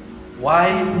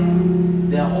 why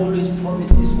there are always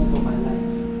promises over my life,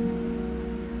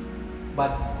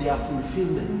 but their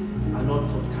fulfillment are not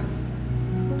forthcoming.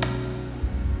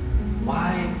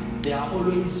 Why there are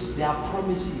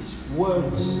promises,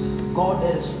 words, God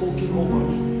has spoken over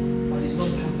me, but it's not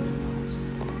coming to pass.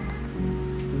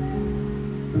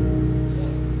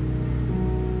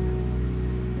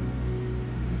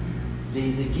 There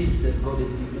is a gift that God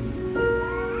has given you.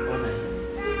 Honor it.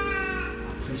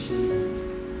 Appreciate it.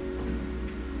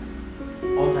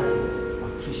 Honor it.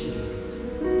 Appreciate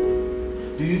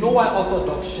it. Do you know why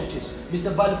Orthodox churches?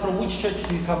 Mr. Bali, from which church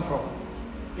do you come from?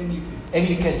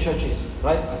 Anglican churches,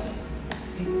 right?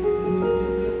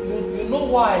 You know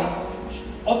why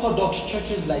Orthodox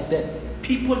churches like that,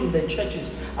 people in the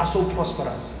churches are so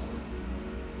prosperous?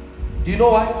 Do you know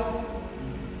why?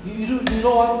 Do you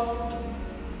know why?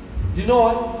 Do you know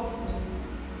why?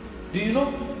 Do you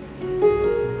know?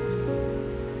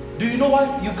 Do you know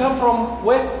why? You come from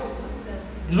where?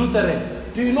 Lutheran.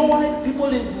 Do you know why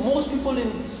most people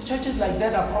in churches like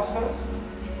that are prosperous?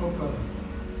 Okay.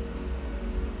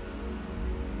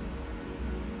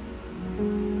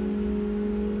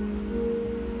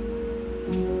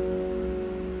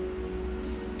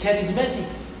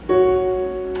 Charismatics,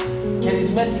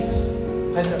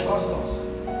 Pentecostals,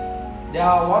 they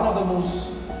are one of the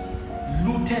most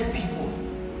looted people.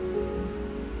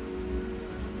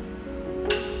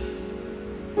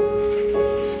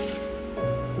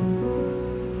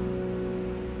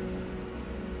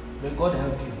 May God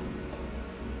help you.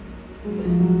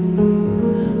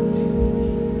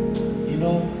 You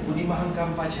know,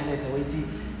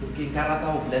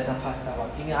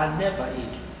 I never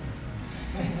eat.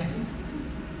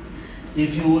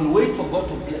 If you will wait for God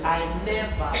to bless, I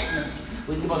never eat.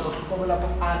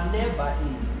 I never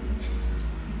eat.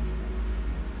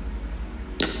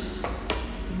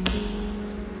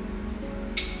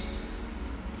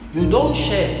 You don't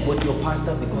share with your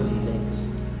pastor because he lends.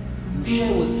 You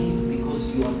share with him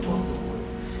because you are taught the word.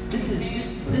 This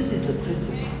is the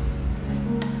principle.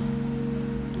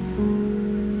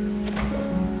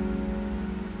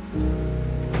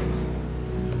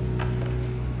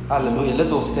 Hallelujah.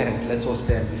 Let's all stand. Let's all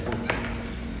stand before God.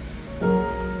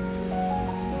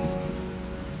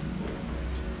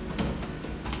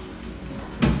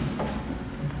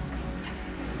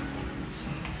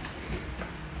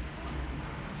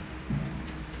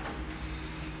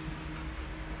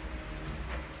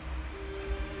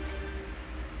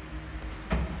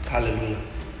 Hallelujah.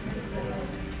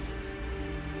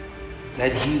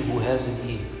 Let he who has an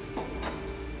ear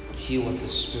hear what the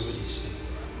Spirit is saying.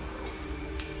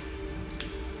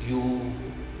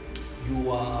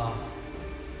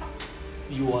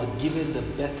 You are given the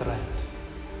birthright,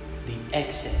 the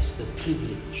access, the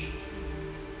privilege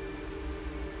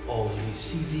of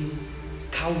receiving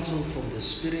counsel from the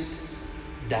Spirit,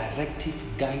 directive,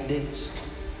 guidance,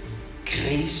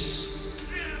 grace,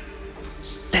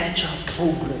 stature,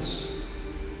 progress,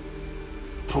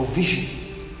 provision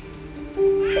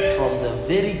from the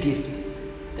very gift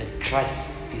that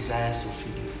Christ desires to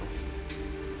fill you from.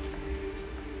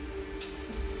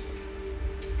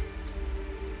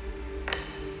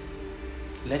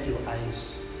 Let your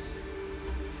eyes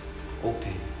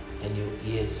open and your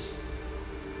ears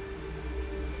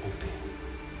open.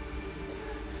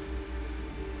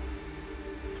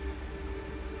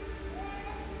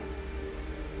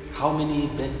 How many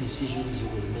bad decisions you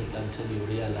will make until you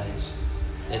realize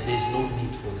that there's no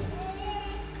need for them?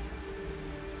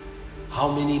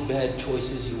 How many bad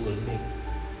choices you will make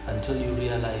until you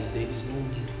realize there is no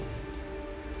need for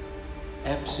it?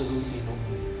 Absolutely no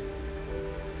need.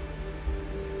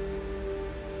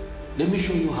 Let me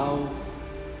show you how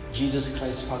Jesus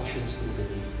Christ functions through the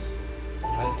gifts.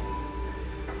 Right?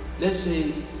 Let's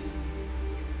say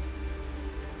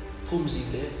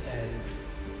Pumzile and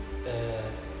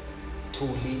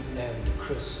Tuli and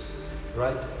Chris,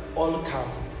 right, all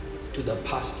come to the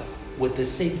pastor with the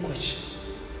same question,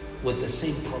 with the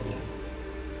same problem,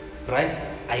 right?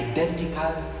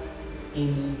 Identical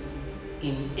in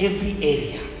every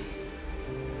area.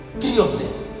 3 of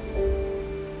them,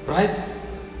 right?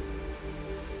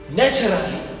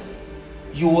 Naturally,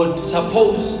 you would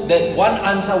suppose that one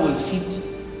answer will fit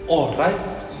all, right?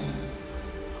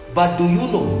 But do you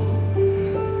know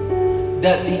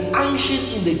that the unction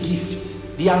in the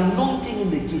gift, the anointing in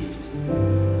the gift,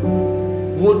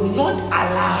 would not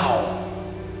allow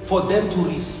for them to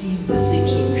receive the same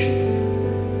solution?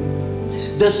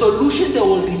 The solution they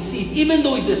will receive, even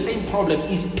though it's the same problem,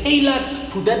 is tailored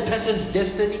to that person's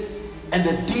destiny and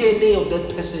the DNA of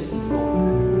that person in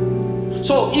God.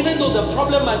 So even though the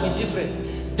problem might be different,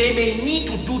 they may need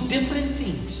to do different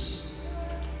things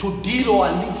to deal or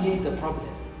alleviate the problem.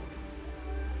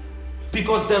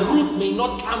 Because the root may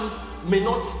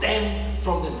not stem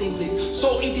from the same place.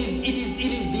 So it is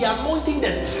the anointing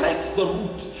that tracks the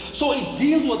root. So it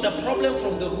deals with the problem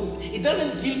from the root. It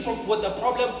doesn't deal with the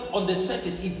problem on the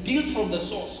surface. It deals from the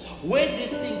source, where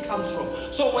this thing comes from.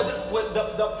 So with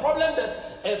the problem that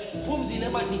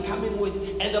Pumzile might be coming with,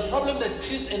 and the problem that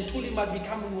Chris and Tuli might be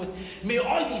coming with, may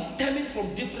all be stemming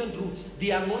from different roots.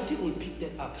 The anointing will pick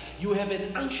that up. You have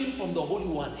an unction from the Holy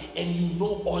One, and you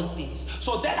know all things.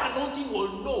 So that anointing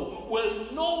will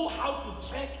know how to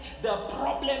track the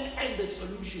problem and the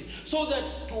solution. So that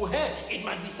to her, it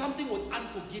might be something with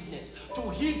unforgiveness. To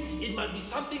him, it might be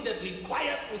something that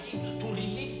requires for him to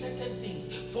release certain things.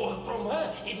 From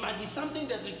her, it might be something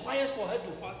that requires for her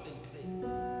to fast and pray.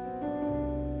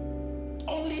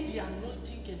 Only the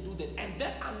anointing can do that. And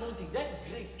that anointing, that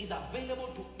grace is available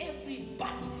to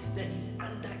everybody that is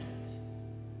under it.